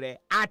ilé rẹ̀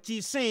àti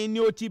sìn ni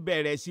ó ti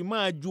bẹ̀rẹ̀ sí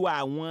máa ju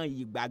àwọn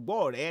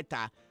ìgbàgbọ́ rẹ̀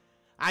ta.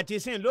 Àti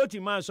sìn ló ti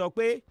máa sọ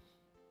pé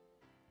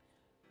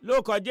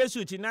lórúkọ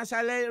Jésù ti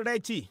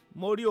Násárẹ́tì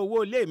mo rí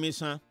owó ilé mi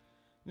san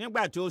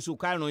nígbà tí oṣù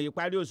karùn-ún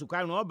ìparí oṣù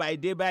karùn-ún ó bá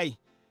dé báyìí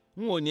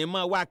n ò ní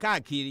máa wá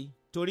káàkiri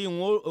torí n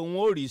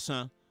ó rí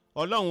san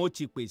Ọlọ́run ó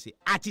ti pèsè.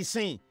 Àti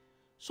sìn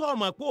sọ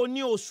mọ̀ pé o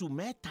ní oṣù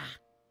mẹ́ta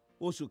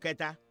oṣù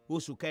kẹta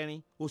oṣù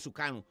kẹrin oṣù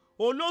karùn-ún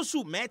olóṣù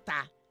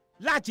mẹ́ta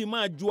láti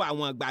máa ju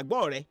àwọn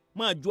ìgbàgbọ́ rẹ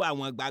máa ju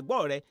àwọn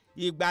ìgbàgbọ́ rẹ.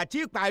 Ìgbà tí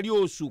ìparí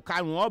oṣù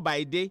karùn-ún ó bá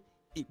dé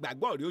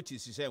ìgbàgbọ́ rẹ ó ti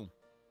ṣiṣẹ́ hùn.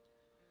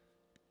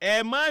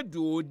 Ẹ má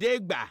dúró dé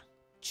gbà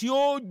tí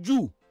ó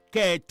jù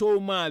kẹ́ ẹ tó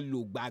máa lò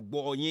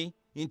gbàgbọ́ yín.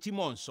 Ní tí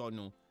mò ń sọ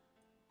nù.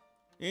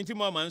 Ní tí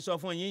mo máa ń sọ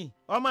fún yín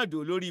ọmọdé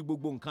lórí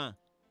gbogbo nǹkan.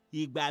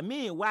 Ìgbà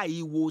míì wà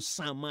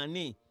ìwòsàn mọ́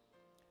ni.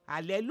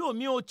 Àlẹ́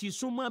lómi ó ti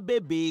súnmọ́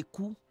bèbè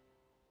ikú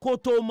kó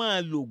tó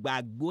máa lò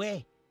gbàgbọ́ ẹ̀.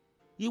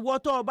 Ìwọ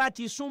tó o bá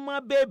ti súnmọ́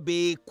bèbè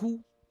ikú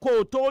kó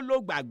o tó lò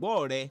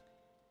gbàgbọ́ rẹ.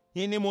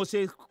 Ni mo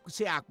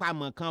ṣe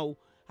àpamọ̀ kan o.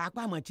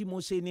 Àpamọ̀ tí mo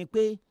ṣe ni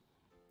pé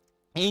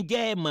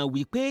ǹjẹ́ ẹ mọ̀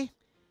wípé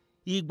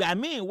ìgbà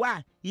míì wà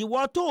ìwọ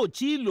tó ò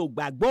tí ì lò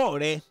gbàgbọ́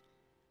rẹ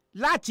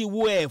láti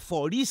wo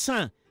ẹ̀fọ́rí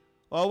sàn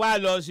ó wá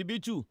lọ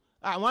síbítù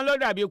àwọn ló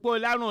dàbí pé ó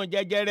lárùn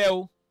jẹjẹrẹ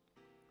o.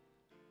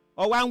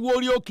 Ó wá ń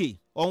wórí òkè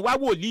òun wá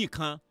wòlíì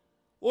kan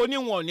ó ní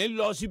wọn ò ní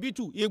lọ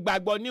síbítù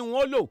ìgbàgbọ́ ni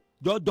wọ́n lò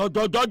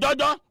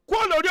jọjọjọjọjọ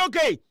kúrò lórí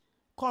òkè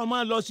kọ́ ọ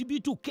máa lọ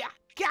síbítù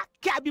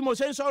kíá bí mo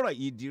ṣe ń sọ̀rọ̀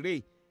ìdírè.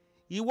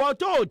 Ìwọ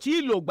tó ò tí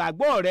ì lò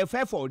gbàgbọ́ rẹ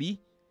fẹ́ fọ̀rí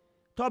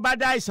tó bá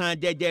dá àìsàn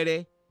jẹjẹrẹ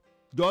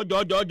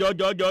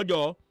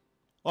jọjọjọjọjọjọ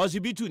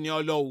ọsibítù ni ọ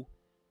lọ o.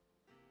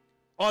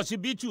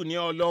 Ọsibítù ni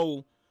ọ lọ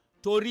o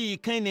torí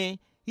kíni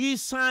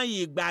ìsàn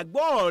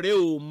ìgbàgbọ́ rẹ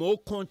ò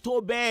mókun tó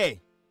bẹ́ẹ̀.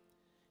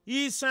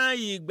 Ìsàn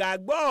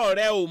ìgbàgbọ́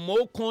rẹ ò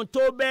mókun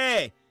tó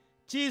bẹ́ẹ̀.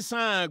 Tí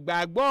ìsàn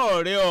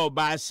ìgbàgbọ́ rẹ ò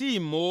bá sì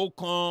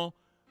mókun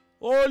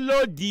ó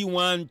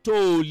lòdìwọ̀n tó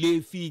lè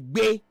fi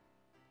gbé.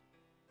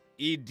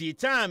 Ìdí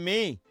tàmí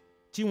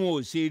tí wọn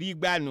ò ṣe rí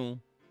gbànú.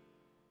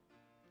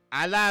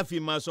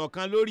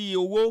 Aláfìmọ̀ṣọ̀kan lórí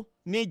owó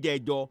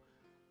níjẹ̀jọ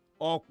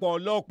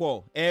ọ̀pọ̀lọpọ̀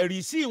ẹ̀rí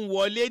sì ń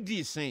wọlé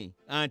dìsìn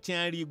àti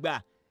ń rí gbà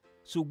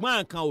ṣùgbọ́n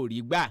nǹkan ò rí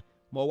gbà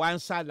mo wá ń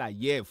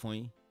ṣàlàyé ẹ̀ fún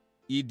yín.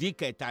 Ìdí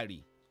kẹta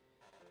rèé.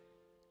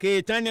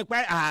 Kèétán nípa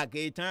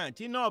kèétán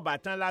tí náà bá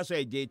tán lásọ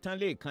ẹ̀jẹ̀ tán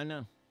lè kan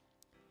náà.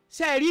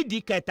 Ṣé ẹ rí ìdí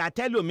kẹta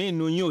tẹ́lòmíì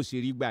nínú yín ò sì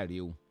rí gbà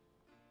rèé o.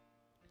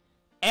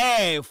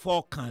 Ẹ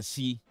fọkàn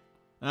sí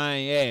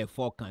ẹ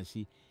fọkàn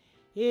sí.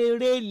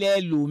 Eré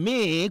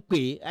lẹlòmíì pé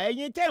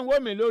ẹ̀yin tẹ́ ń wò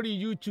mí lórí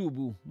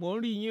YouTube mò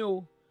ń rí yín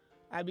o.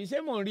 Àbí ṣé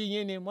mò ń rí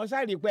yín ni mo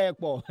sáré pé ẹ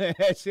pọ̀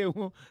ẹ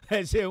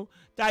ṣeun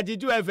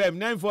 32 FM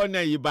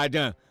 949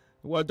 Ìbàdàn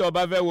wọ́n tó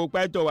bá fẹ́ wo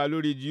Paito Wa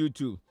lórí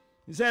YouTube.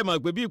 Ṣé mọ̀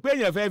pé bíi pé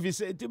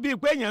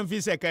èèyàn fi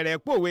ṣẹ̀kẹ̀rẹ̀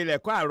pòwe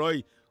lẹ́kọ́ àárọ̀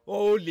yìí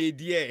ó lè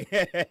díẹ̀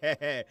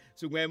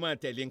ṣùgbọ́n ẹ máa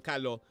tẹ̀lé ń ká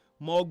lọ.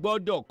 Mo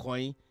gbọ́dọ̀ kàn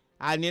yín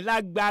àní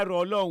lágbára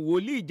Ọlọ́run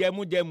wòlíì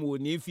jẹmújẹmú ò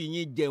ní fi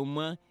yín jẹun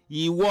mọ́.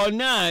 Ìwọ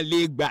náà lè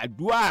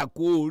gbàdúrà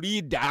kó rí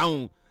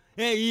ìdáhùn.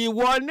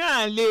 Ìwọ náà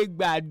lè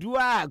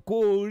gbàdúrà kó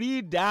rí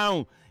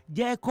ìdáhùn.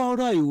 Jẹ́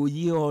kọ́rọ̀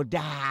ìwòye ọ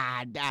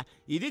dáadáa.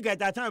 Ìdí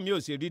kẹta tán mi ò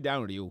sì rí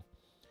ìdáhùn rèé o.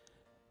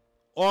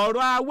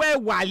 Ọ̀rọ̀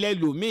awẹ́wà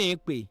lẹlòmíì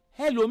pé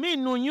ẹlòmíì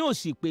nu yín ò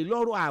sì pé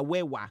lọ́rọ̀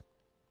awẹ́wà.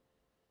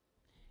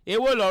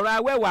 Èwo lọ̀rọ̀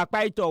awẹ́wà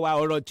Paito Wa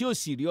ọ̀rọ̀ tí ò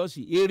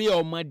síríọ́sì eré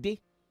ọmọdé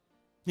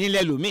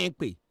nílẹ̀ lòmíì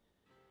pé.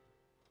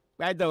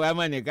 Paito Wa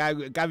mọ̀ ní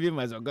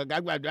káfíìmọ̀sọ̀kan ká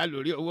gbàdúrà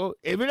lórí owó.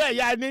 Èmi náà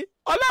yá ní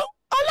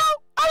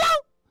ọlọ́run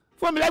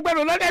fún mi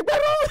lẹ́gbẹ̀rún lọ́dẹ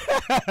ẹgbẹ̀rún.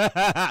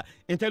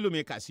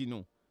 Ìtẹ́lómi kà sínú.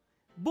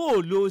 Bó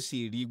o ló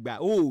sì rí gbà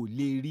ó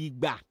lè rí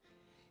gbà.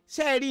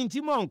 Ṣé ẹ rí ní tí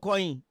mò ń kọ́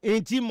yín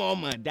ní tí mo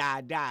mọ̀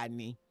dáadáa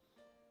ni.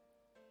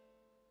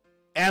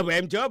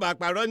 Ẹ̀wẹ̀ tí ọba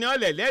parọ́ ní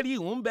ọ̀lẹ̀ lẹ́rìí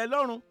ìhùn bẹ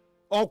lọ́rùn.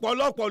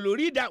 Ọ̀pọ̀lọpọ̀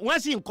lórí ìdá wọ́n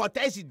sì ń kọ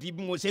tẹ́sì di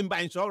bí mo ṣe ń bá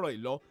ń sọ̀rọ̀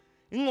ìlọ.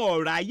 Ń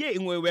ọ̀rọ̀ ayé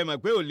ìwọ̀n ìwẹ̀ mọ̀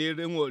pé ò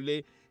lè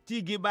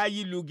tígi bá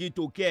yí lugi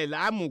tòkè ẹ̀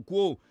láàmùkú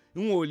ò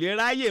ń ò lè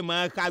ráyè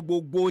máa ka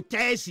gbogbo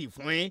tẹ́sì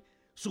fún yín.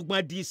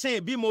 Ṣùgbọ́n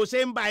dìísìn bí mo ṣe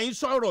ń bá yín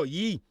sọ̀rọ̀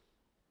yìí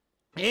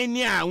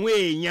ẹni àwọn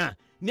èèyàn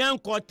ní à ń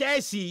kọ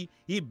tẹ́sì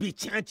ibi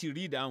tí wọ́n ti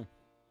rí ìdáhùn.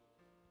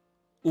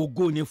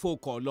 Ògo ni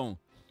fókọ̀ Ọlọ́run.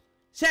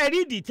 Ṣé rí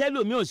ìdí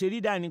tẹ́lòmí ò ṣe rí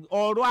dání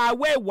ọ̀rọ̀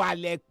awẹ́wà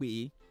lẹ pé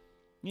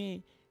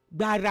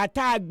gbàrà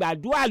tá a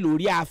gbàdúrà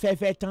lórí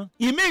afẹ́fẹ́ tán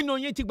ìmí inú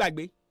yín ti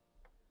gbàgbé.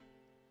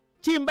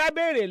 Tí n bá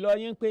béèrè lọ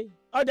yín pé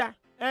ọ̀dà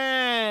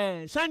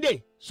Sunday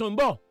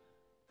sùnbọ̀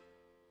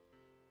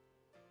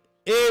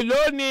èló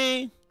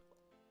ni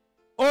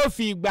ó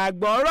fi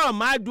gbàgbọ́ rọ̀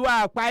má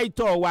dúà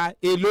Paito Wa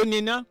èló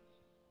ni ná.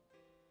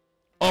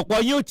 Ọ̀pọ̀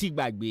yóò ti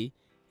gbàgbé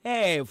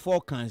ẹ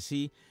fọkàn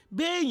sí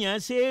béèyàn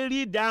ṣe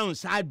rí dáhùn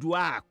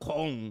sádùá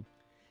kọ́hún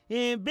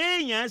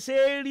béèyàn ṣe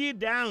rí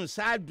dáhùn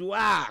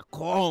sádùá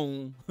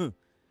kọ́hún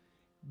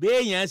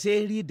béèyàn ṣe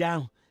rí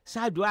dáhùn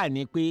sádùá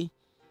ni pé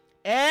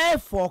ẹ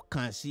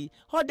fọkàn sí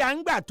ọ̀dà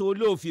ńgbà tó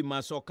ló fi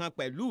mọ̀ ṣọ̀kan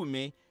pẹ̀lú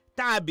mi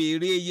tá a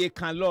béèrè iye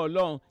kan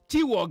lọ́ọ̀lọ́run tí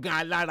wọ́n gan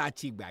alára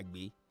ti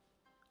gbàgbé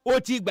ó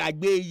ti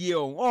gbàgbé iye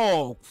ọ̀hún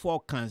ọ̀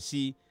fọkàn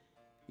sí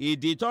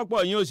ìdí tọ́pọ̀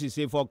yín ò sì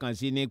ṣe fọkàn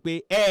sí ni pé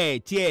ẹ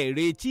tiẹ̀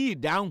retí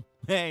ìdáhùn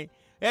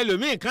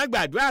ẹlòmíì kan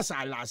gbàdúrà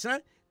lásán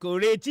kò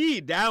retí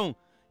ìdáhùn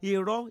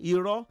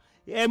irọ́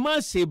ẹ má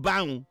ṣe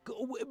báhùn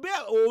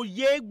bẹ́ẹ̀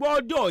òye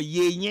gbọ́dọ̀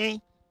yé yẹn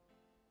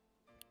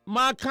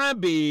má kàn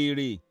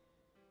béèrè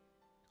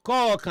kọ́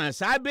ọkàn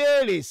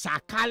sábẹ́rè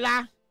sàkálà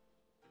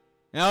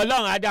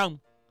ọlọ́run ádámù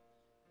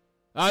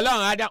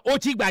ó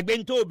ti gbàgbé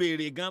ní tó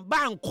béèrè gan bá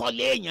ń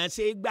kọ́lé èèyàn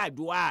ṣe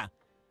gbàdúrà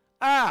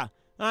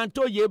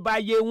àǹtóye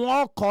báyé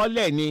wọ́n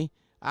kọ́lẹ̀ ni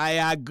I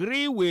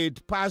agree with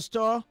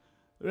Pastor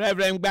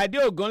Reverend GBADE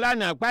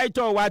OGUNLANA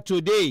Paito Wa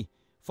today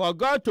for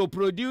God to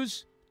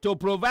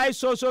provide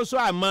so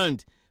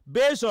amount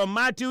based on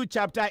Matthew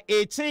chapter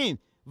 18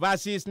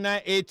 verses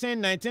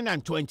 18, 19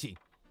 and 20.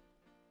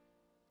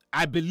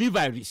 I believe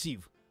I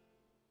receive.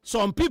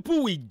 Some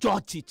people will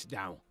jot it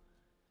down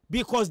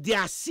because they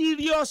are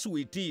serious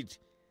with it.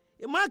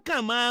 Má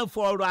kàn máa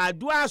fọ̀rọ̀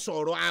àdúrà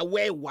sọ̀rọ̀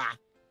awẹ́wà.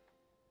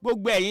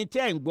 Gbogbo ẹ̀yin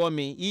tẹ́ ń gbọ́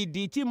mi,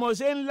 ìdí tí mo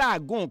ṣe ń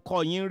làágùn kọ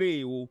yín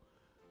rèé o.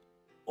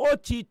 Ó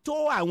ti tó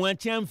àwọn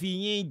tí wọ́n fi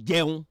yín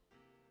jẹun.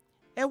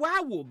 Ẹ wá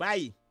wò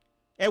báyìí.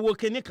 Ẹ wo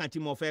kinní kan tí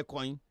mo fẹ́ kọ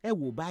yín. Ẹ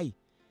wò báyìí.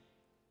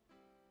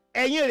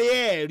 Ẹ̀yin rèé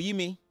ẹ̀ rí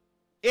mi.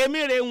 Èmi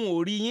rèé ń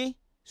ò rí yín.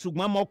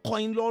 Ṣùgbọ́n mo kọ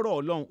yín lọ́rọ̀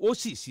Ọlọ́run ó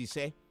sì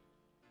ṣiṣẹ́.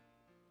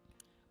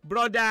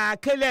 Brother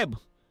Caleb,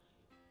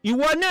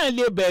 ìwọ náà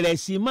lè bẹ̀rẹ̀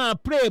sí máa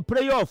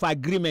prayer of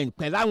agreement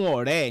pẹ̀lú àwọn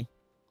ọ̀rẹ́ ẹ̀.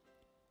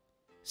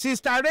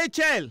 Sister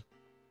Rachel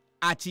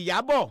àti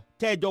Ìyábọ̀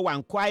tẹ́jọ wà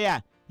ń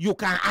choir, you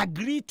can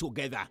agree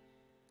together.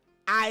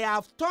 I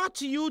have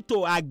taught you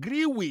to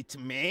agree with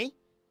me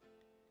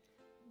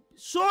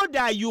so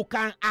that you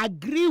can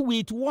agree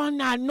with one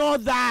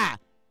another.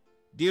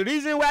 The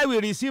reason why we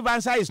receive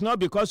answer is not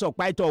because of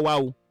Paito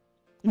Wa.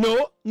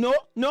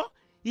 No.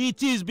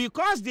 It is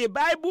because the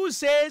Bible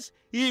says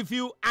if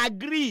you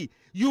agree,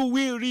 you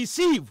will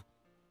receive.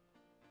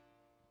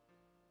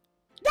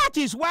 That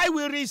is why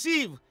we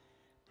receive.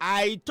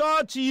 I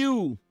taught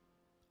you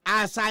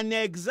as an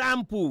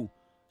example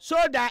so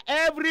that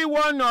every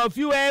one of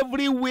you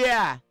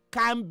everywhere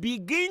can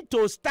begin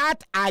to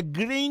start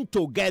agreeing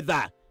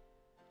together.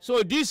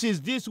 So this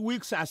is this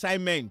week's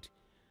assignment.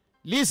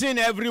 Listen,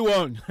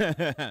 everyone.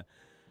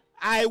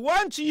 I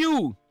want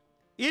you,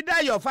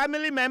 either your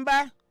family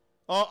member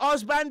or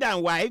husband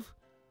and wife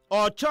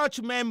or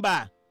church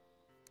member,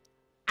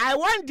 I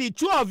want the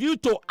two of you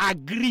to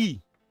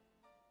agree.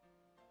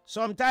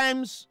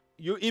 Sometimes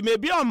it may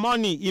be on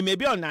money, it may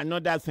be on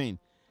another thing.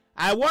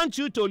 I want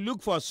you to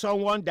look for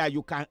someone that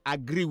you can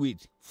agree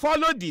with.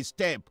 Follow the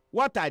step.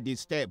 What are the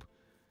steps?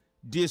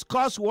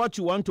 Discuss what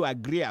you want to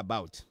agree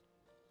about.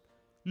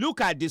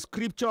 Look at the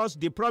scriptures,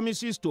 the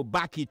promises to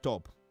back it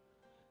up.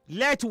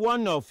 Let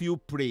one of you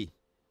pray.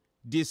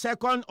 The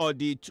second or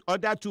the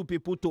other two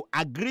people to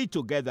agree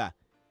together.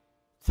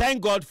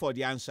 Thank God for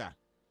the answer.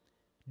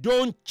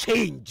 Don't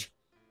change.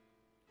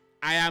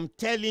 I am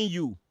telling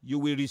you, you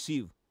will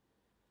receive.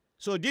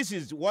 So this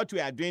is what we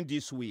are doing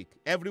this week.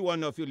 Every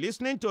one of you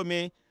listening to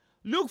me,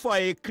 look for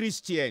a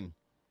Christian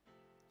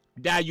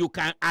that you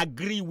can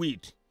agree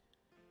with.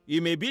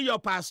 It may be your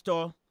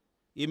pastor.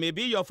 It may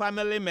be your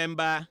family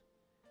member.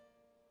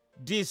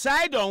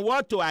 Decide on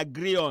what to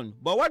agree on.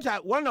 But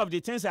one of the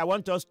things I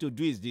want us to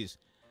do is this.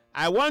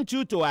 I want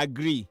you to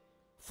agree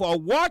for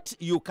what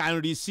you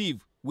can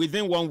receive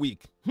within 1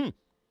 week. Do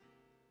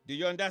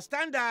you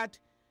understand that?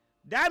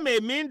 That may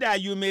mean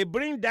that you may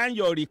bring down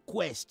your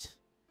request.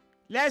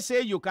 Let's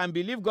say you can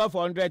believe God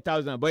for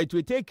 100,000, but it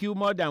will take you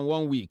more than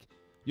 1 week.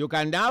 You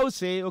can now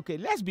say, okay,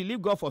 let's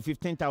believe God for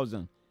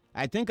 15,000.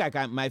 I think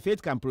my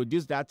faith can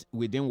produce that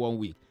within 1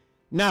 week.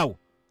 Now,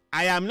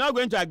 I am not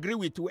going to agree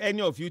with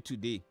any of you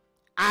today.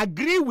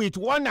 Agree with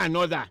one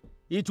another.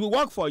 It will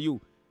work for you.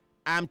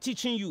 I'm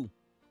teaching you.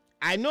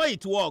 I know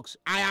it works.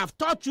 I have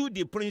taught you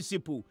the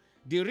principle.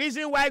 The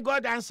reason why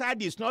God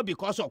answered is not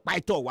because of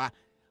Paito Wa.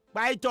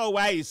 Paito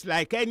Wa is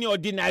like any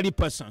ordinary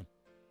person.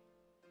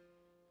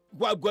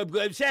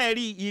 Ṣé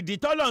rí ìdí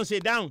tọ́lọ́run ṣe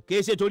dáhùn kì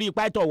í ṣe torí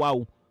Paito Wa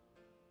o.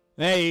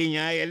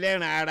 Èèyàn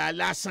ẹlẹ́ran ara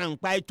lásán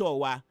Paito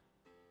Wa.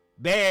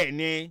 Bẹ́ẹ̀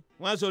ni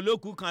wọ́n sọ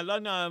lókù kan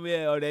lọ́nà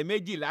ọ̀rẹ́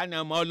méjì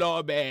lánàá mọ́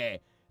lọ́bẹ̀.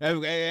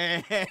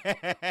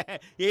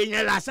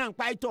 Èèyàn lásán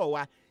Paito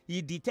Wa.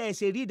 Ìdí tẹ́ ẹ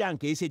ṣe rí dáhùn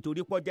kì í ṣe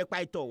torí pọ́ jẹ́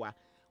Paito Wa.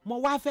 Mo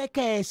wá fẹ́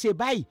kẹ́ ẹ ṣe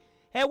báyìí.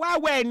 Ẹ wá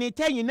wẹ ẹni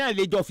tẹ́yìn náà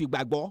lè jọ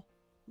fìgbàgbọ́.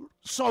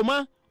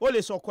 Sọmọ, ó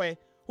lè sọkọ ẹ,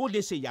 ó lè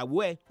ṣèyàwó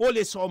ẹ, ó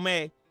lè sọmọ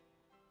ẹ,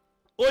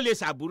 ó lè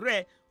ṣàbúrò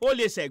ẹ, ó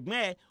lè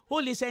ṣẹ̀gbọ́n ẹ,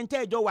 ó lè ṣẹ̀ǹtẹ́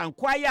ẹjọ́ wà ní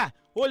choir,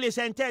 ó lè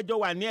ṣẹ̀ǹtẹ́ ẹjọ́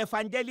wà ní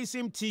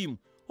evangelism team,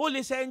 ó lè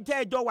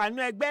ṣẹ̀ǹtẹ́ ẹjọ́ wà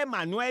ní ẹgbẹ́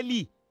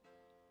Emmanuel.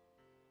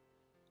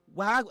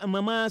 Wá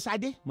Mama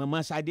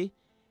Sade,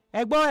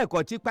 ẹ gbọ́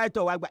ẹ̀kọ́ tí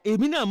Paito Wa gbà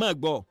èmi náà mọ̀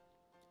gbọ́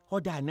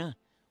ọ̀dà náà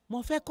mo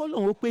fẹ́ kọ́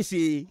lóun ó pèsè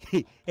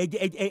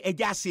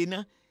ẹja ṣe ná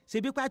ṣe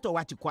bí Paito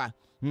Wa ti kọ́ a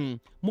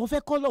mo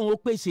fẹ́ kọ́ lóun ó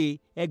pèsè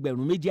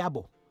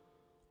 2,500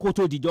 kó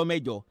tó dijọ́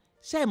mẹ́jọ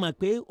ṣe mọ̀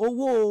pé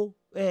owó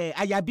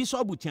aya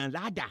bíṣọ́ọ̀bù tí ń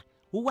láàdà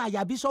owó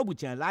aya bíṣọ́ọ̀bù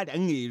tí ń láàdà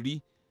ń rí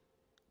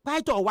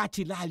Paito Wa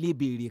ti láàlẹ́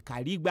béèrè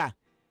kárí gbà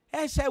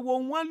ẹsẹ̀ wo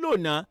wọ́n lò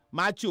ná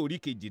Mátíù orí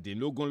 18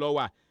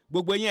 lọ́wọ́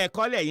gbogbo yẹn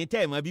ẹ̀kọ́ lẹ́yìn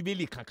tẹ́ ẹ̀ mọ̀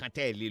bíbélì kankan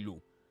tẹ́ ẹ̀ lè lò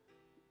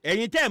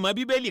ẹ̀yin tẹ́ ẹ̀ mọ̀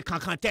bíbélì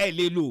kankan tẹ́ ẹ̀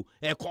lè lò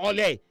ẹ̀kọ́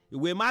lẹ̀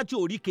ìwé Mátíù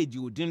orí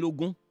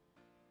 18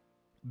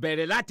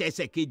 bẹ̀rẹ̀ láti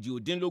ẹsẹ̀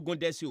 18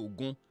 dẹ́sẹ̀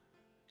 20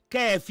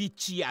 kẹ́ ẹ fi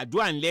ti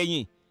àdúrà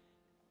ńlẹ́yìn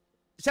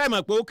ṣe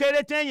mọ̀ pé ó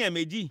kéré téèyàn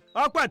méjì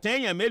ọ̀pọ̀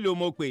téèyàn mélòó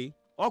mo pè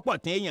ọ̀pọ̀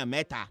téèyàn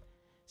 3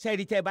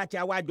 sẹ́ẹ̀rí tẹ́ bá ti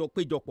wájọ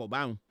péjọpọ̀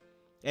báwọn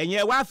ẹ̀yin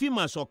ẹ wá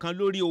fìmọ̀ ṣọ̀kan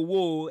lórí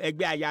owó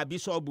ẹgbẹ́ aya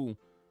bíṣọ́ọ̀bù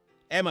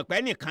ẹ mọ̀ pé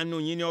nìkan nù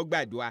yín ni ó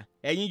gbàdúrà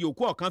ẹ̀yin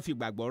yòókù ọ̀kan fi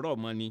gbàgbọ́ rọ̀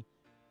mọ́ ni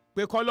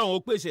pé kọ́lọ́hún ó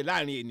pèsè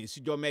láàrin èní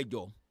síjọ́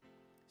mẹ́jọ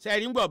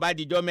sẹ́ẹ̀rí ń gbọ́ bá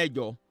dijọ́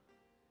mẹ́jọ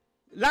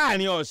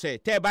láàrin ọ̀sẹ̀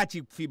tẹ́ ẹ bá ti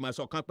fìmọ̀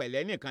ṣọ̀kan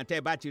pẹ̀lẹ́ nìkan tẹ́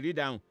ẹ bá ti rí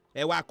dáhùn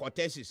ẹ wá kọ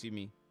tẹ́sì sí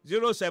mi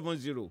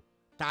 070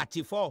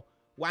 34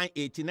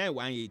 189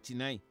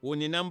 189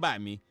 òní nọ́mbà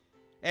mi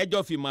ẹ jọ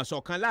fìmọ̀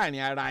ṣọ̀kan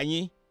láàrin ara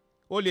yín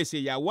ó lè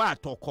ṣèyàwó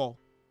àtọkọ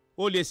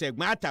ó lè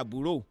ṣẹ̀gbọ́n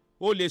àtàbúrò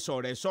ó lè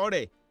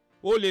sọ̀rẹ́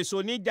ó lè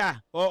soníjà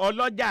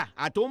ọlọ́jà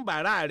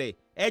àtòǹbàrà rẹ̀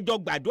ẹ jọ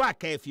gbàdúrà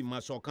kẹ́ ẹ fìmọ̀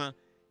ṣọ̀kan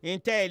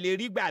ntẹ́ ẹ lè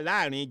rí gbà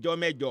láàrin ijọ́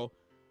mẹ́jọ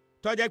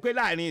tọ́jẹ́ pé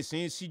láàrin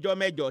ìsìn síjọ́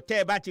mẹ́jọ tẹ́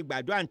ẹ bá ti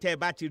gbàdúrà ntẹ́ ẹ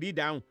bá ti rí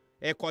dáhùn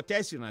ẹ̀kọ́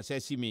tẹ́sì ránṣẹ́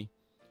sí mi.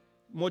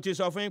 mo ti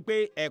sọ fún yín pé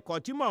ẹ̀kọ́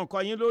tí mò ń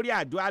kọ́ yín lórí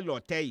àdúrà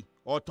lọ́tẹ̀ yìí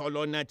ọ̀tọ̀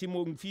lọ́nà tí mo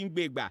fi ń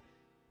gbé gbà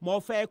mo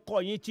fẹ́ kọ́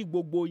yín tí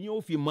gbogbo yín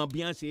ó fi mọ bí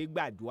wọ́n ṣe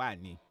gbàdúrà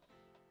ni.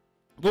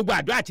 gbogbo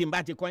àdúrà tí n bá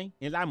ti kọ́ yín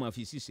ńlá mọ̀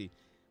fi ṣíṣe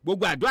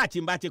gbogbo àdúrà tí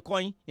n bá ti kọ́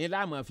yín ńlá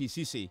mọ̀ fi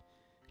ṣíṣe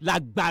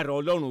lágbára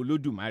Ọlọ́run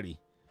Olódùmarè.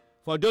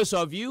 For those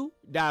of you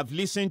that have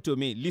listened to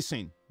me,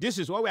 listen. This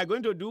is what we are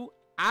going to do.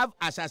 Have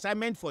as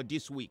assignment for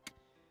this week.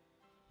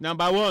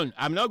 Number 1,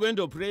 I'm not going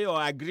to pray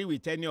or agree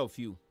with any of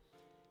you.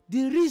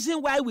 The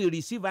reason why we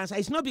receive answer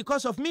is not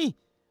because of me.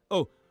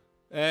 Oh,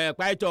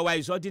 Paito Wa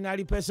is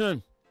ordinary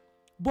person.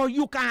 But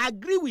you can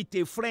agree with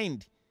a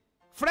friend.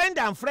 Friend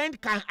and friend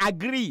can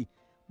agree.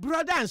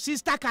 Brother and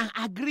sister can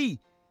agree.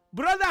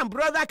 Brother and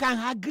brother can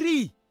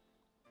agree.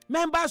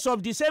 Members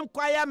of the same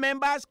choir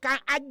members can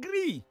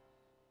agree.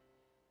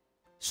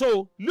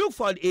 So look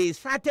for a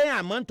certain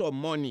amount of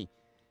money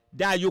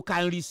that you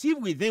can receive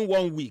within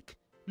 1 week.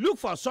 Look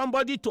for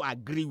somebody to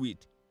agree with.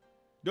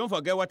 Don't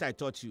forget what I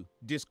taught you.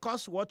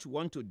 Discuss what you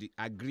want to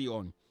agree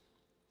on.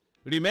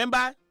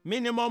 Remember,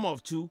 minimum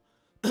of 2,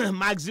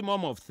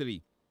 maximum of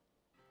 3.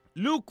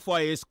 Look for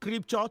a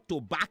scripture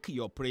to back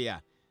your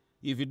prayer.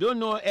 If you don't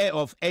know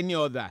of any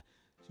other,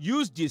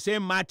 use the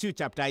same Matthew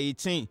chapter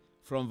 18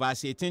 from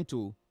verse 18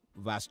 to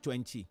verse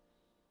 20.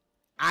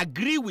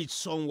 Agree with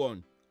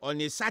someone on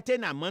a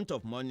certain amount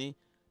of money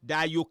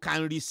that you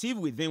can receive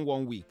within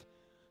 1 week.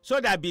 So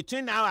that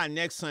between now and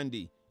next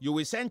Sunday, you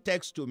will send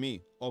text to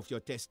me of your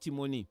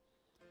testimony.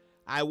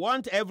 I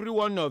want every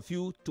one of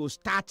you to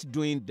start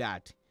doing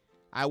that.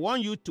 I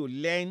want you to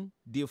learn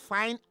the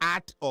fine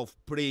art of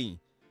praying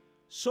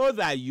so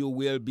that you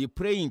will be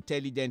praying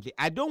intelligently.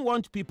 I don't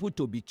want people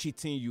to be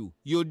cheating you.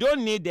 You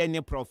don't need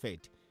any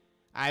prophet.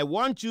 I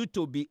want you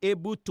to be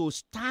able to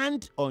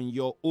stand on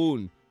your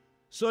own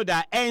so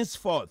that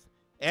henceforth,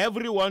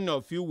 every one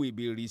of you will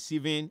be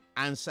receiving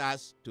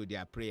answers to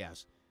their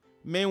prayers.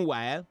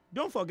 Meanwhile,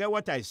 don't forget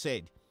what I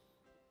said.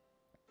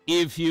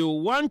 If you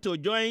want to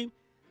join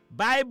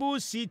Bible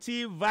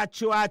City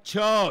Virtual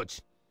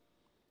Church,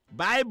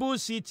 Bible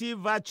City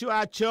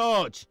Virtual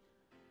Church,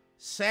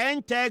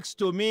 send text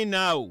to me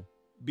now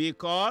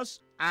because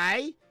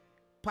I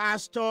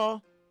pastor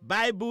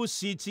Bible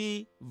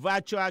City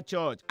Virtual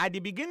Church. At the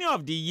beginning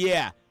of the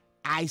year,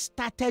 I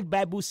started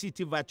Bible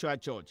City Virtual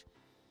Church.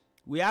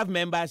 We have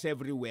members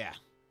everywhere.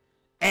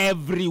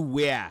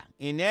 Everywhere.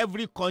 In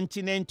every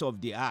continent of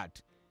the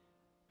earth.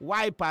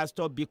 Why,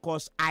 Pastor?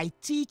 Because I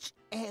teach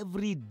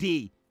every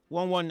day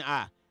 1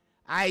 hour.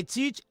 I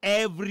teach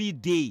every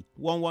day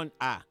 1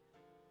 hour.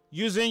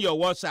 Using your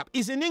WhatsApp.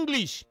 It's in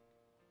English.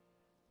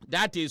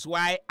 That is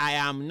why I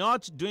am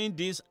not doing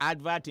this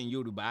advert in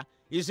Yoruba.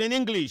 It's in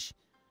English.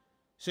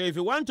 So if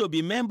you want to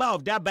be member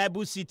of that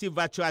Bible City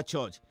Virtual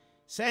Church,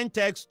 send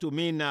text to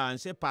me now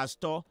and say,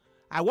 Pastor,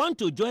 I want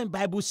to join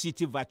Bible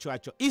City Virtual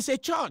Church. It's a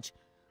church,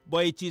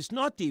 but it is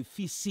not a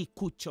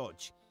physical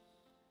church.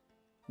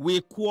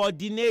 We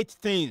coordinate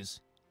things.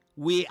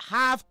 We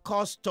have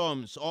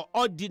customs or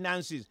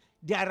ordinances.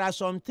 There are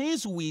some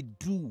things we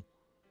do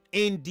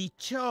in the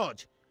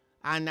church,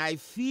 and I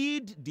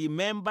feed the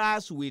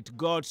members with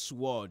God's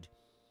word.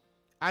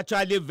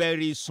 Actually,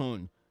 very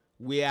soon,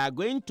 we are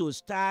going to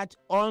start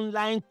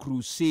online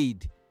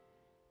crusade.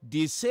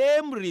 The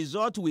same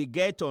result we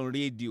get on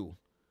radio.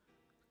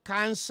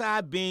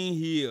 Cancer being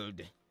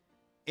healed,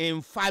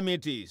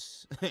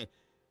 infirmities,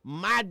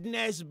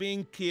 madness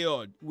being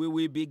cured. We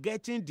will be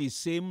getting the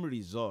same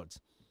result.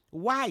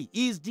 Why?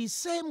 It's the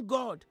same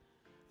God.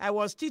 I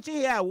was teaching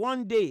here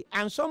one day,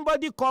 and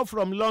somebody called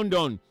from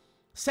London,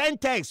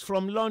 sent text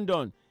from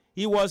London.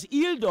 He was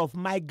healed of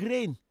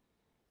migraine.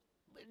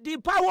 The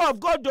power of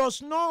God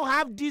does not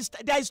have this.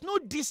 There is no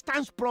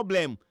distance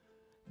problem.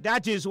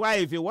 That is why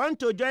if you want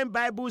to join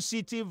Bible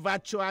City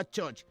Virtual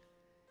Church,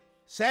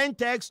 send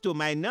text to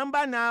my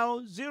number now,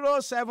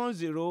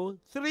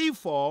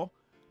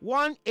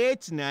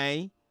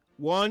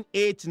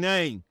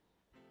 07034189189.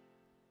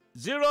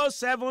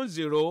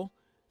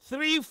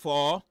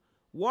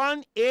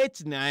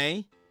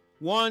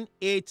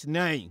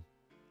 07034189189.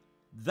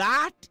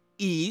 That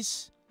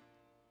is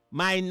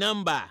my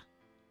number.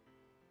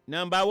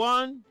 Number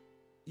one,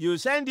 you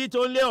send it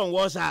only on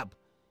WhatsApp,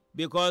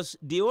 because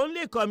the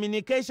only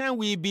communication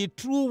will be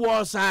through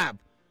WhatsApp.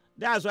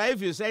 That's why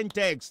if you send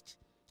text,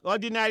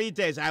 ordinary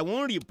text, I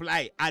won't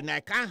reply and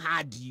I can't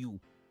add you.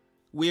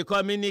 We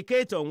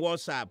communicate on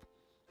WhatsApp.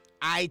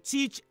 I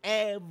teach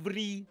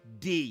every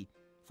day.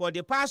 For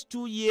the past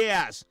 2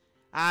 years,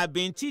 I've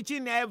been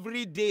teaching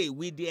every day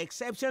with the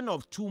exception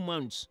of 2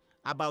 months,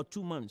 about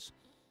 2 months.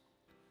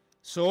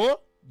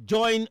 So,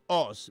 join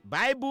us,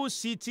 Bible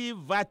City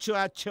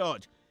Virtual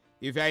Church.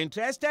 If you are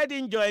interested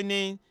in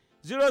joining,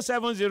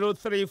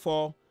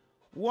 07034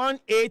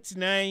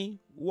 189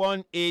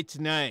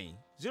 189.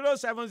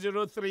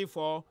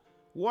 07034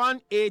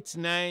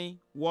 189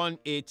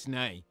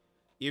 189.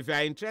 If you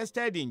are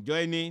interested in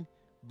joining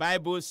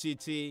Bible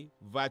City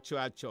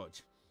Virtual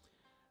Church.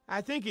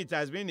 I think it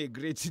has been a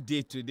great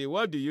day today.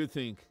 What do you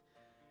think?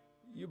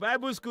 You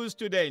Bible school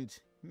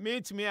student,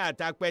 meet me at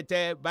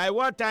Akpete. By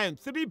what time?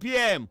 3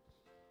 p.m.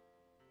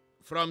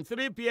 From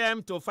 3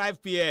 p.m. to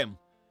 5 p.m.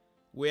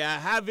 We are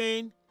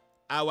having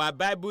our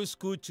Bible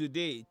school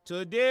today.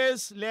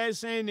 Today's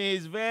lesson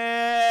is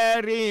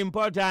very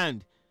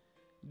important.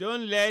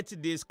 Don't let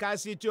the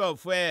scarcity of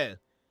fuel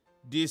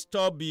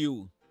disturb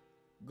you.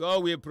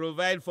 God will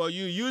provide for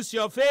you. Use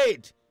your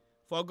faith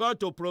for God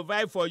to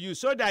provide for you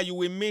so that you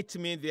will meet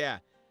me there.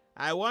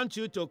 I want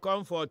you to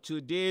come for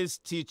today's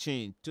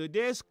teaching.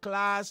 Today's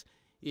class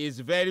is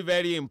very,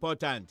 very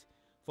important.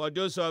 For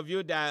those of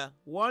you that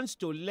wants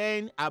to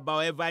learn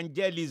about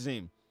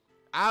evangelism,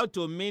 how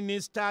to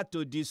minister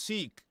to the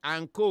sick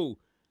and co,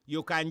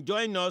 you can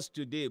join us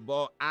today.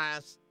 But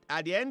at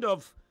the end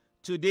of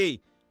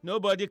today,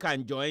 nobody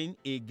can join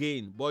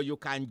again, but you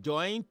can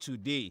join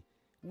today.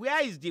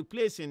 Where is the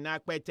place in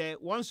Akpete?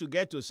 Once you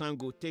get to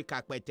Sango, take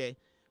Akpete.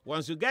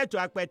 Once you get to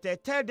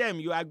Akpete, tell them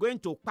you are going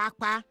to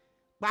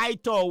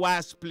Paito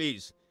Wa's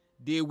place.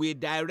 They will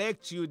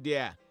direct you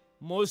there.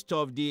 Most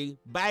of the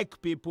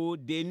bike people,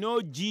 they know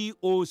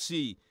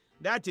GOC.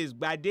 That is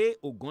GBADE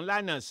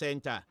OGUNLANA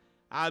Center.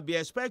 I'll be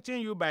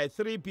expecting you by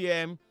 3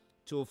 p.m.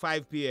 to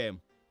 5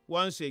 p.m.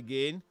 Once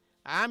again,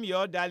 I'm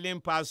your darling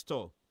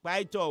pastor,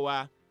 Paito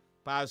Wa,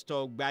 Pastor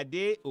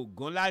GBADE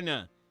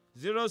OGUNLANA,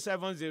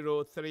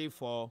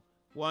 07034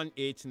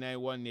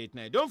 189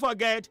 189. Don't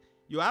forget,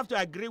 you have to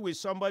agree with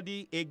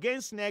somebody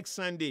against next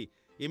Sunday.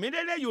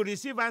 Immediately you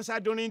receive answer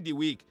during the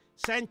week,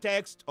 send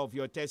text of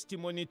your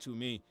testimony to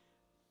me.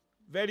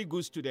 Very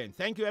good student.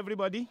 Thank you,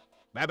 everybody.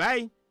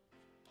 Bye-bye.